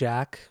dreams of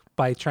Jack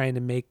by trying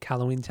to make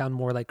Halloween Town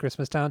more like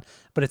Christmas Town,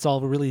 but it's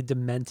all really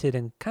demented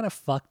and kind of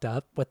fucked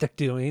up what they're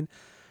doing,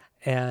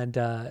 and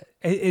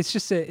it's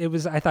just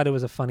I thought it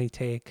was a funny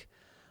take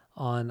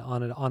on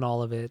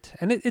all of it,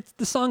 and it's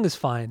the song is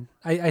fine.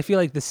 I feel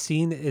like the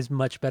scene is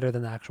much better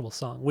than the actual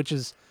song, which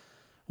is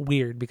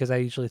weird because I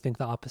usually think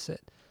the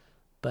opposite,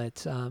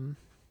 but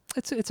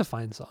it's a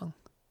fine song.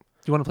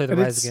 Do you want to play the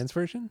Rise Against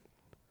version?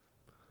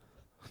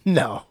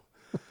 No.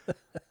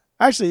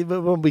 Actually,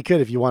 but we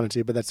could if you wanted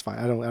to, but that's fine.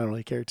 I don't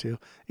really care to.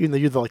 Even though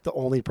you're the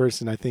only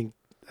person I think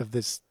of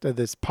this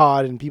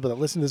pod and people that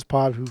listen to this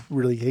pod who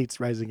really hates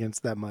Rise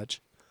Against that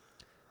much.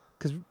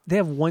 Because they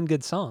have one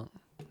good song.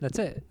 That's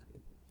it.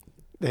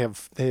 They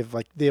have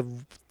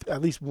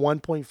at least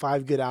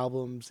 1.5 good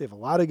albums. They have a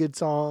lot of good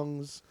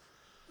songs.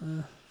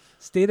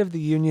 State of the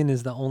Union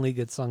is the only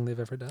good song they've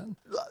ever done.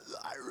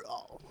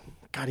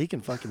 God, he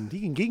can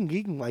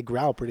like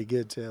growl pretty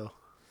good too.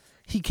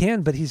 He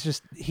can, but he's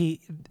just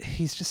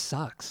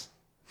sucks.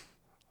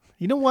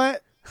 You know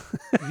what?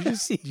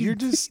 He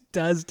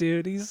does,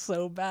 dude. He's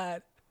so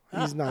bad.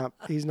 He's not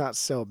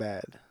so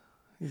bad.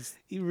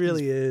 He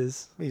really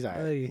is. He's all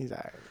right. Hey. He's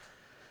all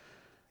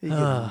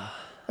right.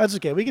 That's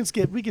okay. We can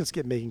skip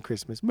Making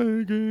Christmas.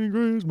 Making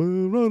Christmas.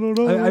 No, no,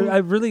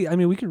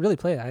 no. We can really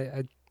play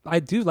it. I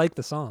do like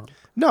the song.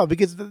 No,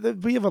 because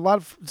we have a lot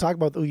of talk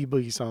about the Oogie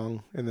Boogie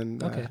song, and then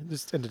Okay.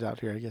 just end it out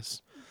here, I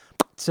guess.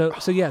 So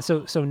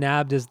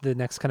Nabbed is the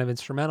next kind of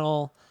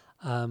instrumental.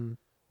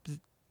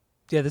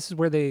 This is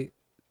where they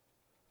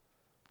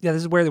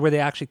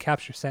actually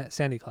capture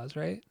Santa Claus,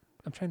 right?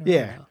 I'm trying to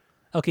remember now.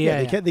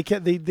 Okay,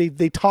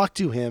 They talk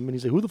to him, and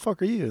he's like, "Who the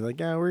fuck are you?" And like,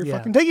 "Yeah, we're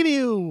fucking taking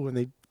you," and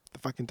they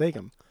fucking take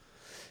him.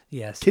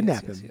 Yes,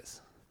 Kidnap yes, him.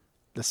 yes.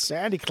 The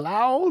Santa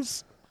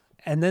Claus.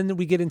 And then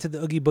we get into the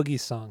Oogie Boogie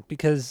song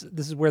because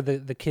this is where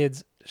the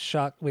kids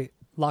shock. Wait,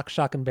 Lock,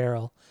 Shock, and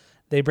Barrel.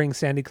 They bring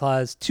Sandy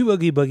Claus to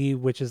Oogie Boogie,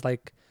 which is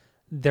like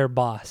their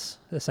boss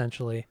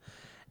essentially,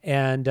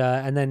 and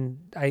then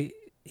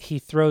he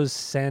throws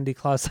Sandy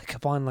Claus like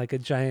up on like a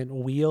giant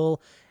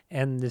wheel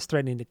and is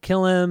threatening to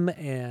kill him,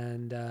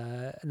 and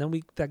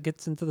then that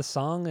gets into the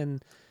song,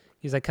 and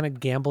he's like kind of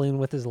gambling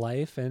with his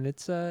life, and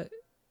it's the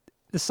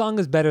song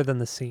is better than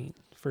the scene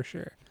for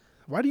sure.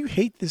 Why do you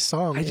hate this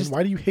song? And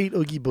why do you hate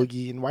Oogie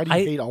Boogie? And why do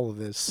you hate all of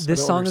this?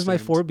 This song is my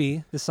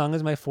 4B. This song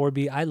is my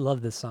 4B. I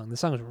love this song. This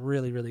song is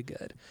really, really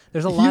good.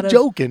 There's a lot of...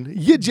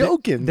 You're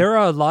joking. There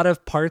are a lot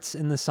of parts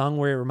in the song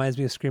where it reminds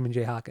me of Screamin'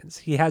 Jay Hawkins.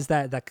 He has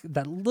that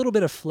little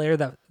bit of flair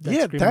that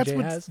Screamin'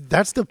 Jay has.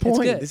 That's the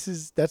point.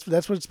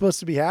 That's what's supposed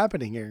to be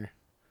happening here.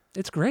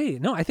 It's great.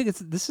 No, I think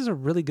this is a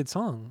really good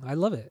song. I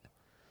love it.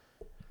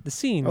 The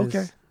scene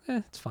is...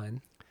 it's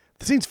fine.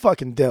 The scene's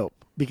fucking dope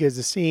because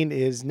the scene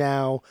is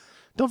now...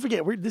 Don't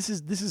forget, this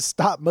is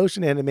stop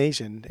motion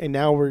animation, and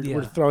now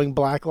we're throwing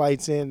black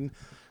lights in.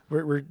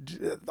 We're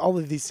all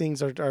of these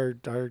things are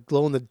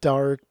glow in the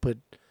dark, but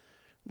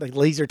like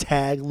laser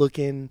tag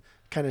looking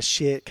kind of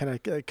shit, kind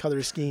of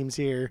color schemes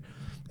here,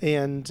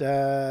 and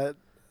I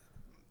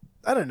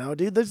don't know,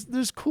 dude.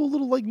 There's cool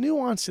little like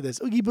nuance to this.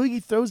 Oogie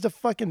Boogie throws the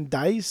fucking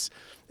dice,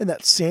 and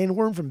that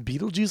sandworm from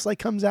Beetlejuice like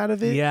comes out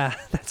of it. Yeah,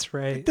 that's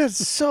right. Like,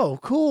 that's so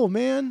cool,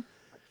 man.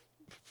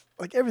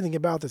 Like everything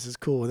about this is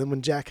cool, and then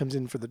when Jack comes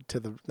in to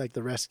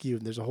the rescue,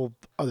 and there's a whole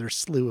other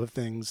slew of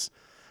things.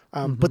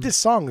 But this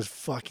song is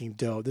fucking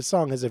dope. This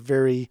song has a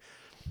very,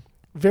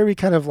 very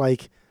kind of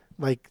like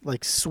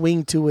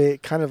swing to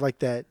it, kind of like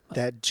that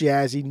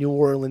jazzy New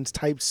Orleans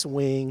type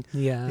swing.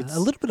 Yeah, it's a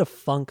little bit of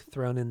funk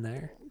thrown in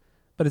there,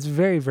 but it's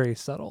very, very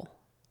subtle.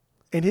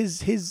 And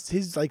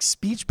his like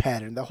speech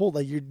pattern, the whole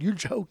like you're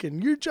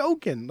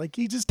joking, like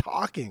he's just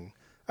talking.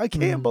 I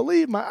can't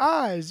believe my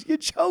eyes. You're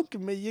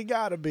joking me. You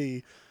gotta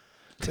be.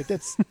 Like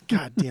that's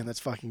goddamn, that's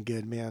fucking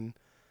good, man.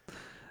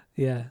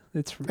 Yeah,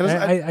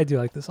 I do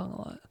like this song a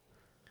lot.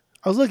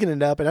 I was looking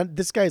it up, and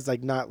this guy's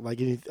like not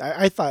like anything.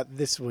 I thought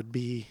this would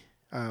be.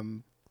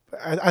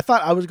 I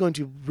thought I was going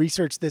to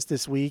research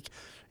this week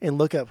and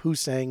look up who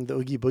sang the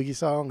Oogie Boogie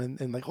song,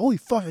 and like, holy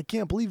fuck, I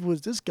can't believe it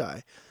was this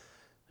guy.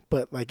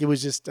 But like, it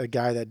was just a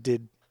guy that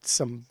did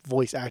some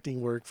voice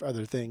acting work for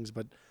other things,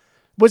 but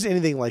it wasn't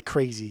anything like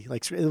crazy.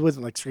 Like it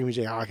wasn't like Screamin'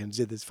 Jay Hawkins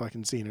did this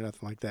fucking scene or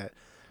nothing like that.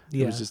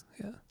 It was just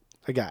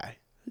a guy.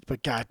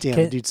 But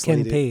goddamn, dude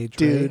slayed Ken Page, it.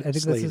 Dude, right? I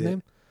think that's his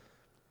name.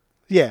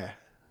 Yeah.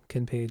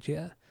 Ken Page,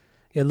 yeah.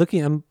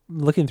 I'm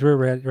looking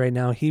through it right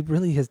now. He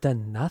really has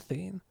done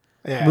nothing.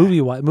 Yeah.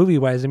 Movie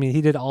wise, I mean,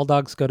 he did All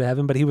Dogs Go to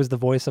Heaven, but he was the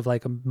voice of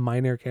like a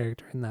minor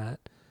character in that.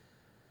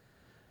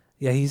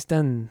 Yeah, he's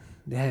done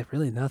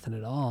really nothing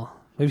at all.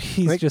 Maybe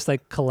he's just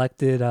like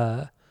collected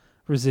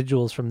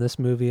residuals from this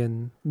movie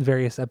and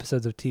various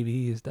episodes of TV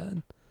he's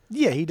done.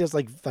 Yeah, he does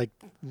like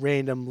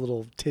random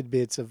little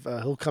tidbits of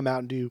he'll come out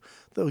and do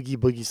the Oogie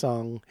Boogie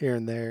song here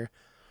and there.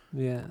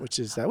 Yeah, which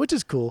is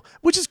cool.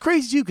 Which is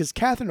crazy too, because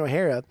Catherine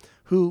O'Hara,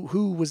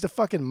 who was the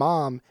fucking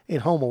mom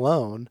in Home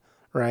Alone,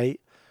 right?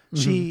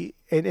 Mm-hmm. She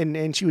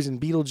and she was in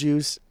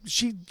Beetlejuice.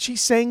 She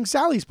sang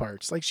Sally's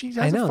parts. Like she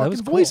has a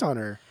fucking voice on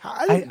her.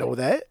 I didn't know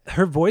that.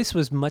 Her voice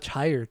was much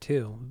higher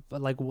too.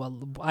 But like, well,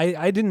 I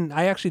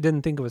actually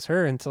didn't think it was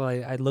her until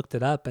I looked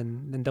it up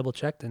and double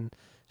checked, and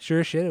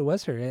sure as shit, it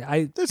was her.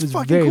 I was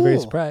very, very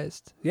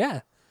surprised.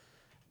 Yeah,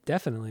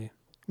 definitely.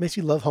 Makes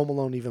you love Home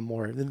Alone even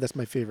more. I think that's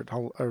my favorite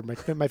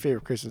my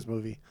favorite Christmas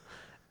movie.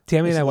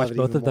 Tammy and I watched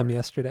both of them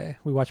yesterday.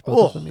 We watched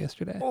both of them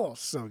yesterday. Oh,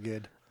 so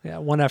good. Yeah,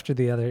 one after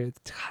the other.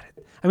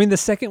 I mean, the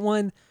second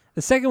one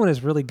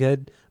is really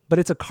good, but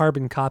it's a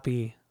carbon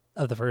copy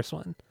of the first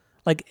one.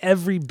 Like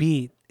every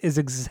beat is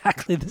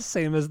exactly the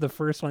same as the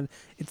first one.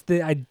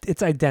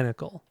 It's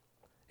identical.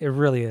 It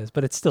really is,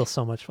 but it's still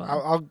so much fun.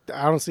 I'll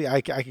honestly,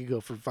 I could go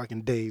for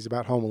fucking days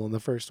about Home Alone. The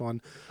first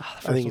one,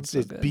 I think it's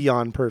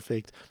beyond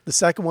perfect. The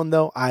second one,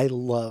 though, I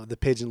love the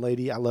pigeon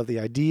lady. I love the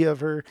idea of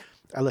her.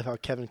 I love how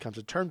Kevin comes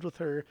to terms with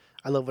her.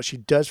 I love what she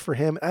does for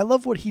him. I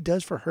love what he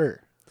does for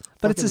her.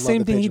 But it's the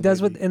same thing he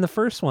does in the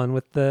first one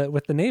with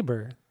the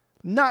neighbor.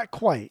 Not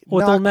quite.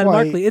 With Old Man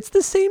Markley. It's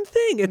the same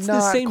thing. It's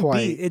not the same quite.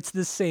 beat. It's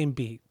the same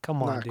beat.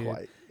 Come on, not dude.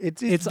 Quite.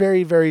 It's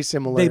very, very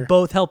similar. They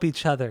both help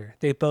each other.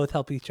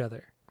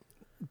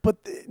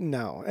 But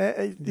no,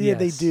 yeah,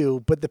 they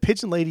do. But the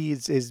pigeon lady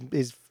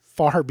is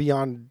far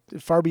beyond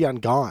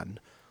gone.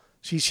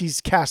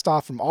 She's cast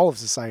off from all of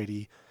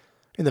society.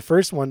 In the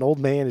first one, old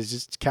man is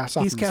just cast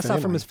off. He's cast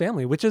off from his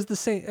family, which is the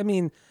same. I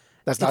mean,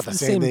 that's not the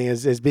same thing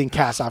as being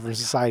cast off from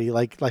society.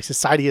 Like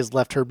society has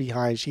left her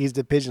behind. She's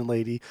the pigeon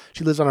lady.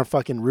 She lives on her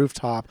fucking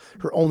rooftop.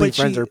 Her only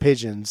friends are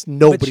pigeons.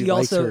 Nobody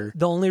likes her.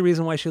 The only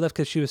reason why she left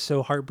because she was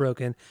so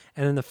heartbroken.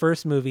 And in the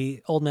first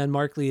movie, Old Man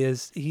Markley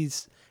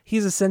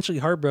he's essentially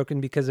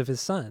heartbroken because of his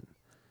son.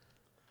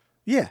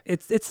 Yeah,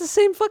 it's the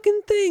same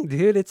fucking thing,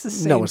 dude. It's the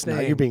same. No, it's thing.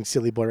 Not. You're being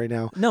silly boy right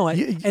now. No,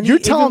 you're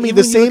telling me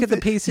the same.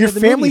 Your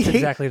family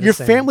exactly the your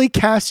same. family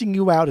casting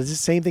you out is the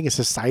same thing as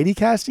society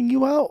casting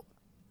you out.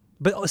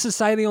 But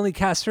society only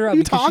cast her out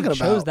because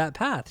she chose that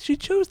path. She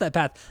chose that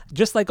path,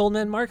 just like Old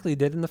Man Markley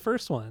did in the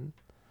first one.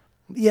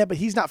 Yeah, but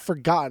he's not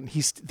forgotten.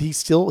 He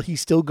still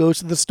goes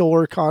to the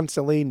store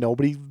constantly.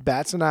 Nobody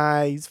bats an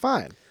eye. He's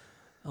fine.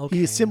 Okay.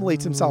 He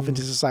assimilates himself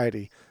into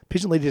society.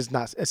 Pigeon Lady does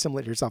not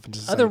assimilate herself into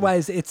society.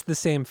 Otherwise, it's the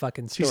same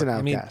fucking story. she's an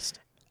I mean, outcast.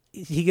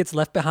 he gets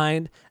left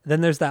behind.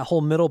 Then there's that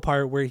whole middle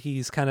part where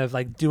he's kind of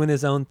like doing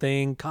his own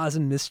thing,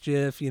 causing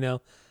mischief,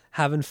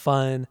 having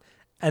fun,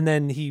 and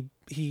then he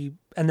He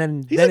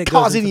then didn't it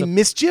cause goes into any the,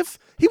 mischief.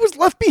 He was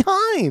left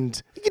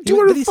behind. He can do but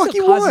whatever the he fuck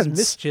still he causes wants.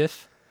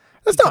 mischief.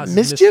 That's He not causes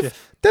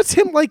mischief. That's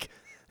him. Like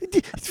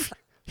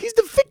he's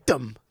the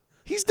victim.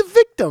 He's the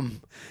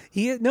victim.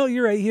 No,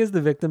 you're right. He is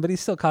the victim, but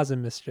he's still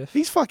causing mischief.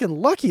 He's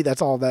fucking lucky.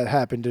 That's all that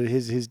happened to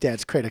his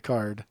dad's credit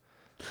card.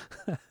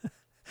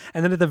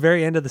 And then at the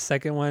very end of the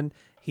second one,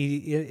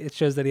 it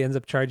shows that he ends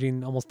up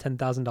charging almost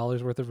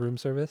 $10,000 worth of room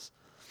service.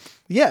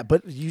 Yeah,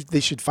 but they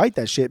should fight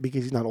that shit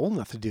because he's not old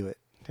enough to do it.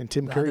 And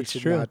Tim Curry that's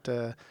should true.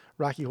 not.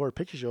 Rocky Horror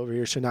Picture Show over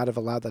here should not have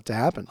allowed that to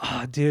happen.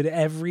 Oh, dude,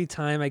 every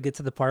time I get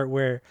to the part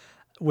where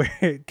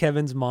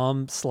Kevin's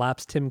mom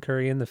slaps Tim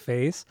Curry in the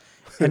face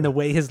and the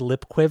way his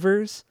lip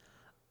quivers,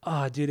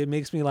 oh, dude, it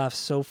makes me laugh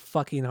so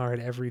fucking hard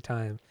every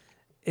time.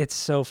 It's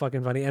so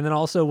fucking funny. And then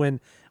also when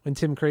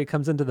Tim Curry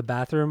comes into the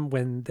bathroom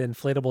when the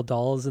inflatable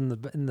doll is in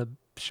the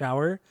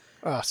shower,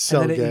 Oh,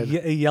 so and then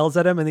good. It yells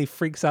at him and he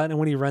freaks out. And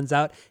when he runs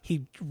out,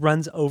 he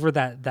runs over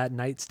that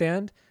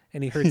nightstand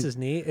and he hurts his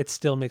knee. It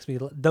still makes me.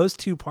 Those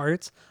two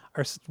parts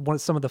are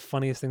some of the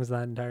funniest things in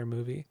that entire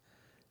movie.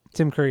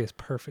 Tim Curry is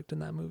perfect in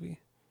that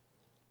movie.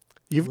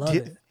 You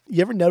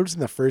ever notice in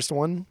the first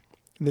one?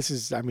 And this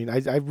is, I mean,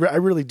 I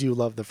really do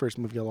love the first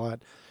movie a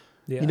lot.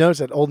 Yeah. You notice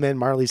that Old Man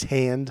Marley's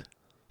hand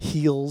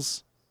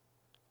heals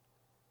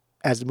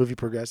as the movie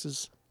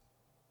progresses?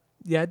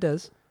 Yeah, it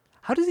does.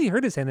 How does he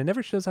hurt his hand? It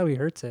never shows how he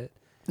hurts it.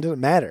 It doesn't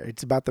matter.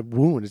 It's about the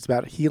wound. It's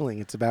about healing.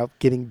 It's about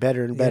getting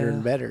better and better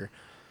and better.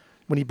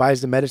 When he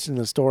buys the medicine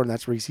in the store and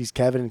that's where he sees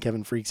Kevin and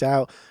Kevin freaks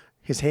out,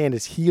 his hand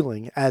is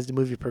healing as the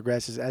movie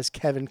progresses, as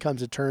Kevin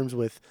comes to terms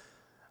with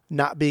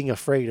not being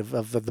afraid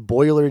of the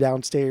boiler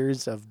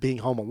downstairs, of being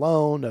home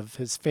alone, of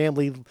his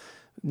family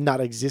not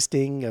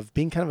existing, of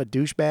being kind of a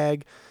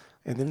douchebag.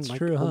 And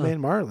then Old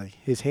Man Marley,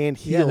 his hand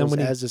heals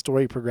as the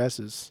story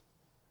progresses.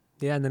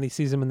 Yeah, and then he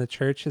sees him in the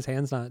church. His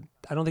hand's not,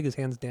 I don't think his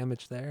hand's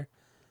damaged there.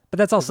 But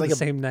that's also the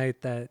same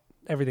night that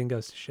everything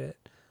goes to shit.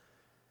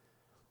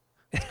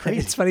 It's crazy.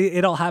 It's funny.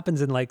 It all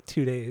happens in like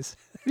 2 days.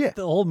 Yeah.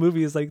 The whole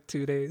movie is like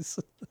 2 days.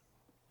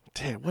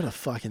 Damn, what a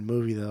fucking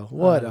movie, though.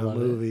 What a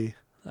movie.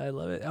 I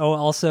love it. Oh,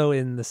 also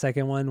in the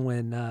second one,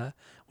 when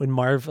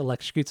Marv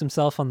electrocutes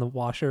himself on the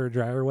washer or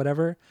dryer or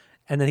whatever,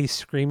 and then he's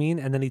screaming,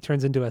 and then he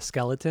turns into a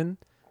skeleton.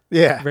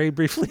 Yeah. Very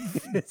briefly.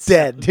 It's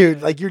dead,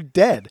 dude. Like, you're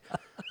dead.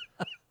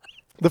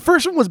 The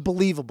first one was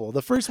believable.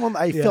 The first one,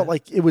 I felt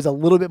like it was a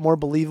little bit more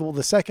believable.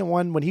 The second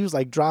one, when he was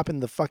like dropping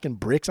the fucking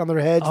bricks on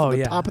their heads from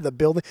the top of the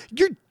building,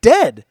 you're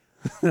dead.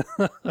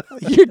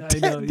 You're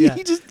dead. Know, yeah.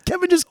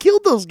 Kevin just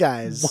killed those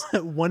guys.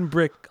 One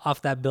brick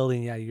off that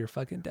building, yeah, you're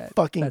fucking dead.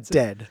 Fucking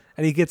dead.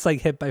 And he gets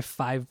like hit by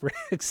 5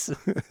 bricks.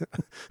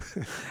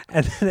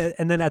 and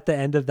then at the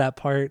end of that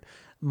part,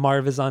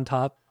 Marv is on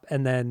top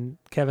and then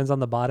Kevin's on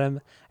the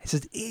bottom. He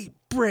says, "Eat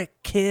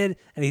brick, kid,"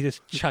 and he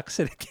just chucks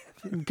it again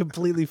and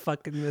completely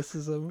fucking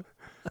misses him.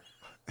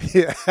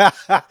 Yeah.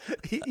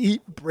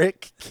 Eat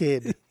brick,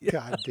 kid.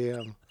 God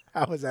damn.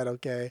 How was that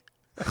okay?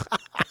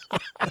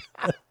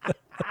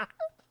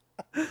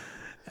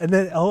 And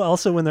then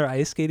also when they're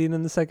ice skating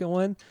in the second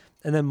one,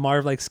 and then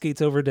Marv like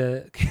skates over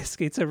to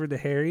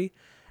Harry,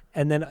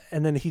 and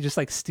then he just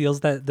like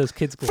steals those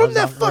kids' gloves from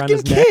that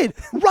fucking kid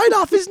right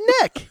off his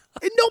neck,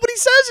 and nobody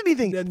says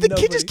anything. The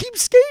kid just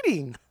keeps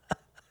skating.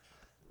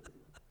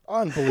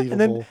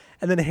 Unbelievable.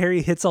 And then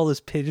Harry hits all those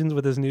pigeons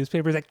with his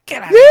newspaper. He's like,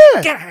 "Get out!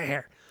 Yeah. Get out of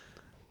here!"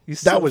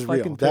 That was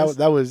real.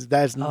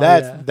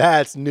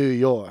 That's New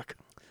York.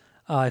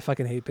 Oh, I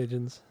fucking hate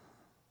pigeons.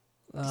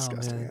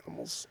 Disgusting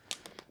animals.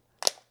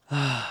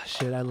 Ah,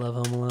 shit! I love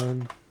Home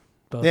Alone.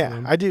 Both of Yeah,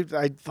 them. I do.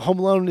 Home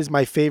Alone is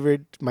my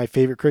favorite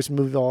Christmas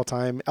movie of all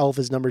time. Elf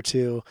is number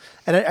 2,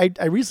 and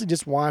I recently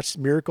just watched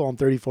Miracle on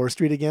 34th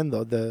Street again.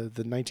 Though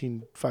the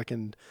 19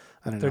 fucking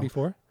I don't know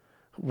 34,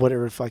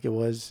 whatever the fuck it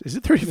was. Is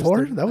it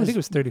 34? I think it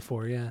was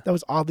 34. Yeah. That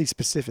was oddly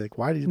specific.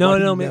 Why did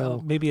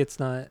No, maybe it's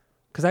not.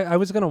 Because I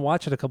was gonna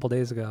watch it a couple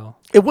days ago.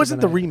 It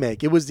wasn't the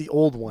remake. It was the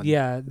old one.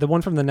 Yeah, the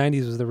one from the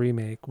 90s was the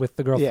remake with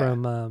the girl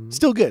from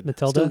still good.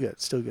 Matilda.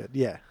 Still good.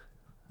 Yeah.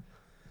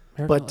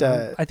 Miracle,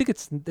 But I think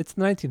it's the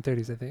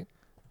 1930s. I think.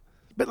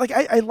 But like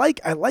I like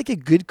a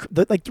good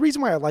the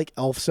reason why I like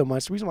Elf so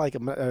much, the reason why I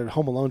like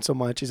Home Alone so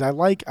much is I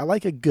like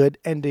a good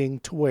ending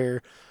to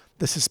where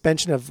the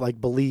suspension of like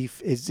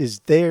belief is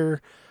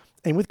there,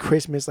 and with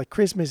Christmas, like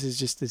Christmas is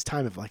just this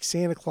time of like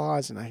Santa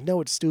Claus, and I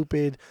know it's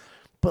stupid,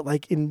 but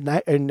like in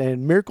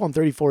Miracle on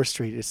 34th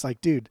Street, it's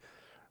like, dude,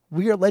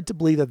 we are led to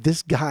believe that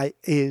this guy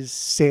is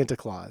Santa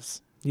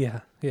Claus.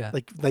 Yeah, yeah.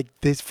 Like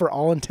this, for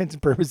all intents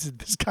and purposes,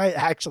 this guy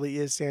actually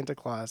is Santa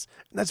Claus,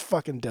 and that's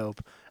fucking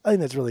dope. I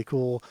think that's really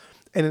cool.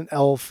 And an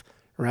Elf,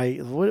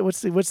 right?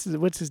 What's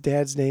his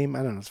dad's name?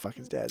 I don't know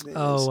his dad's name.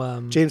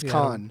 Oh, James yeah.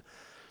 Caan.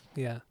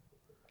 Yeah.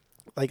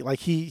 Like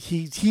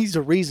he's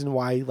the reason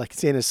why like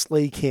Santa's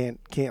sleigh can't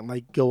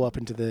like go up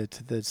into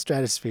the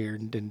stratosphere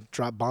and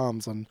drop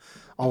bombs on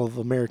all of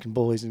the American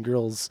boys and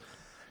girls.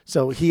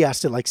 So he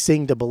has to like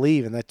sing to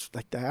believe, and that's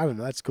like I don't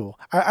know, that's cool.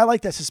 I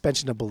like that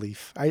suspension of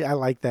belief. I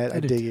like that. I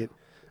dig it.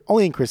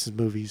 Only in Christmas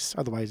movies,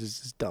 otherwise it's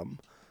just dumb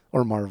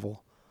or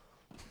Marvel.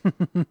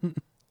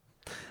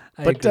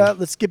 But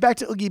let's get back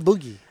to Oogie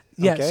Boogie.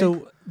 Yeah, okay?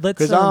 so let's.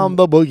 Because I'm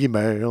the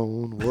boogeyman.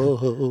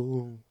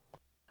 Whoa.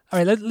 All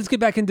right, let's get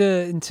back into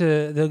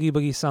the Oogie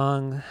Boogie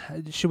song.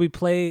 Should we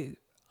play?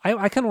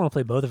 I kind of want to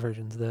play both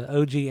versions, the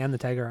OG and the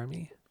Tiger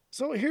Army.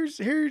 So here's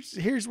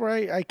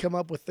where I come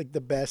up with like the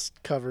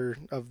best cover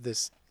of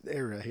this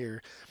era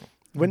here.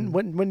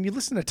 When you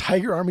listen to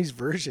Tiger Army's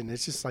version,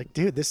 it's just like,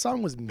 dude, this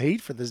song was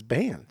made for this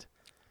band.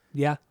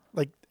 Yeah.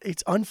 Like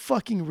it's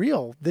unfucking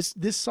real.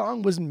 This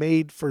song was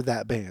made for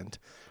that band.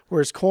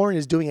 Whereas Korn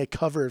is doing a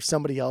cover of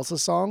somebody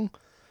else's song.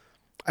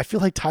 I feel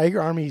like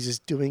Tiger Army is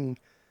just doing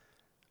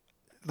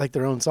like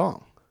their own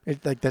song.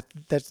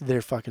 That's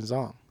their fucking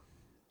song.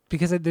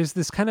 Because there's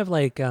this kind of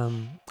like I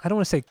don't want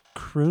to say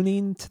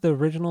crooning to the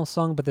original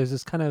song, but there's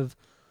this kind of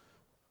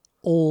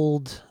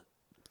old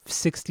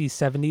 60s,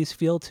 70s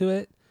feel to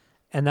it.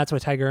 And that's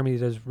what Tiger Army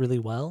does really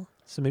well.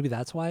 So maybe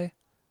that's why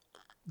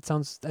it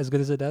sounds as good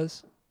as it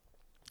does.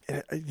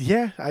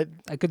 Yeah, I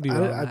could be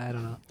wrong. I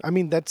don't know. I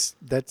mean, that's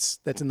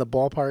in the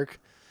ballpark.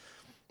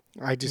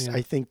 I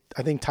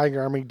think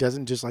Tiger Army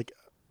doesn't just like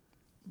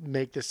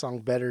make this song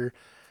better.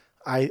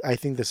 I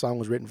think the song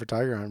was written for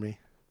Tiger Army.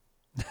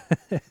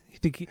 You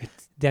think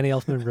Danny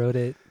Elfman wrote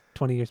it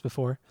 20 years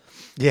before?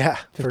 Yeah,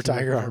 for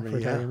Tiger Army. For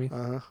Tiger Army.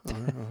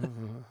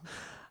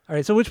 All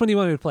right, so which one do you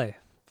want me to play?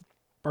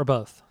 Or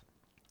both?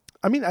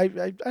 I mean, I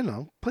don't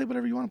know. Play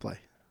whatever you want to play.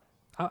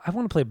 I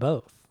want to play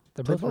both.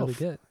 They're both really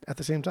good. At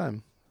the same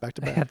time. Back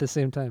to back. At the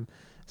same time.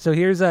 So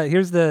here's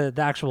the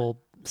actual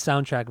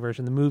soundtrack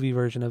version, the movie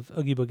version of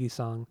Oogie Boogie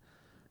song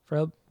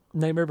for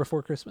Nightmare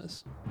Before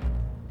Christmas.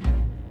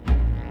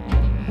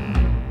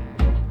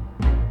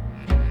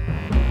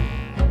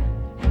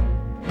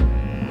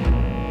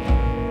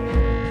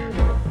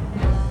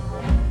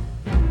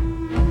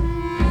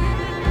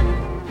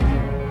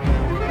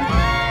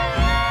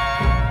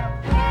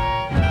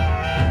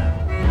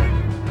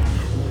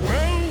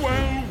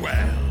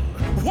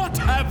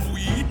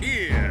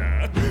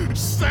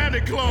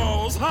 Santa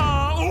Claus,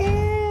 huh?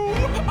 Ooh,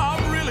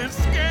 I'm really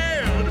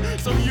scared.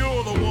 So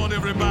you're the one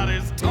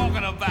everybody's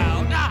talking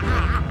about.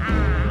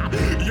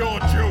 You're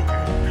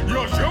joking.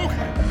 You're joking.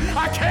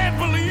 I can't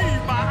believe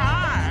my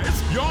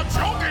eyes. You're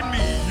joking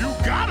me. You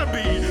gotta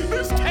be.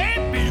 This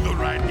can't be the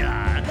right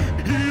guy.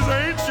 He's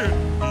ancient.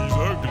 He's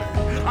ugly.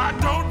 I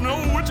don't know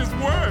which is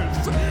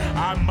worse.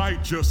 I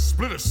might just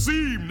split a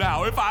seam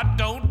now if I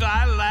don't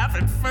die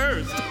laughing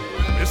first.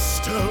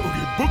 Mr.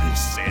 Oogie Boogie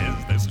says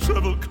there's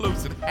trouble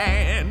close at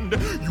hand.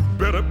 You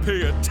better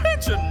pay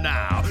attention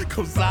now,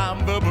 'cause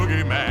I'm the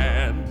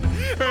boogeyman.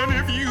 And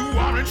if you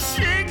aren't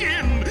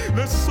shaking,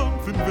 there's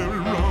something very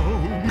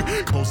wrong,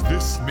 'cause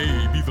this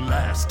may be the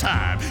last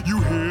time you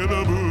hear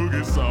the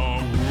boogie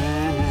song.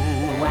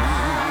 Whoa.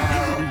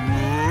 Whoa.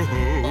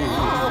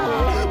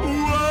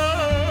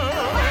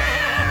 Whoa.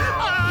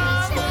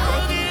 I'm the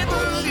Oogie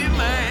Boogie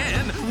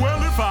Man.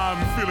 Well, if I'm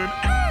feeling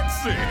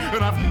antsy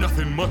and I've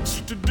nothing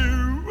much to do,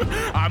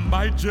 I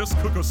might just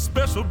cook a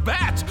special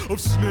batch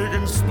of snake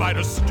and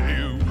spider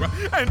stew.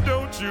 And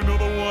don't you know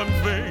the one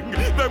thing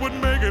that would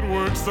make it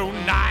work so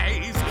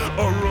nice?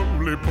 A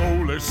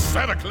roly-poly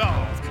Santa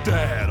Claus to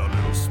add a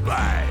little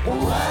spice. Whoa.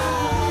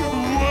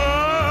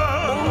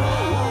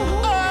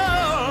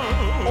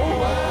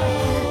 Whoa.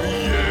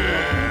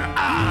 Yeah,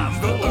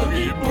 I'm the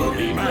Oogie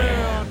Boogie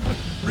Man.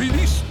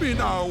 Release me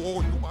now,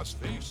 or you must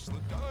face the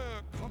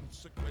dire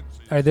consequences.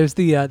 All right, there's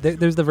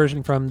the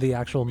version from the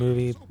actual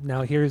movie.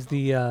 Now here's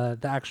the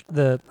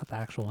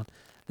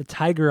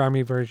Tiger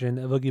Army version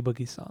of Oogie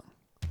Boogie song.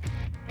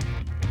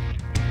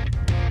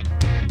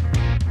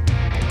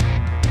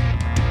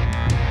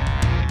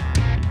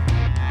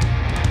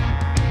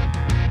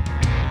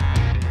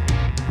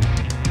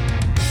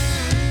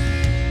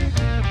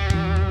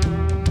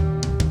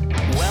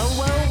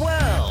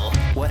 Well,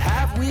 what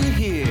have we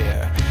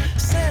here?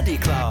 Santa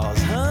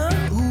Claus, huh?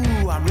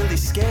 Ooh, I'm really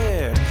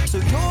scared. So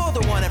you're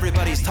the one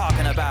everybody's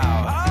talking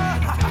about.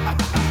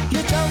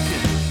 You're joking.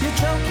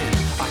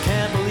 I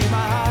can't believe my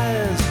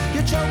eyes.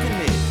 You're joking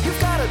me. You've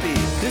gotta be.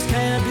 This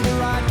can't be the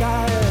right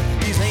guy.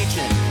 He's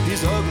ancient.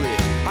 He's ugly.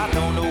 I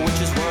don't know which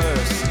is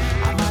worse.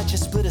 I might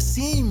just split a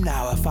seam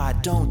now if I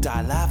don't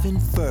die laughing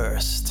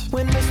first.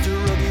 When Mr.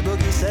 Oogie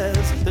Boogie says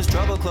there's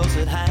trouble close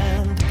at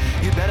hand,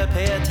 you better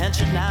pay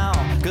attention now,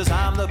 'cause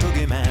I'm the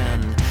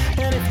boogeyman.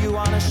 And if you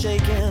aren't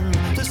shaking,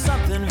 there's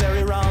something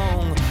very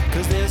wrong,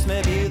 'cause this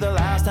may be the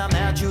last time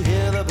that you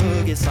hear the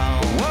boogie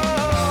song.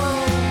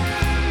 Whoa,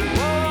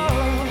 whoa,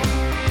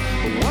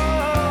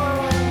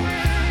 whoa,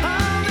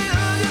 I'm the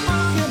Oogie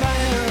Boogie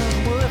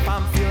Man. Well, if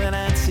I'm feeling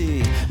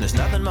antsy, there's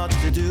nothing much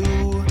to do,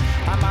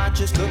 I might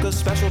just cook a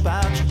special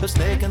batch of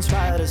snake and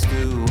spider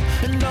stew.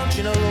 And don't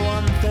you know the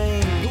one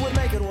thing that would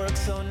make it work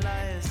so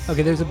nice?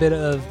 Okay, there's a bit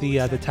of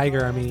the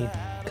Tiger Army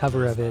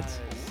cover of it.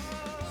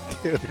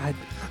 Dude, God.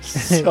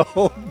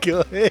 so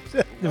good.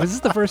 Was this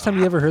the first time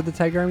you ever heard the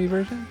Tiger Army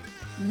version?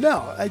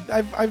 No,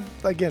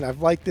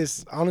 I've liked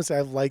this. Honestly,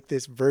 I've liked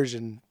this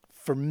version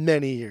for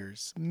many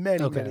years,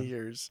 many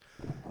years.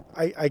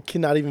 I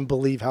cannot even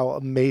believe how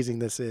amazing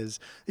this is.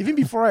 Even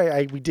before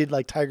we did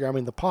like Tiger Army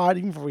in the pod,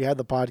 even before we had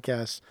the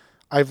podcast,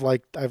 I've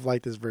liked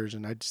this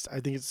version. I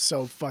think it's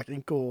so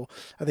fucking cool.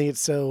 I think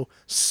it's so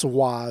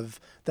suave.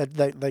 That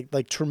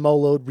like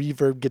tremoloed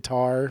reverb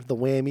guitar, the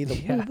whammy,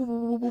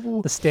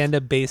 the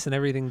stand-up bass and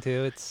everything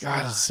too. It's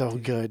so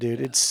good, dude.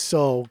 It's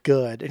so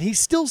good, and he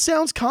still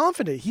sounds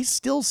confident. He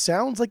still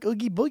sounds like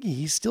Oogie Boogie.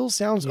 He still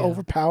sounds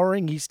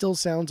overpowering. He still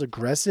sounds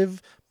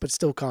aggressive, but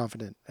still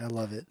confident. I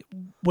love it.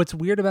 What's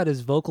weird about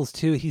his vocals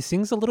too, he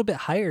sings a little bit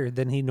higher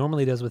than he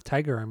normally does with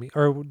Tiger Army,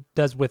 or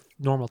does with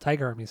normal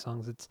Tiger Army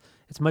songs. It's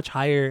much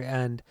higher,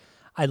 and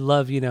I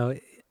love,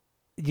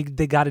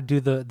 they got to do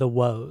the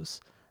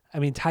woes. I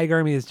mean, Tiger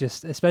Army is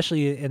just,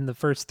 especially in the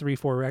first three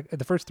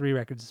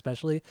records,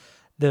 especially,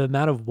 the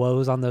amount of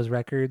woes on those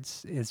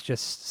records is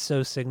just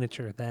so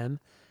signature of them,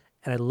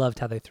 and I loved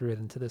how they threw it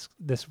into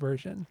this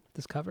version,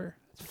 this cover.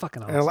 It's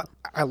fucking awesome. And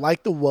I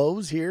like the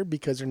woes here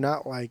because they're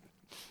not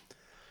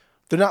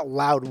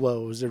loud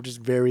woes. They're just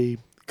very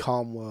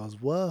calm woes.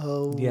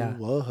 Whoa,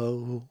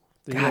 whoa.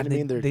 You know what I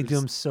mean? They do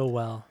them so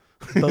well.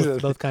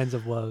 Both kinds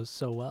of woes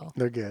so well.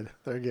 They're good.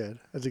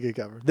 That's a good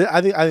cover.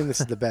 I think this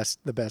is the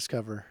best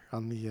cover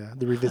on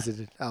the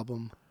Revisited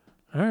album.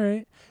 All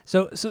right.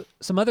 So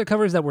some other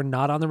covers that were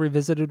not on the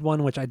Revisited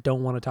one, which I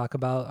don't want to talk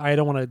about. I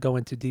don't want to go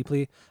into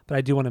deeply, but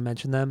I do want to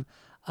mention them.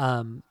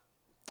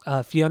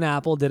 Fiona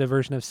Apple did a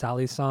version of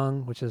Sally's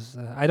song, which is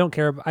I don't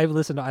care. I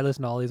listened to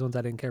all these ones.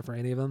 I didn't care for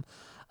any of them.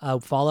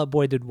 Fall Out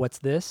Boy did What's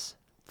This?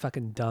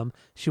 Fucking dumb.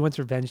 She wants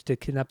revenge to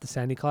kidnap the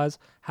Santa Claus.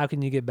 How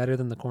can you get better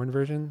than the Korn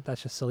version?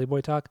 That's just silly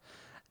boy talk.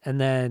 And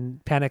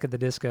then Panic at the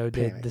Disco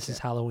did This Is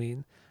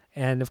Halloween.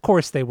 And of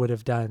course they would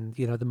have done,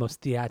 the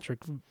most theatric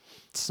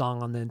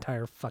song on the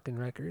entire fucking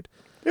record.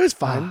 It was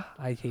fine.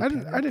 I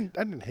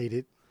didn't hate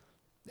it.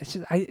 It's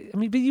just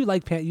but you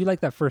like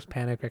that first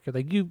Panic record.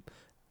 Like you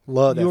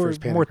love that first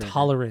Panic You're more record.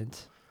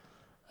 Tolerant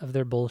of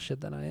their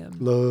bullshit than I am.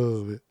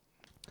 Love it.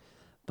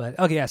 But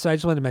okay, yeah, so I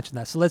just wanted to mention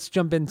that. So let's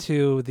jump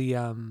into the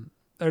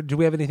or do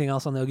we have anything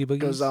else on the Oogie Boogie?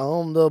 Goes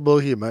on the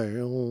Boogie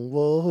Man.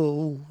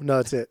 Whoa. No,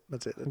 that's it.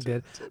 That's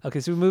good. Okay,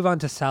 so we move on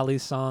to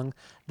Sally's song.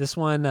 This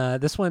one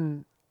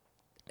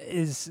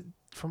is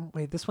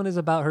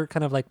about her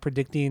kind of like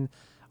predicting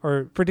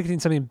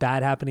something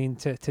bad happening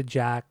to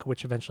Jack,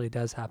 which eventually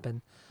does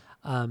happen.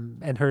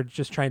 And her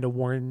just trying to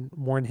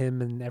warn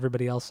him and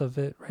everybody else of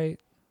it, right?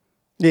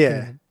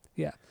 Yeah.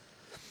 Yeah.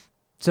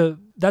 So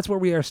that's where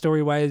we are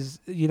story-wise.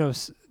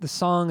 The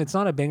song, it's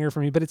not a banger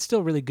for me, but it's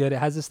still really good. It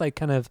has this like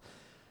kind of,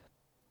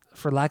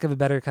 for lack of a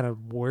better kind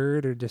of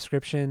word or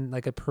description,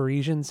 like a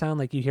Parisian sound,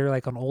 like you hear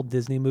like on old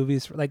Disney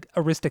movies, like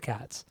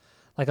Aristocats.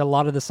 Like a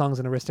lot of the songs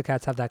in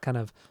Aristocats have that kind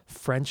of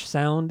French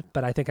sound,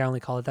 but I think I only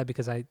call it that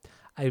because I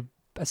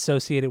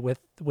associate it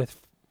with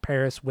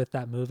Paris with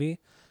that movie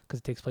because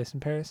it takes place in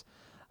Paris.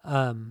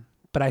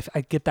 But I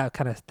get that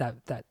kind of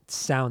that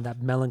sound,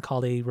 that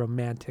melancholy,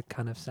 romantic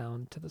kind of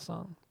sound to the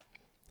song.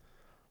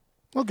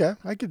 Okay,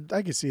 I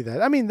could see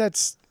that. I mean, I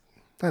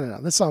don't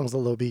know. This song's a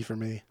low B for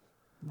me.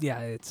 Yeah,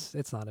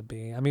 it's not a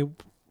B. I mean,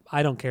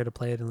 I don't care to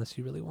play it unless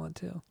you really want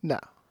to. No.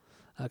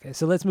 Okay,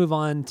 so let's move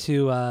on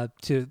to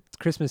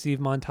Christmas Eve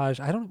montage.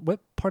 What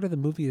part of the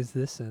movie is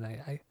this in?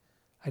 I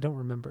don't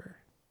remember.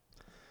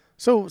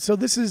 So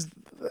this is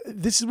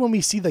when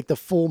we see like the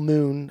full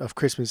moon of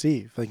Christmas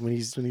Eve, like when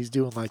he's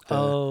doing like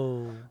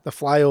the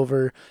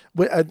flyover.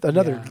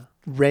 Another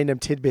random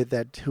tidbit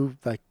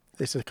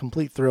it's a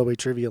complete throwaway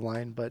trivia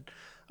line, but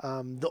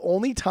the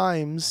only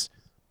times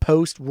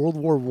post World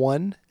War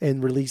I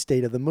and release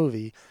date of the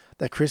movie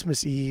that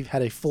Christmas Eve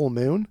had a full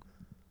moon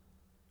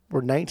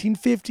were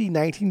 1950,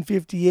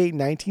 1958,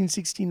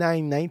 1969,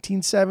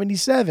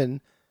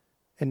 1977,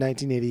 and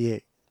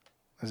 1988.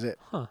 That's it.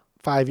 Huh.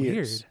 5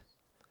 years. Weird.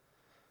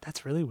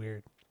 That's really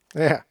weird.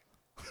 Yeah.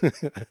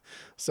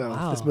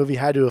 So This movie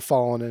had to have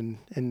fallen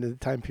in the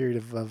time period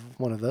of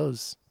one of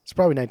those. It's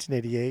probably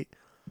 1988.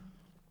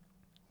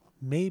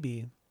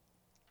 Maybe.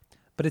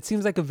 But it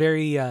seems like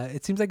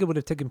it seems like it would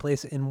have taken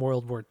place in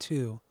World War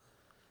II.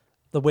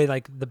 The way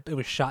it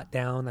was shot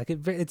down, like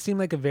it seemed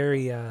like a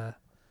very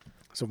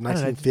so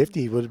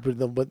 1950 would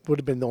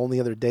have been the only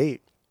other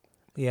date.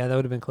 Yeah, that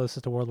would have been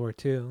closest to World War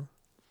II.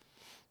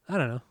 I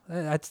don't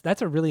know.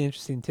 That's a really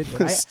interesting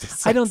tidbit.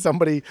 I don't.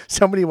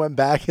 Somebody went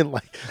back and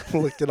like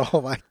looked at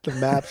all like the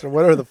maps or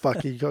whatever the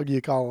fuck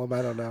you call them.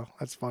 I don't know.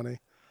 That's funny.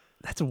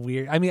 That's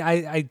weird. I mean,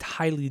 I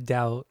highly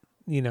doubt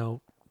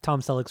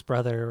Tom Selleck's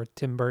brother or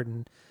Tim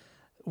Burton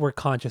were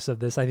conscious of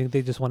this. I think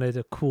they just wanted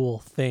a cool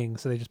thing,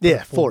 so they just put a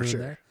full moon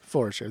there.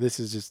 For sure. This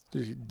is just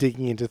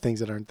digging into things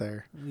that aren't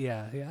there.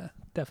 Yeah,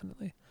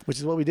 definitely. Which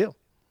is what we do.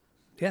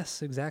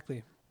 Yes,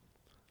 exactly.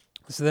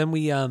 So then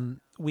we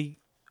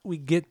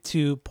get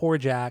to Poor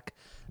Jack.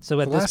 So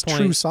at the this last point,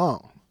 true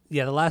song.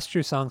 Yeah, the last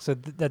true song. So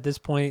at this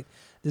point,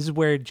 This is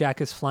where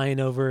Jack is flying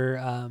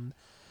over.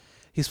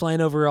 He's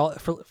flying over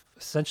for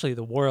essentially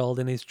the world,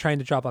 and he's trying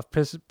to drop off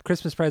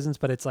Christmas presents,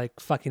 but it's like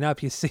fucking up.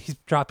 He's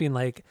dropping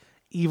like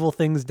evil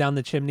things down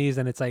the chimneys,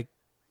 and it's like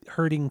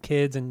hurting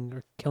kids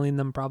and killing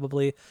them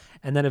probably.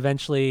 And then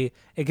eventually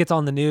it gets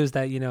on the news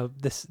that, you know,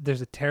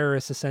 there's a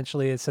terrorist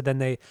essentially. So then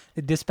they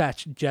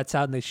dispatch jets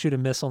out and they shoot a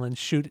missile and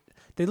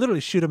they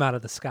literally shoot him out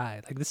of the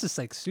sky. Like, this is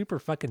like super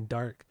fucking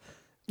dark.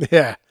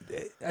 Yeah.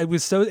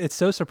 It's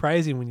so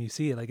surprising when you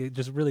see it. Like, it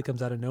just really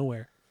comes out of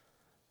nowhere.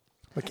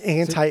 Like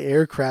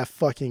anti-aircraft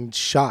fucking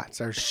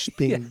shots are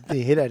being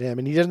hit at him,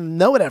 and he doesn't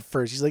know it at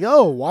first. He's like,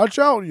 "Oh, watch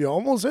out! You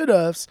almost hit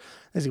us."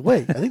 And he's like,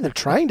 "Wait, I think they're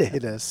trying to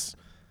hit us."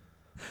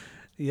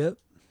 Yep.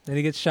 Then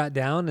he gets shot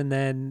down, and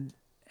then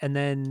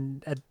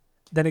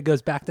it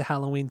goes back to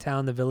Halloween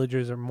Town. The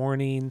villagers are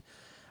mourning,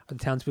 the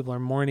townspeople are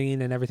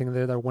mourning, and everything.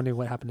 They're wondering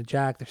what happened to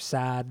Jack. They're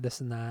sad,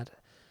 this and that,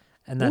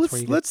 and that's where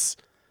you get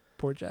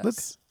poor Jack.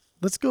 Let's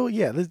go.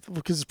 Yeah,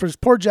 because there's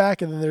poor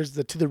Jack, and then there's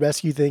the to the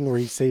rescue thing where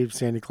he saves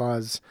Santa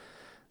Claus.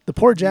 The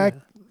poor Jack.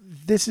 Yeah.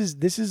 This is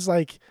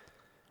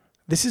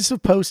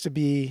supposed to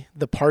be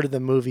the part of the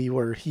movie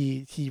where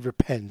he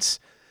repents,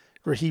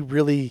 where he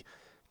really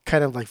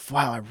kind of like,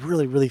 wow, I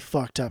really, really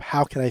fucked up.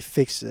 How can I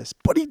fix this?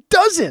 But he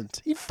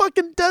doesn't. He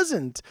fucking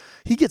doesn't.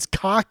 He gets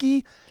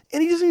cocky,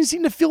 and he doesn't even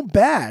seem to feel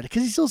bad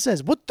because he still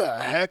says, "What the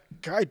heck?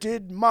 I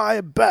did my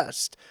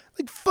best."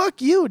 Like,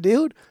 fuck you,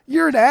 dude.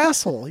 You're an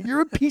asshole.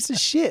 You're a piece of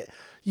shit.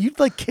 You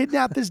like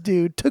kidnapped this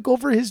dude, took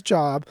over his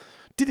job,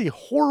 did a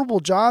horrible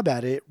job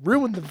at it,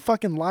 ruined the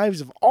fucking lives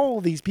of all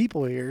of these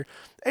people here.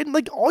 And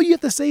like, all you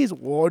have to say is,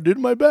 "Well, I did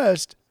my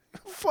best."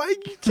 Are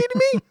you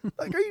kidding me?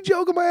 Like, are you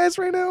joking my ass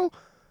right now?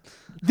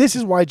 This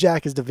is why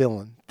Jack is the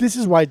villain. This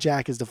is why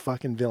Jack is the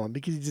fucking villain,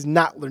 because he does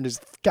not learn his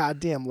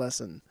goddamn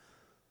lesson.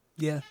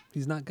 Yeah,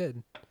 he's not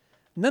good.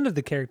 None of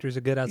the characters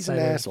are good outside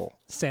He's an of asshole.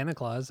 Santa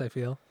Claus, I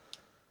feel.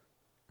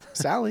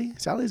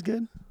 Sally's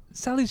good.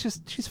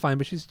 She's fine,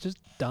 but she's just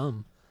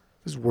dumb.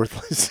 She's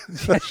worthless.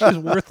 Yeah, she's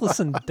worthless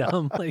and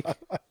dumb. Like,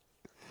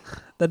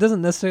 that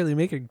doesn't necessarily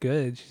make her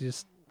good.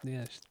 She's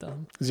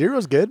dumb.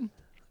 Zero's good.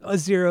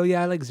 Zero,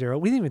 yeah, I like Zero.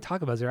 We didn't even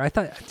talk about Zero. I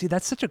thought, dude,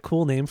 that's such a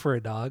cool name for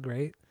a dog,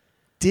 right?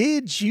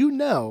 Did you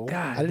know?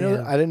 God, I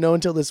didn't know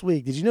until this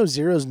week. Did you know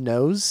Zero's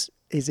nose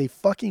is a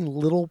fucking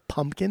little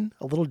pumpkin,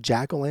 a little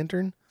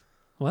jack-o'-lantern?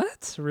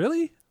 What?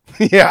 Really?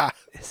 Yeah.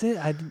 Is it?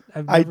 I've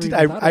never even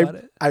thought about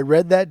it. I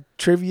read that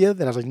trivia,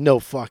 then I was like, no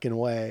fucking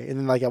way. And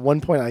then like at one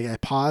point, I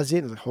paused it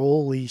and I was like,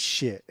 holy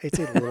shit. It's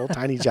a little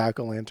tiny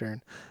jack-o'-lantern.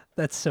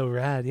 That's so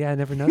rad. Yeah, I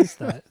never noticed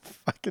that.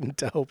 Fucking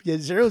dope. Yeah,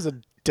 Zero's a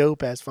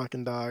dope-ass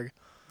fucking dog.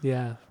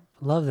 Yeah.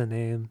 Love the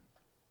name.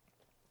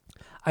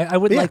 I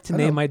would like to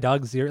name my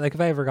dog Zero. Like, if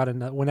I ever got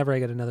whenever I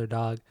get another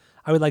dog,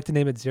 I would like to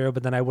name it Zero,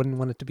 but then I wouldn't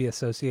want it to be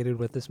associated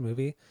with this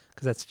movie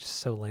because that's just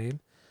so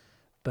lame.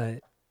 But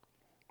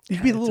you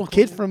could be the little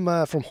kid from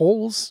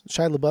Holes,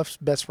 Shia LaBeouf's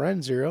best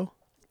friend, Zero.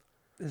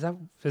 Is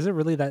it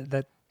really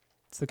that's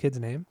the kid's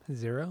name?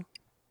 Zero?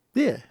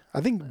 Yeah,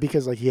 I think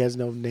because like he has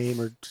no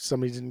name or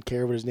somebody didn't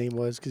care what his name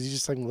was because he's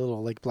just like a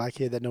little like black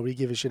kid that nobody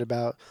gave a shit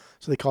about,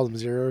 so they called him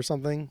Zero or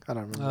something. I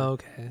don't remember.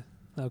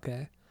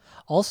 Okay.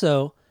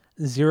 Also,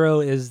 Zero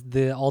is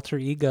the alter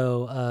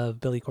ego of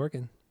Billy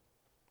Corgan.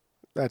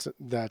 That's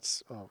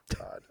oh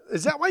god.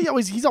 Is that why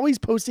he's always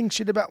posting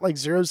shit about like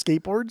Zero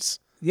skateboards?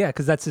 Yeah,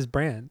 because that's his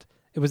brand.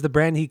 It was the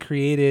brand he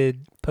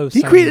created post.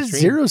 He created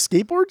Zero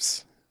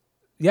skateboards?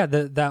 Yeah,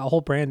 that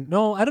whole brand.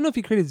 No, I don't know if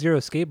he created Zero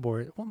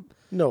skateboard. Well,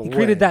 no, he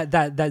created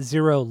that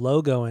Zero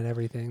logo and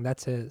everything.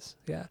 That's his.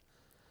 Yeah,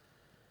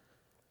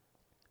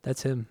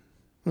 that's him.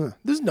 Huh.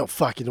 There's no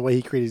fucking way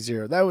he created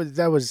Zero.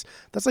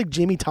 That's like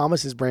Jamie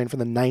Thomas's brand from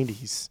the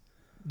 90s.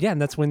 Yeah,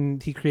 and that's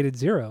when he created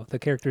Zero, the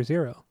character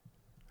Zero.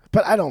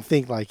 But I don't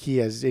think like he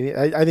has any.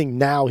 I think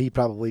now he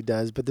probably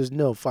does, but there's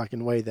no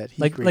fucking way that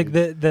he created. Like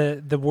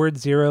the word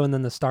Zero and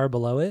then the star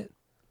below it.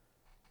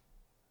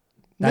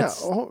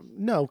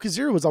 No, because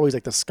Zero was always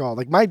like the skull.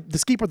 Like the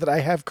skateboard that I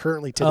have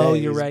currently today. Oh,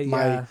 you're right.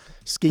 My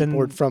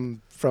skateboard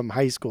from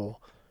high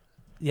school.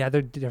 Yeah,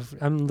 they're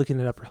different. I'm looking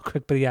it up real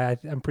quick, but yeah,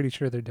 I'm pretty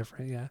sure they're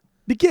different. Yeah.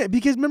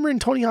 Because remember in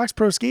Tony Hawk's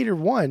Pro Skater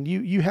 1,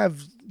 you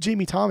have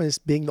Jamie Thomas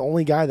being the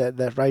only guy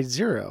that rides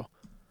Zero.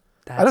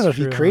 I don't know if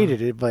he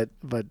created it, but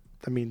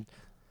I mean,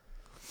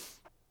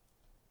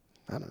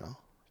 I don't know.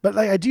 But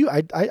like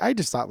I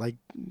just thought like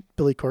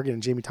Billy Corgan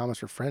and Jamie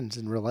Thomas were friends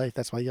in real life.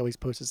 That's why he always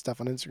posted stuff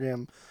on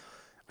Instagram,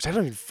 which I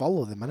don't even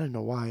follow them. I don't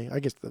know why.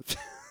 I guess the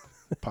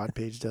pod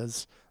page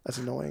does. That's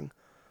annoying.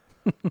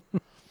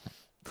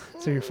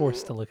 So you're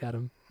forced to look at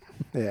them.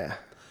 Yeah.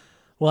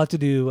 We'll have to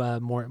do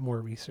more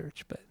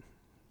research, but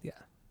yeah.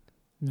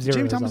 Zero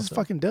Jamie Thomas is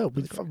fucking dope.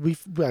 Really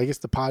cool. I guess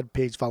the pod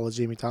page follows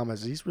Jamie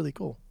Thomas. He's really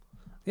cool.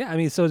 Yeah, I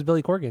mean, so is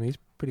Billy Corgan. He's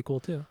pretty cool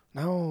too.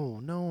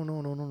 No.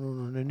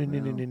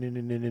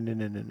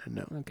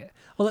 Okay.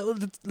 Well,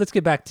 let's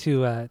get back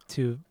to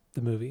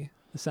the movie,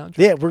 the soundtrack.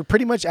 Yeah, we're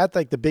pretty much at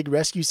like the big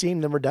rescue scene,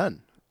 and then we're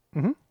done.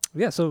 Mm-hmm.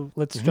 Yeah, so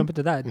let's jump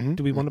into that.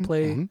 Do we want to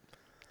play?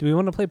 Do we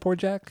want to play Poor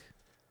Jack?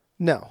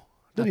 No,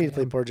 don't need to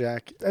play Poor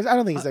Jack. I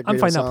don't think it's that great. I'm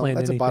fine of a not song. playing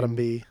That's anything. a bottom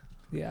B.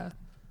 Yeah.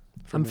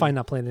 I'm fine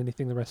not playing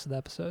anything the rest of the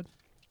episode.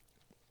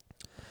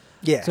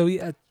 Yeah. So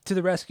to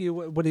the rescue.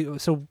 What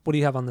do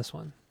you have on this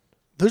one?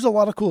 There's a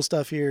lot of cool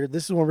stuff here.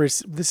 This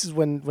is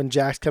when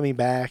Jack's coming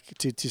back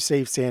to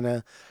save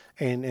Santa,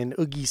 and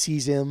Oogie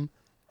sees him,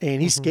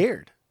 and he's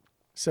scared.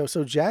 So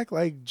Jack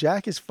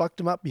has fucked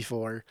him up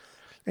before,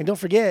 and don't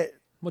forget.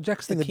 Well,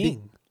 Jack's the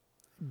king.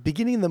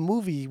 Beginning of the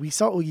movie, we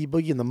saw Oogie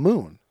Boogie in the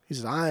moon. He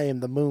says, "I am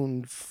the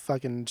moon,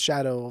 fucking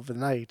shadow of the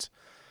night,"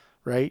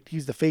 right?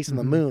 He's the face on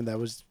the moon that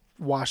was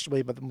washed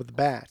away with the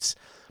bats.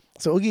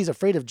 So Oogie's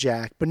afraid of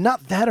Jack, but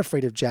not that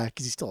afraid of Jack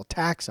because he still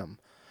attacks him.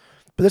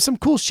 But there's some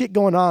cool shit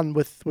going on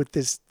with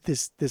this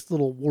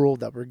little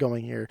world that we're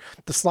going here.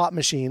 The slot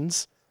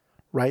machines,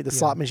 right? The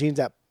slot machines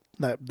that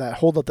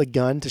hold up the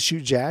gun to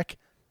shoot Jack,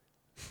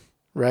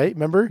 right?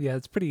 Remember? Yeah,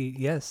 that's pretty.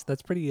 Yes,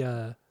 that's pretty.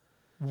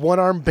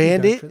 One-armed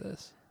bandit. For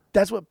this.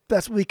 That's what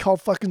we call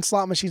fucking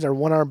slot machines are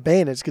one-armed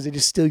bandits because they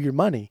just steal your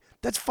money.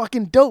 That's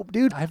fucking dope,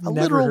 dude. I've a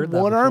never literal heard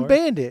that one-armed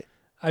before. bandit.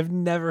 I've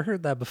never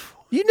heard that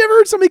before. You never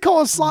heard somebody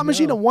call a slot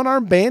machine a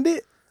one-armed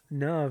bandit?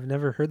 No, I've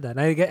never heard that.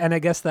 And I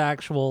guess the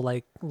actual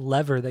like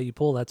lever that you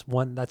pull, that's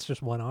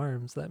just one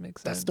arm. So that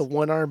makes sense. That's the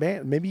one-armed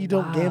bandit. Maybe you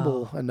don't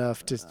gamble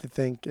enough just to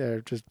think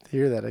or just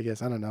hear that. I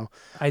guess I don't know.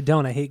 I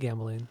don't. I hate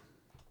gambling.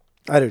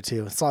 I do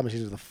too. Slot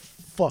machines are the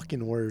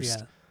fucking worst.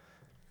 Yeah.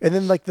 And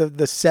then like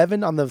the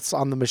 7 on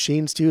the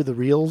machines too, the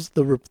reels,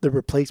 they're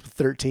replaced with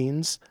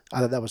 13s. I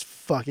thought that was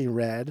fucking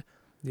rad.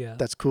 Yeah.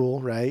 That's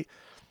cool, right?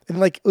 And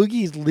like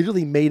Oogie is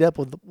literally made up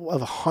of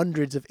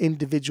hundreds of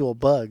individual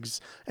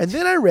bugs. And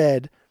then I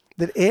read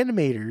that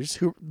animators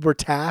who were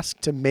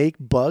tasked to make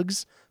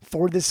bugs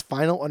for this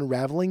final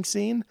unraveling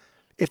scene,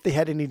 if they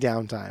had any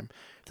downtime,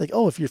 like,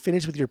 oh, if you're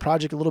finished with your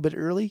project a little bit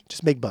early,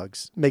 just make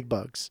bugs.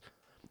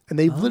 And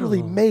they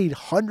literally made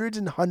hundreds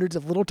and hundreds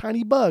of little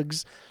tiny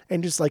bugs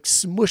and just like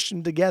smushed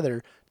them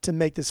together to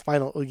make this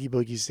final Oogie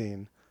Boogie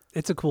scene.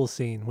 It's a cool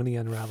scene when he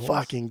unravels.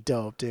 Fucking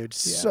dope, dude.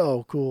 Yeah.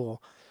 So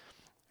cool.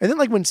 And then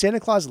like when Santa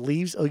Claus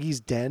leaves Oogie's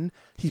den,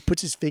 he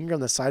puts his finger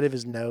on the side of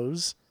his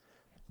nose,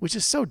 which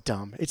is so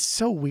dumb. It's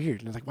so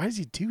weird. And I was like, why does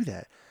he do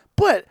that?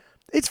 But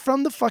it's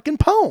from the fucking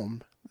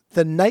poem.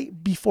 The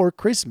night before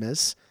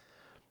Christmas,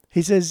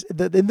 he says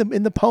that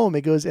in the poem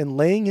it goes, and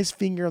laying his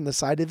finger on the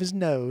side of his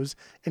nose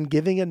and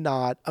giving a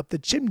nod up the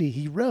chimney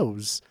he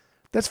rose.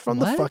 That's from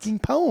the fucking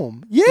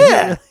poem.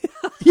 Yeah.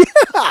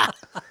 Yeah.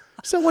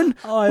 So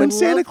when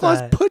Santa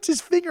Claus puts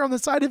his finger on the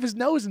side of his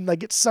nose and like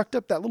gets sucked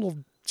up that little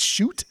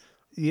chute,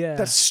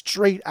 that's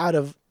straight out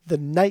of The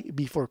Night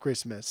Before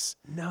Christmas.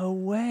 No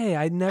way.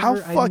 How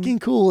fucking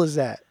cool is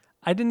that?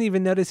 I didn't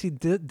even notice he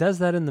does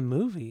that in the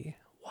movie.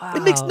 Wow.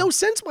 It makes no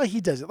sense why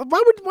he does it.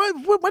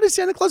 Why does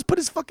Santa Claus put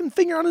his fucking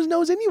finger on his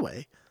nose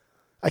anyway?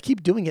 I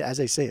keep doing it as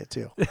I say it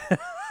too.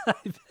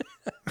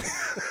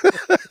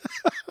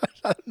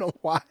 I don't know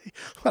why,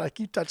 but I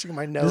keep touching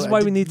my nose. This is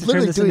why we need to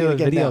turn this into a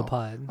video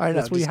pod. I know.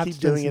 That's why you have keep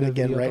to doing it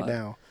again right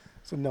now.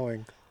 It's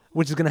annoying.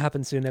 Which is going to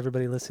happen soon.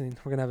 Everybody listening,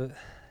 we're going to have it.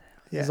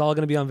 Yeah. It's all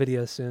going to be on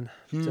video soon.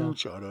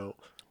 Shout out.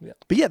 Yeah.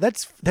 But yeah,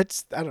 that's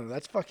I don't know.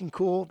 That's fucking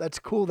cool. That's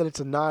cool that it's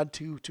a nod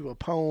to a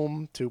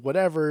poem, to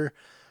whatever,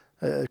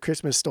 a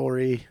Christmas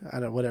story. I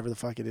don't know, whatever the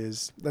fuck it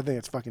is. I think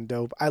it's fucking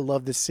dope. I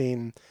love this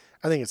scene.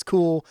 I think it's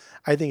cool.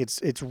 I think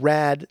it's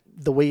rad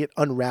the way it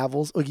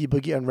unravels. Oogie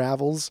Boogie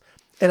unravels.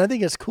 And I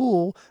think it's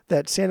cool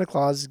that Santa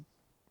Claus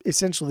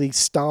essentially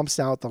stomps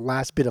out the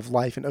last bit of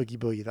life in Oogie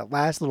Boogie. That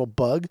last little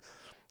bug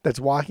that's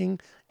walking,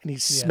 and he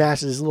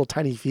smashes his little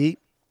tiny feet,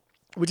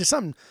 which is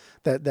something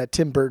that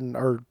Tim Burton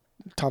or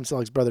Tom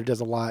Selleck's brother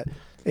does a lot.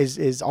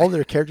 Is all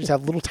their characters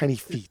have little tiny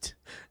feet.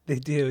 They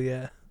do,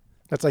 yeah.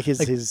 That's like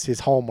his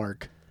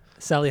hallmark.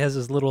 Sally has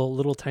his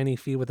little tiny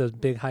feet with those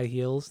big high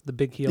heels, the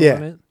big heel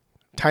on it.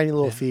 Tiny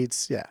little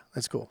feet. Yeah,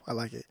 that's cool. I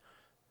like it.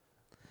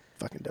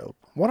 Fucking dope.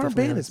 One-armed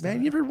bandits,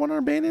 man. You ever heard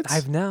one-armed bandits?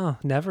 I've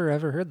never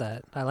ever heard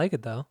that. I like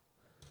it though.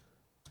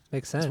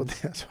 Makes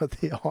sense. That's what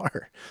they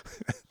are.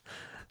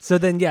 So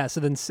then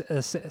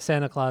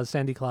Santa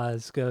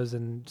Claus goes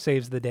and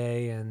saves the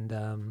day, and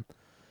and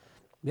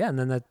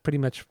then that pretty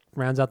much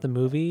rounds out the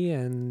movie,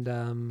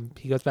 and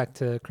he goes back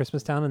to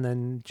Christmas Town, and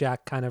then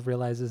Jack kind of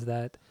realizes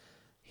that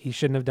he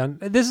shouldn't have done.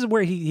 This is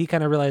where he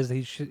kind of realized that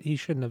he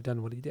shouldn't have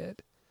done what he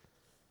did.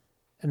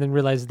 And then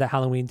realizes that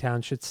Halloween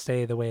Town should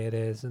stay the way it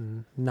is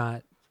and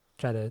not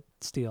try to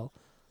steal.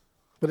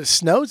 But it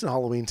snows in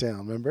Halloween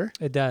Town, remember?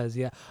 It does,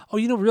 yeah. Oh,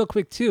 real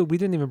quick, too, we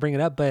didn't even bring it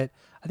up, but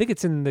I think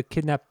it's in the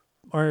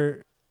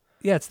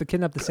it's the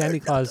Kidnap the Santa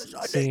Claus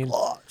scene.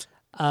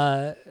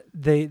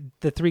 The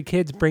 3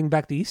 kids bring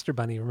back the Easter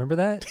Bunny. Remember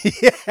that?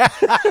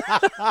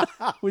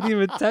 Yeah. We didn't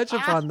even touch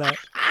upon that.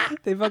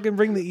 They fucking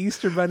bring the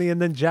Easter Bunny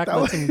and then Jack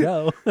lets him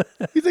go.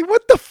 He's like,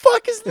 what the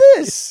fuck is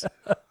this?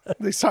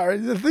 Like, sorry.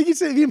 The thing he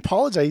said, he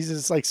apologized. He's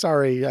just like,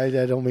 sorry, I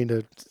don't mean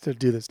to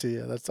do this to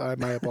you. That's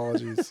my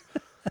apologies.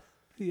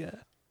 Yeah.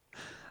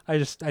 I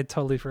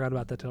totally forgot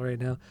about that till right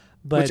now.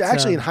 But which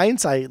actually, in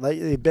hindsight, like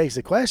it begs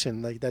the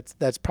question. Like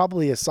that's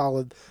probably a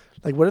solid.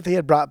 Like, what if they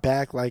had brought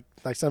back like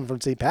something from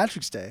St.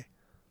 Patrick's Day?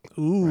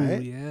 Ooh,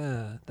 Right?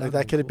 yeah. Like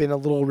that could have been a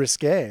little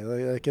risque.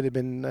 Like, that could have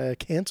been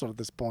canceled at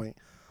this point.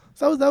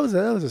 So that was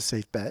a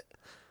safe bet.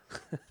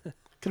 Could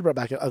have brought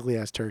back an ugly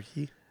ass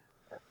turkey.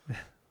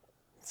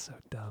 So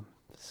dumb.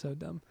 So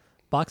dumb.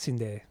 Boxing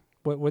Day.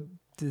 What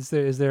is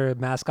there a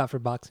mascot for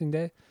Boxing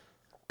Day?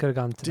 Could have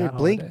gone to Dude, that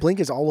holiday. Blink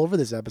is all over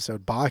this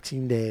episode.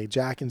 Boxing Day,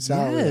 Jack and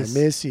Sally, Yes. I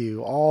Miss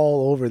You,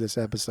 all over this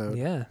episode.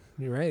 Yeah,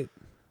 you're right.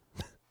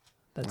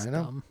 That's I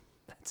know. dumb.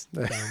 That's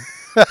dumb.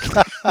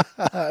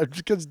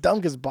 Because dumb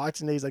because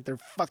Boxing Day is like their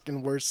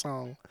fucking worst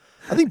song.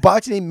 I think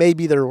Boxing Day may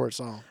be their worst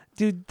song.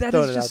 Dude, that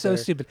Throwing is it just out so there.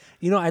 stupid.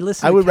 You know, I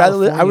listen. I would to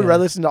rather California.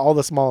 listen to All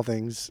the Small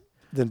Things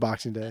than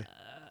Boxing Day.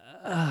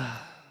 I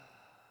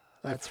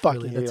That's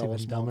fucking really- hate that's All the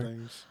even Small dumber.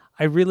 Things.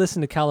 I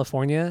re-listened to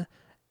California.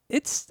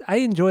 I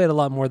enjoy it a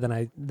lot more than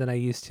I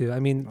used to. I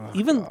mean,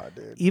 even God,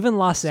 dude. even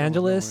Los So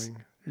Angeles,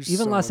 annoying. You're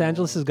even so Los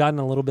Angeles annoying. has gotten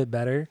a little bit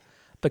better,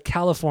 but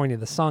California,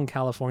 the song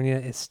California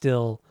is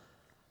still,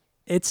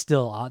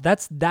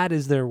 that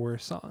is their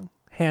worst song,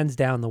 hands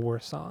down the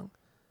worst song.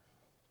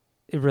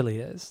 It really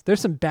is.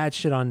 There's some bad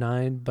shit on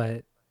 9,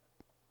 but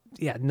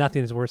yeah,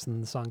 nothing is worse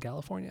than the song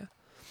California.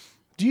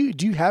 Do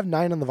you have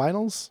 9 on the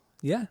vinyls?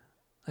 Yeah,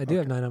 I do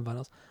have 9 on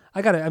vinyls.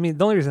 I got it. I mean,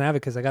 the only reason I have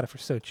it because I got it for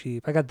so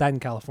cheap. I got that in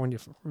California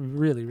for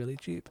really, really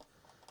cheap.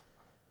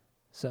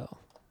 So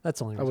that's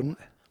the only reason.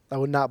 I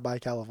would not buy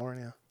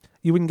California.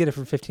 You wouldn't get it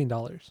for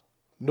 $15.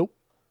 Nope.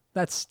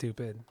 That's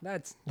stupid.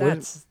 That's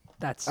Wouldn't-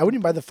 I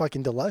wouldn't buy the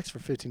fucking deluxe for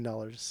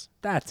 $15.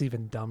 That's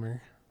even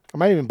dumber. I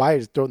might even buy it,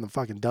 just throw it in the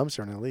fucking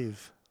dumpster and I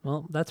leave.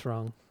 Well, that's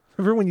wrong.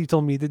 Remember when you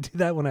told me to do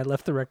that when I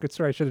left the record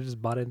store? I should have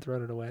just bought it and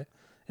thrown it away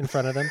in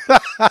front of them.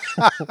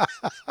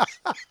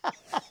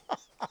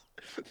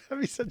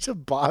 That'd be such a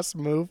boss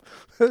move.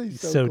 That'd be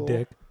so cool.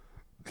 dick.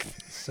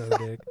 So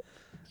dick.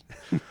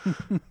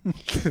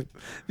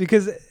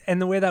 Because,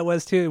 and the way that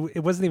was too, it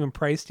wasn't even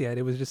priced yet.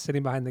 It was just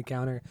sitting behind the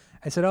counter.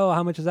 I said, "Oh,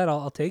 how much is that?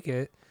 I'll take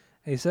it."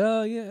 And he said,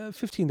 "Oh, yeah,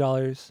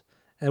 $15."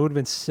 And it would have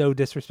been so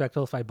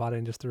disrespectful if I bought it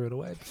and just threw it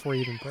away before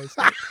he even priced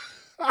it.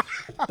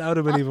 That would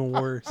have been even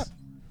worse.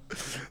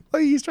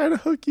 Like he's trying to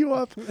hook you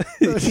up.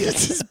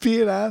 Just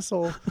be an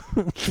asshole.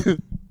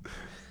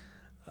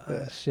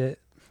 Shit.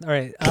 All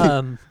right.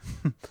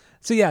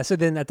 So yeah. So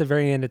then at the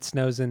very end, it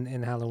snows in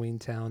Halloween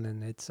Town,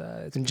 and it's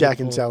And Jack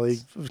and beautiful. Sally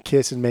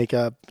kiss and make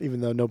up,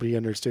 even though nobody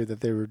understood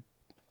that they were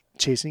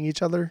chasing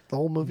each other the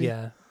whole movie.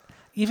 Yeah.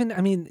 Even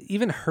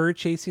her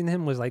chasing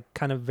him was like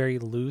kind of very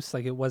loose.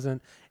 Like it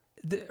wasn't.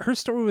 Her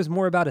story was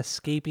more about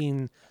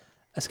escaping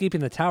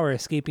the tower,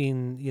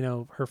 escaping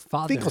her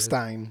father.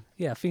 Finkelstein.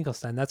 Yeah,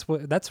 Finkelstein. That's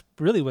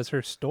really was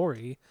her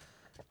story.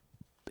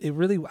 It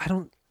really, I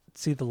don't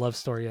see the love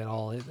story at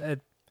all.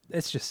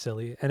 It's just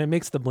silly, and it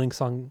makes the Blink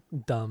song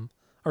dumb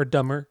or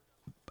dumber,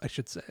 I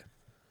should say.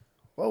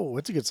 Whoa,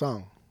 it's a good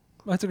song.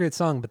 Well, it's a great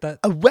song, but that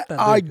Where that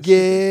are lyric is stupid.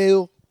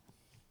 you?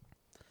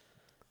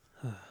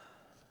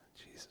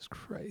 Jesus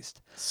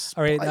Christ!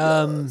 All right,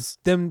 Spoilers.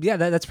 then yeah,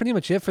 that's pretty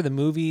much it for the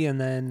movie, and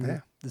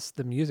then Yeah.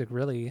 the music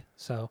really.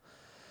 So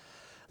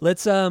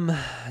let's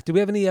do we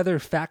have any other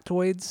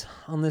factoids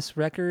on this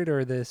record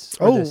or this?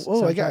 Or this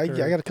I got soundtrack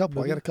or a couple.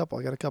 I movie? got a couple.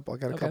 Okay. Got a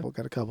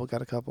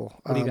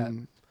couple. What do you got?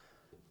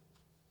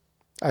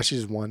 Actually,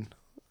 just one.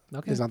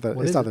 Okay, It's not that.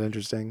 What It's is not it? that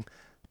interesting.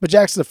 But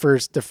Jack's the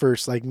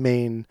first like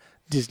main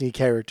Disney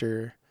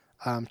character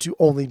to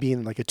only be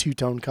in like a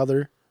two-tone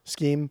color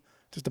scheme,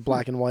 just a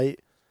black and white.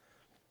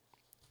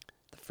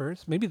 The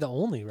first, maybe the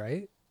only,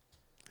 right?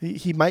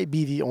 He might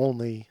be the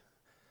only,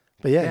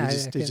 but yeah, Yeah,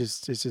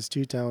 it's just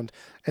two-toned.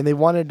 And they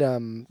wanted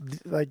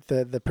like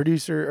the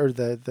producer or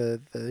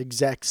the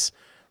execs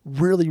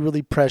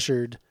really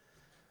pressured.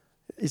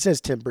 It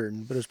says Tim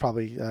Burton, but it was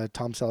probably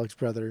Tom Selleck's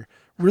brother.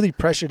 Really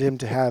pressured him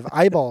to have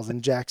eyeballs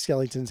in Jack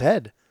Skellington's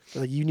head.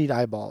 They're like, you need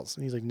eyeballs,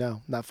 and he's like,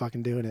 no, not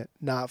fucking doing it.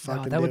 Not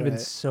fucking. No, that would have doing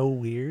been it. so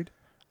weird.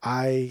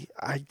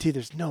 Dude,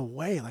 there's no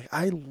way. Like,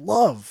 I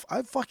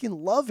fucking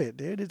love it,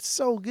 dude. It's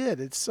so good.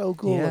 It's so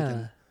cool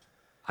looking.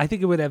 I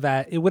think it would have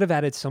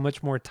added so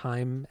much more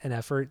time and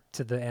effort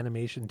to the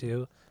animation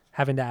too,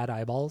 having to add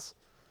eyeballs.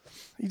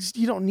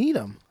 You don't need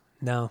them.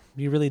 No,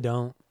 you really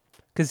don't,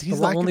 because he's The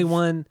the lack only of-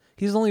 one.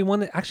 He's the only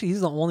one. Actually,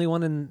 he's the only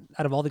one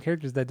out of all the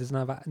characters that does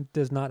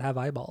not have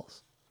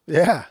eyeballs.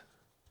 Yeah,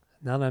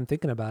 Now that I'm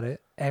thinking about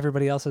it,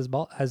 everybody else has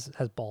balls, has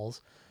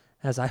eyeballs.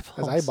 has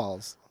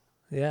eyeballs.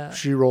 Yeah.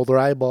 She rolled her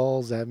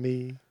eyeballs at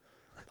me.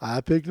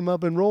 I picked them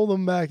up and rolled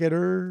them back at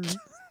her.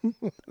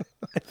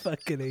 I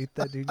fucking hate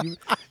that, dude.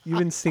 You've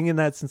been singing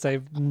that since I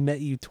met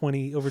you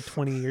over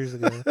 20 years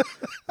ago.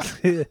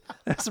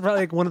 That's probably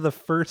like one of the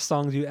first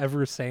songs you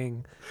ever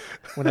sang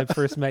when I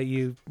first met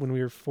you when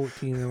we were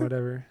 14 or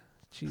whatever.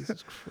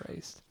 Jesus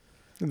Christ.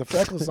 And the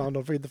freckle song.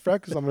 Don't forget the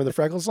freckle song. Remember the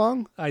freckle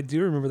song? I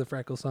do remember the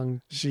Freckle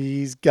song.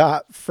 She's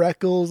got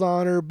freckles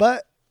on her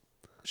butt.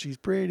 She's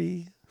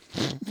pretty.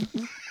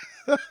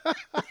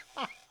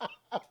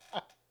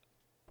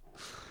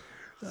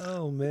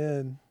 Oh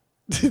man.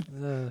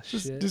 Oh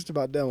shit. Just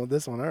about done with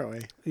this one, aren't we?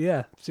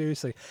 Yeah,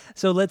 seriously.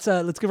 So let's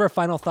give our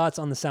final thoughts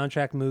on the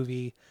soundtrack and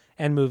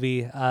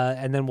movie,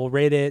 and then we'll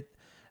rate it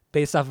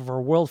based off of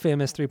our world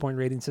famous 3-point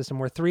rating system,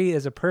 where 3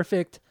 is a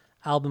perfect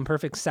album,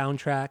 perfect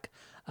soundtrack.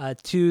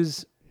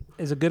 2's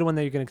is a good one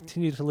that you're going to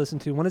continue to listen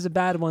to. 1 is a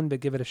bad one, but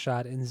give it a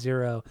shot. And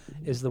 0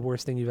 is the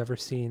worst thing you've ever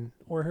seen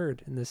or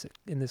heard in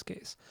this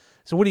case.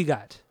 So what do you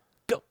got?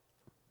 Go.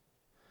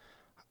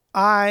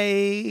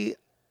 I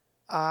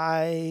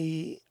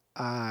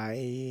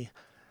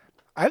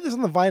have this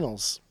on the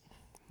vinyls.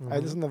 I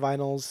have this on the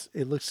vinyls.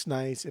 It looks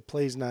nice. It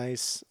plays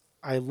nice.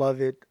 I love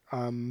it.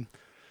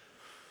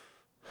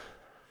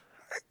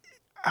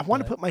 I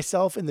want to put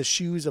myself in the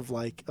shoes of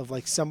like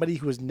somebody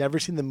who has never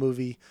seen the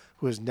movie,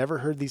 who has never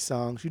heard these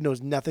songs, who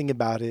knows nothing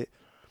about it.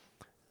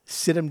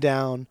 Sit them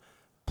down,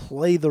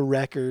 play the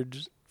record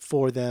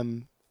for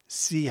them,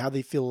 see how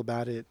they feel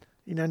about it.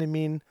 You know what I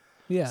mean?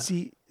 Yeah.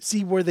 See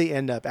where they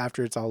end up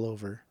after it's all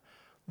over.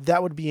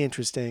 That would be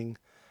interesting.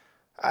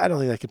 I don't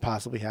think that could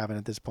possibly happen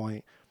at this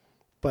point.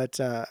 But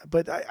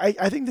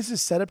I think this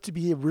is set up to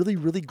be a really,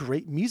 really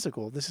great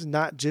musical. This is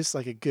not just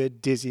like a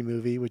good Disney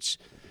movie, which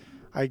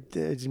I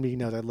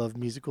love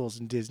musicals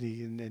and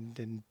Disney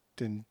and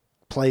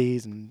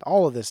plays and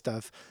all of this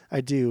stuff.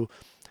 I do.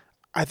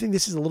 I think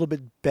this is a little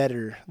bit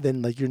better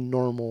than like your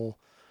normal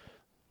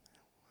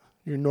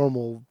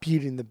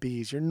Beauty and the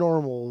Beast, your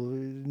normal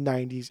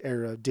 90s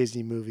era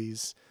Disney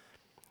movies.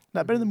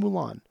 Not better than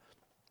Mulan.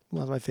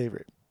 Mulan's my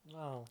favorite.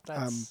 Oh,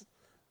 that's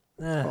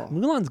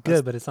Mulan's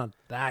good, but it's not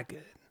that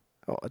good.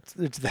 Oh,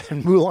 it's that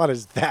Mulan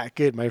is that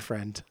good, my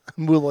friend.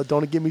 Mulan,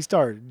 don't get me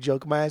started.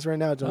 Joke my ass right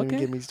now. Don't even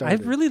get me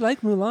started. I really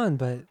like Mulan,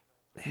 but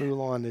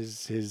Mulan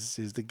is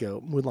the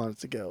goat. Mulan is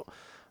the goat.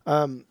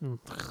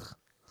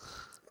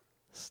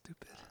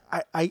 Stupid.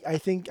 I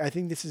think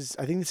this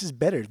is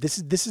better. This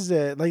is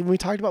a, like when we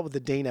talked about with the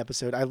Dane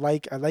episode. I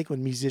like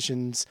when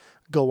musicians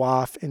go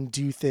off and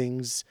do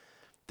things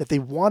that they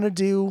want to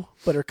do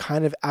but are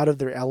kind of out of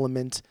their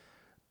element,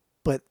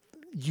 but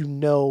you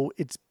know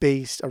it's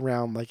based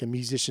around like a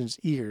musician's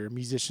ear, a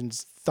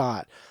musician's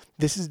thought.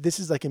 This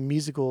is like a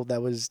musical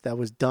that was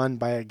done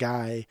by a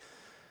guy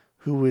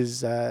who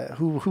was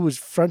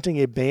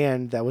fronting a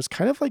band that was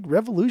kind of like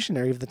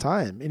revolutionary of the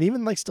time, and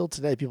even like still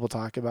today people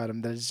talk about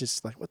him. That is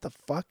just like, what the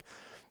fuck?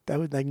 That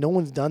would, like, no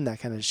one's done that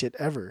kind of shit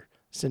ever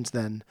since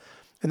then,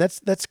 and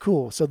that's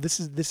cool. So this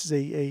is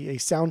a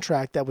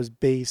soundtrack that was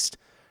based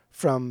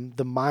from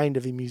the mind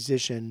of a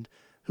musician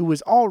who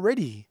was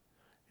already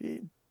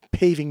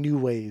paving new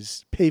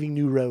ways, paving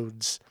new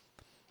roads.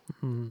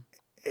 Mm-hmm.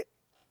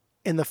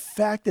 And the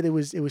fact that it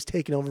was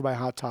taken over by a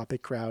Hot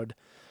Topic crowd,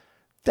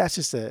 that's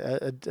just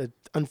a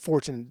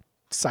unfortunate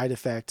side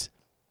effect.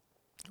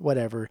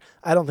 Whatever.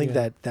 I don't think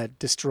that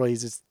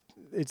destroys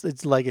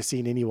its legacy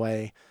in any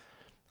way.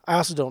 I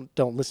also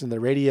don't listen to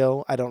the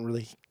radio. I don't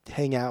really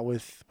hang out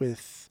with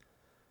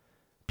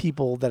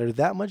people that are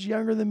that much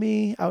younger than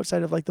me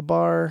outside of like the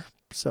bar.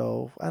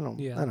 So I don't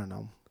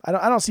know. I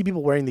don't see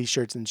people wearing these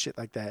shirts and shit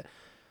like that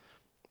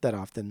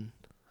often.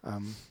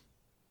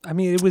 I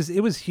mean, it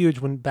was huge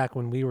back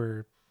when we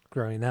were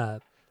growing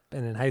up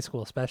and in high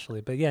school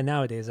especially. But yeah,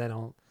 nowadays I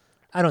don't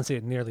see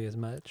it nearly as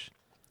much.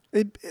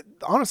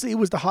 Honestly, it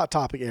was the Hot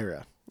Topic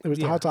era. It was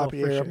the Hot Topic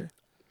era. Sure.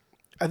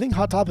 I think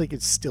Hot Topic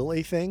is still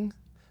a thing,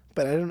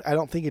 but I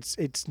don't think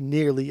it's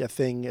nearly a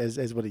thing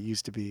as what it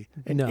used to be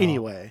in any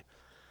way.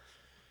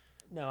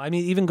 No, I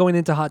mean, even going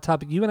into Hot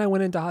Topic, you and I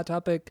went into Hot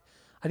Topic,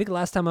 I think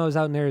last time I was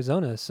out in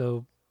Arizona,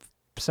 so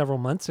several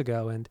months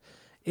ago, and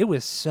it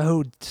was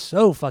so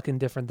fucking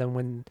different than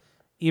when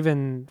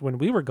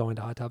we were going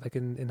to Hot Topic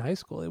in high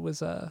school. It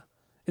was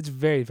it's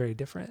very, very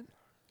different.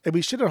 And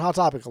we shit on Hot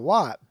Topic a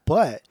lot,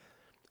 but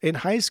in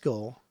high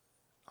school,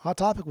 Hot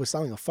Topic was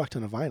selling a fuck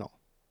ton of vinyl.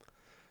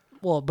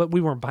 Well, but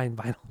we weren't buying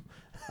vinyl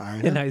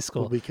in high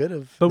school. Well, we could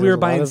have. But we were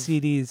buying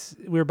CDs.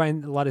 We were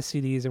buying a lot of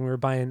CDs, and we were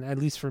buying, at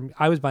least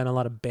I was buying a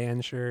lot of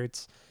band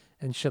shirts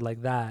and shit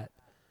like that.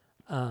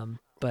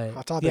 But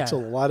Hot Topic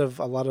sold a lot of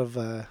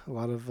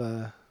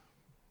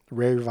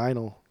rare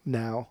vinyl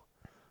now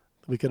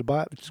we could have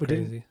bought, which is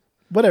crazy.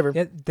 Whatever.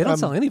 Yeah, they don't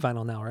sell any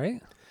vinyl now,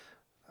 right?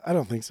 I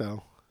don't think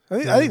so.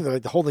 I think they're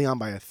like holding on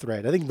by a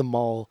thread. I think the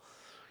mall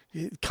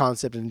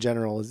concept in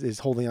general is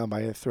holding on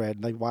by a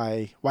thread. Like,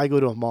 why go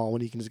to a mall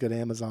when you can just go to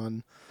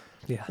Amazon?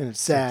 Yeah, and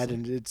it's sad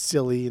and it's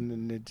silly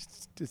and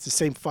it's the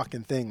same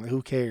fucking thing. Like,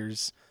 who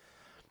cares?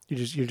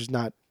 You're just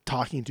not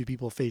talking to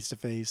people face to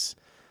face.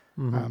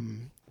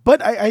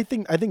 But I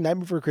think Nightmare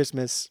Before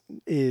Christmas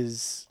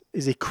is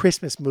a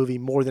Christmas movie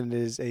more than it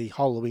is a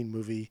Halloween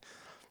movie,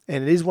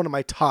 and it is one of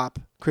my top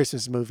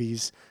Christmas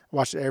movies. I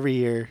watch it every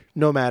year,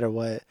 no matter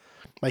what.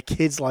 My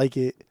kids like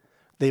it;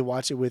 they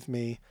watch it with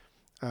me.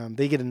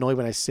 They get annoyed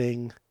when I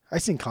sing. I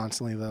sing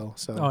constantly though,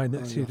 so I know,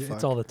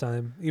 it's all the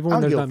time. Even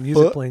when there's not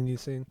music playing, you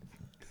sing.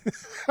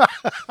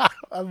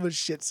 I'm a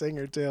shit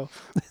singer too.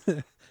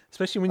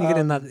 Especially when you get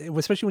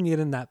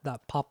in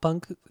that pop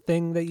punk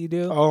thing that you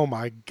do. Oh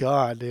my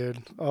god, dude!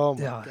 Oh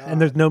my god! And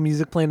there's no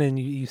music playing, and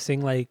you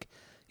sing like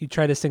you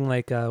try to sing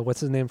like what's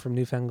his name from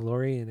Newfound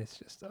Glory, and it's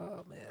just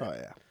oh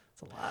man,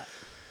 it's a lot.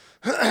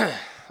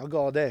 I'll go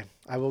all day.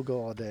 I will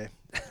go all day.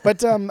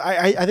 But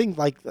I think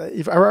like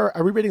if are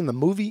we rating the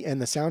movie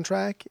and the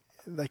soundtrack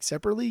like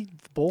separately?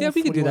 Both? Yeah,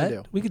 we could What do do you that.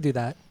 wanna We could do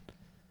that.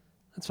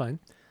 That's fine.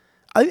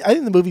 I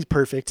think the movie's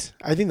perfect.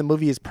 I think the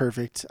movie is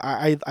perfect.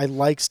 I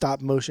like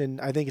stop motion.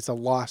 I think it's a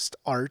lost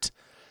art.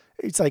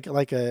 It's like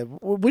a,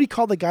 what do you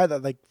call the guy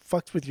that like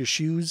fucks with your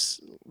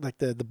shoes, like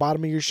the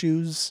bottom of your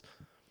shoes,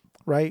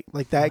 right?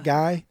 Like that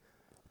guy.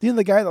 You know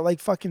the guy that like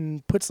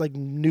fucking puts like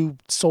new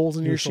soles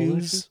in New your soles in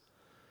your shoes.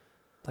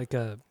 Like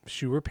a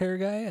shoe repair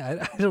guy?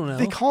 I don't know.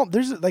 They call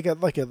there's like a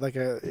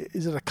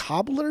is it a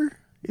cobbler?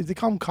 Is they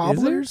call them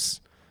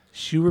cobblers?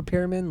 Shoe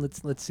repairman?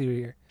 Let's see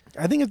here.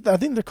 I think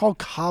they're called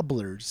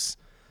cobblers.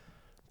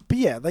 But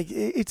yeah, like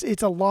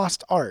it's a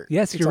lost art.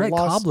 Yes, It's you're a right.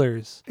 lost-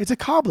 Cobblers. It's a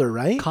cobbler,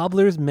 right?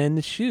 Cobblers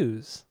men's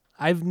shoes.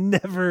 I've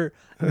never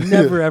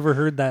ever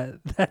heard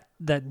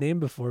that name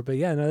before, but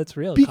yeah, no, that's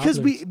real. because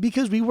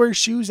Cobblers. we wear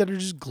shoes that are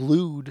just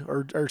glued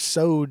or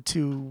sewed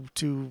to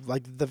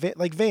like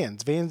like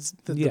Vans.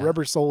 The Yeah.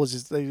 rubber sole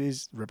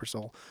is rubber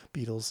sole.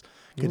 Beatles,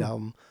 good Ooh.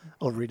 album,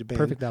 overrated band.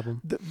 Perfect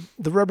album.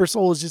 The rubber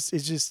sole is just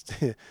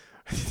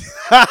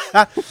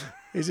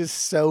it's just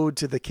sewed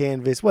to the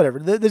canvas.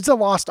 Whatever. It's a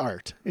lost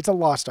art. It's a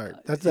lost art.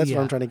 That's what Yeah.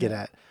 I'm trying to get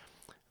at.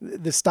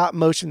 The stop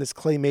motion, this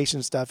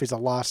claymation stuff is a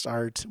lost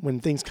art. When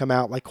things come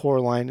out like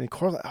Coraline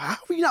how have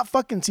you not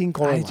fucking seen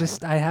Coraline?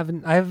 I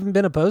haven't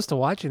been opposed to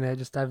watching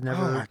it. I've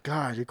never. Oh my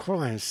god, dude,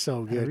 Coraline is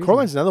so good. reason.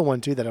 Coraline's another one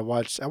too that I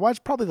watch. I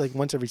watch probably like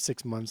once every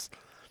 6 months,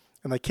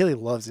 and like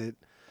Kaylee loves it.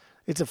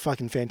 It's a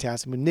fucking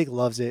fantastic movie. Nick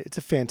loves it. It's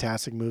a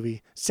fantastic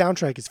movie.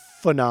 Soundtrack is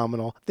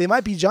phenomenal. They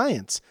Might Be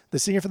Giants. The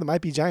singer for the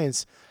Might Be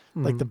Giants,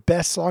 like the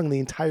best song in the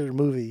entire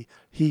movie,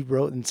 he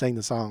wrote and sang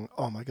the song.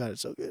 Oh my god,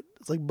 it's so good.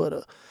 It's like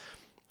butter.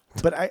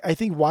 But I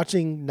think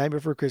watching Nightmare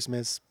Before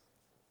Christmas,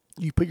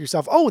 you put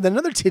yourself. Oh, and then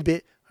another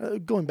tidbit.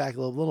 Going back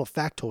a little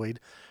factoid.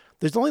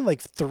 There's only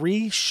like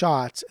 3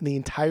 shots in the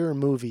entire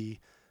movie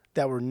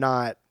that were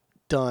not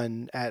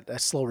done at a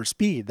slower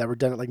speed. That were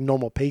done at like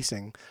normal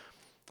pacing,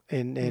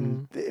 and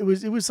it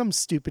was some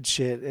stupid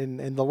shit.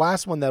 And the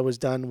last one that was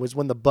done was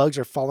when the bugs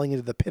are falling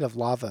into the pit of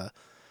lava.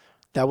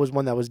 That was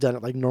one that was done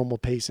at like normal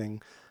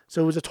pacing.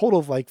 So it was a total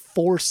of like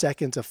 4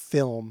 seconds of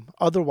film.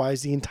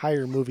 Otherwise, the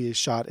entire movie is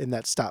shot in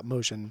that stop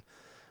motion.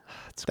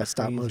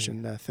 Stop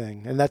motion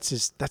thing, and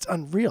that's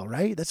unreal,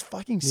 right? That's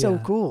fucking so Yeah.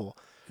 cool.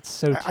 It's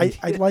so. I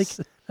like, tedious.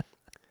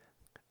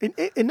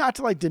 and not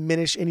to like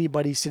diminish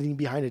anybody sitting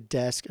behind a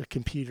desk or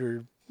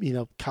computer,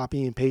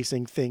 copying and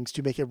pasting things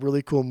to make a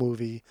really cool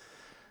movie,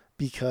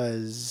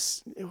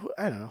 because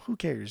I don't know, who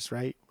cares,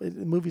 right? A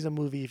movie's a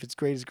movie. If it's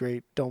great, it's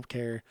great. Don't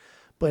care.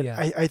 But Yeah.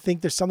 I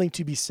think there's something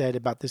to be said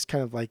about this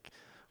kind of like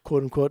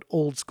quote unquote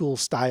old school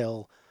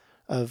style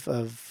of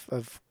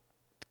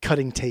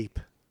cutting tape,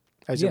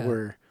 as it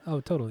were. Oh,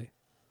 totally.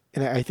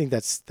 And I think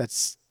that's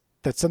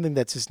something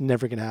that's just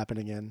never going to happen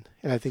again.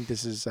 And I think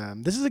this is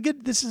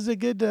a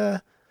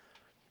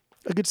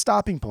good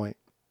stopping point,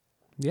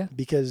 Yeah.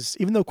 because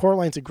even though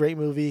Coraline's a great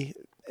movie,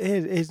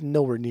 it is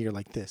nowhere near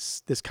like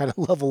this kind of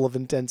level of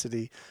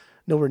intensity,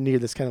 nowhere near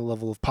this kind of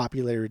level of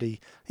popularity.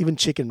 Even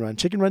Chicken Run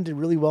did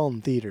really well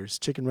in theaters.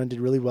 Chicken Run did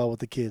really well with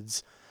the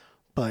kids,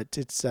 but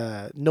it's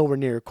nowhere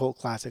near a cult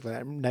classic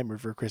like Nightmare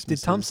Before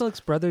Christmas. Did Tom is. Selleck's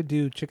brother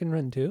do Chicken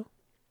Run too?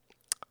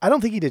 I don't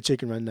think he did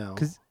Chicken Run, no.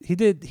 Because he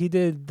did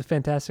the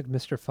Fantastic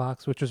Mr.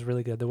 Fox, which was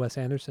really good, the Wes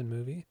Anderson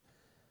movie.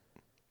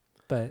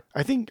 But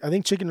I think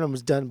Chicken Run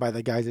was done by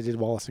the guys that did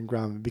Wallace and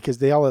Gromit, because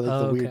they all had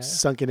like the Okay. weird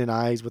sunken in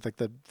eyes with like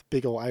the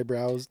big old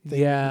eyebrows. Thing,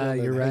 Yeah,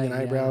 the you're hanging right,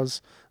 yeah.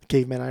 Eyebrows,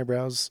 caveman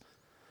eyebrows.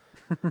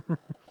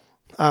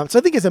 So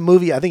I think as a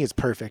movie, I think it's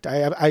perfect.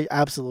 I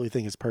absolutely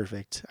think it's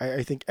perfect.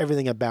 I think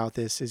everything about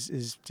this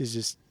is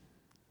just,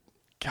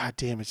 god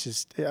damn, it's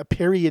just a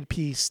period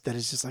piece that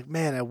is just like,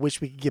 man, I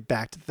wish we could get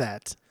back to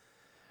that.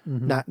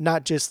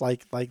 Not just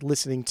like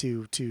listening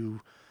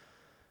to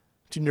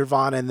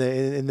Nirvana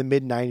in the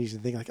mid 90s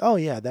and think like, oh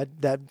yeah,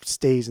 that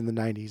stays in the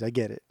 90s. I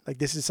get it. Like,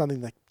 this is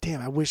something like,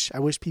 damn, I wish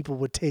people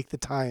would take the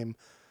time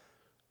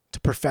to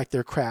perfect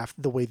their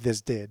craft the way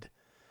this did.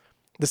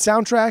 The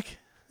soundtrack,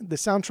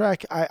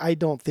 I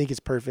don't think it's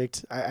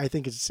perfect. I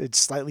think it's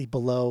slightly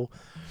below.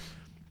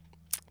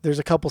 There's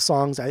a couple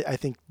songs I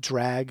think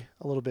drag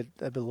a little bit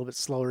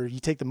slower. You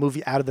take the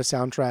movie out of the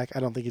soundtrack, I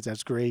don't think it's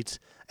as great.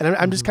 And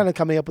I'm just kind of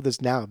coming up with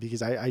this now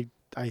because I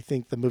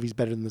think the movie's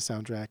better than the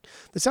soundtrack.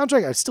 The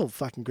soundtrack is still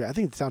fucking great. I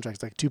think the soundtrack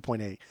is like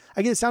 2.8.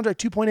 I get the soundtrack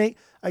 2.8.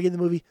 I get the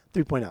movie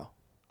 3.0.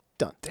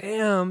 Done.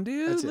 damn,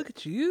 dude, That's look it.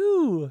 at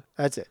you.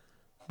 That's it.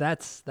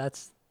 That's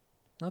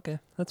okay.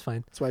 That's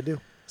fine. That's what I do.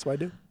 That's what I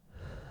do.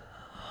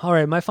 All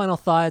right, my final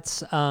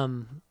thoughts. I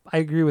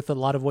agree with a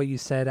lot of what you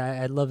said.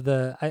 I love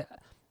I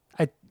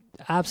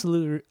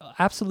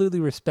absolutely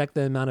respect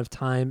the amount of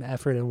time,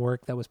 effort, and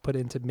work that was put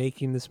into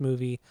making this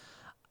movie.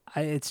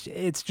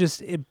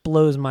 It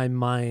blows my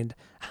mind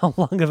how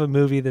long of a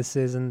movie this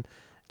is, and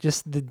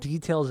just the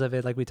details of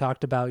it. Like we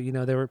talked about,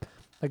 there were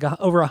like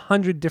over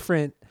 100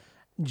 different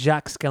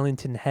Jack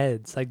Skellington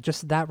heads. Like,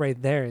 just that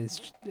right there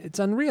it's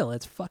unreal.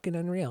 It's fucking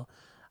unreal.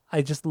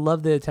 I just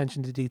love the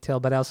attention to detail,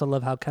 but I also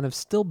love how kind of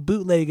still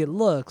bootleg it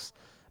looks,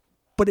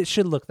 but it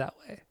should look that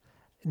way.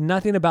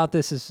 Nothing about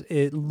this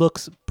it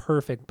looks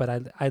perfect, but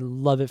I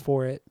love it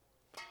for it.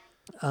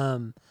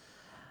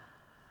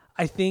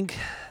 I think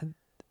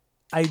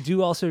I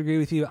do also agree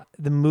with you.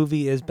 The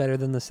movie is better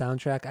than the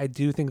soundtrack. I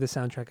do think the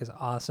soundtrack is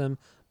awesome,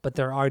 but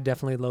there are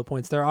definitely low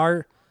points.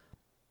 They're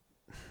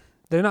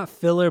not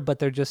filler, but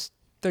they're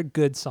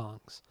good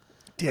songs.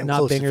 Damn not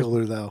close bangers. to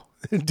filler though.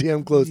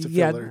 Damn close to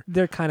filler. Yeah,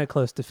 they're kind of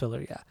close to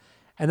filler. Yeah,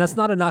 and that's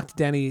not a knock to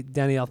Danny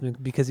Elfman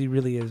because he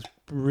really is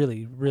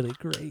really really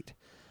great.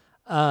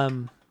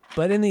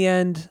 But in the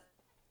end,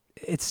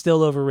 it's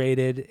still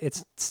overrated.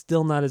 It's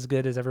still not as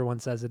good as everyone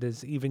says it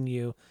is. Even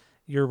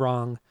you're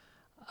wrong.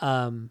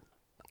 I'm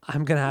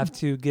gonna have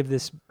to give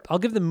this. I'll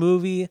give the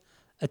movie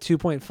a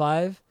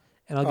 2.5,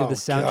 and I'll give the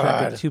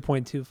soundtrack a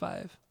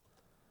 2.25.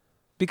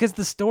 Because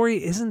the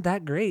story isn't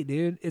that great,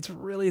 dude. It's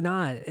really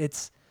not.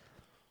 It's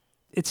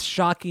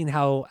shocking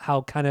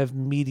how kind of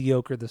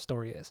mediocre the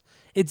story is.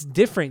 It's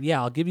different,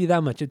 yeah. I'll give you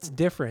that much. It's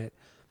different,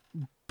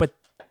 but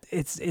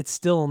it's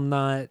still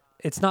not.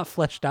 It's not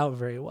fleshed out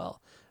very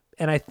well.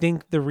 And I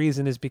think the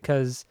reason is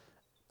because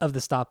of the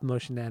stop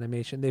motion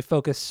animation. They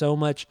focus so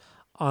much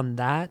on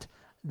that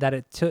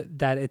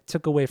it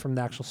took away from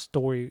the actual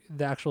story,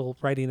 the actual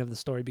writing of the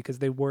story, because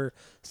they were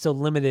so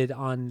limited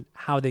on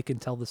how they can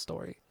tell the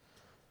story.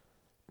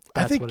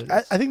 I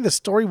think the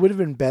story would have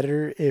been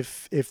better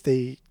if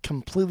they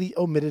completely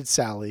omitted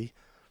Sally,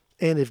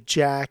 and if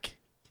Jack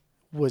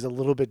was a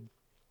little bit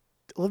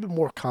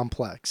more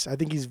complex. I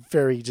think he's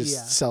very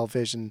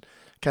selfish and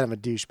kind of a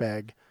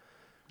douchebag.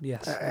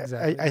 Yes,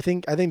 exactly. I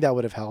think that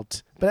would have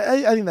helped, but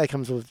I think that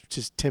comes with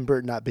just Tim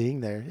Burton not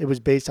being there. It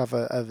was based off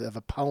of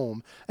a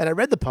poem, and I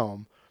read the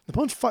poem. The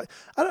poem's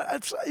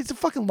it's a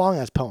fucking long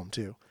ass poem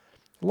too,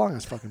 long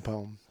ass fucking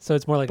poem. So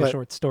it's more like a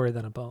short story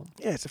than a poem.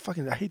 Yeah, it's a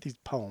fucking. I hate these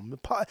poems.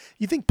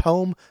 You think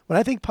poem? When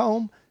I think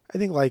poem, I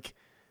think like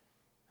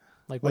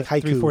what,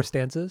 haiku. 3-4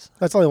 stanzas.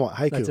 That's all I want.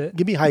 Haiku. That's it?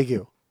 Give me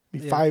haiku.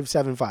 Yeah.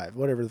 575,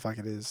 whatever the fuck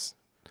it is.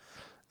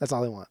 That's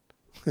all I want.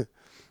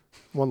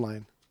 One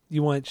line.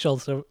 You want Shel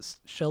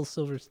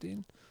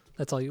Silverstein?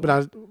 That's all you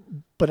want.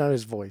 But not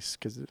his voice,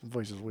 because his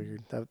voice is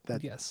weird.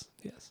 That yes.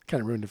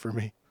 kind of ruined it for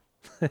me.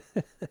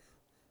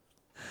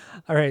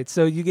 All right,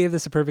 so you gave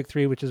this a perfect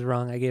 3, which is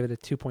wrong. I gave it a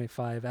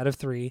 2.5 out of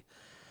 3.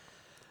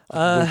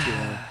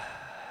 Yeah,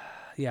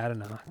 I don't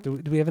know.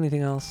 Do we have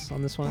anything else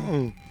on this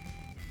one?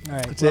 All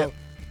right. That's it.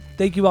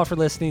 Thank you all for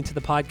listening to the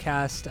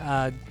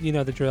podcast. You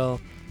know the drill.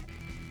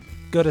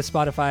 Go to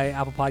Spotify,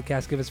 Apple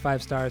Podcasts, give us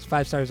 5 stars.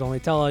 5 stars only.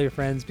 Tell all your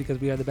friends because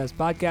we are the best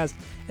podcast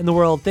in the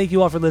world. Thank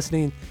you all for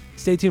listening.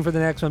 Stay tuned for the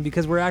next one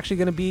because we're actually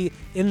going to be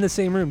in the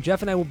same room.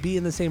 Jeff and I will be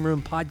in the same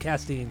room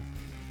podcasting.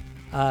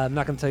 I'm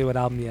not going to tell you what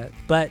album yet,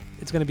 but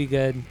it's going to be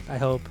good, I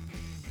hope.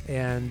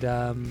 And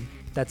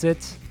that's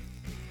it.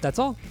 That's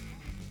all.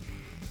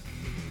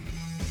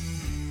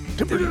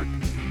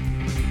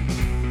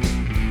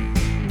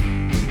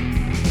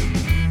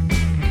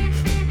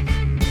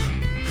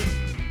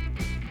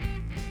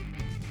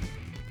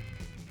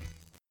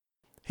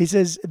 He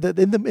says that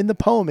in the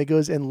poem it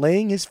goes, and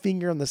laying his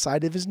finger on the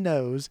side of his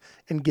nose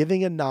and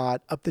giving a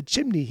nod up the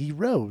chimney he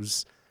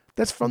rose.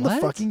 That's from the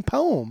fucking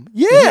poem.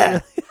 Yeah.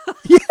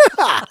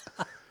 Yeah.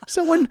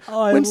 So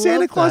when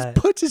Santa Claus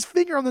puts his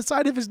finger on the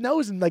side of his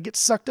nose and like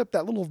gets sucked up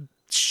that little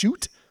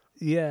chute,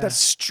 that's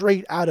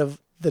straight out of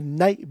The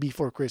Night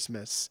Before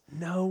Christmas.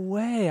 No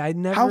way.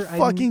 How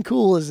fucking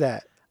cool is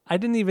that? I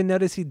didn't even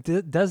notice he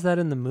does that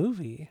in the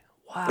movie.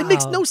 Wow. It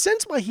makes no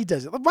sense why he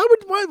does it.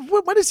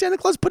 Why does Santa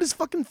Claus put his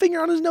fucking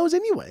finger on his nose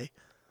anyway?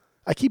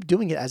 I keep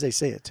doing it as I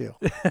say it too.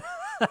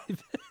 I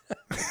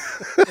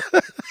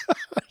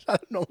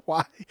don't know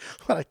why,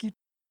 but I keep.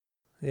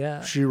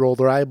 Yeah. She rolled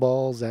her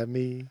eyeballs at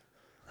me.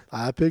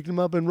 I picked them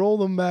up and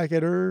rolled them back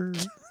at her.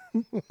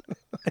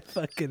 I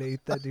fucking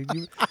hate that, dude.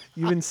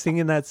 You've been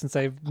singing that since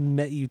I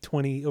met you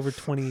over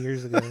 20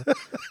 years ago.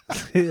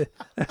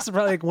 That's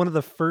probably like one of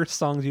the first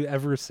songs you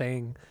ever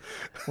sang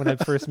when I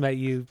first met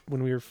you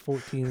when we were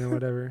 14 or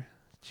whatever.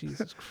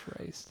 Jesus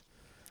Christ.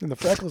 And the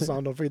Freckles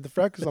song. Don't forget the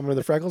Freckles song. Remember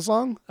the Freckles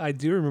song? I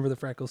do remember the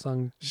Freckles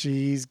song.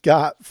 She's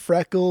got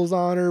freckles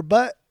on her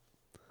butt.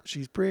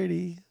 She's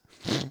pretty.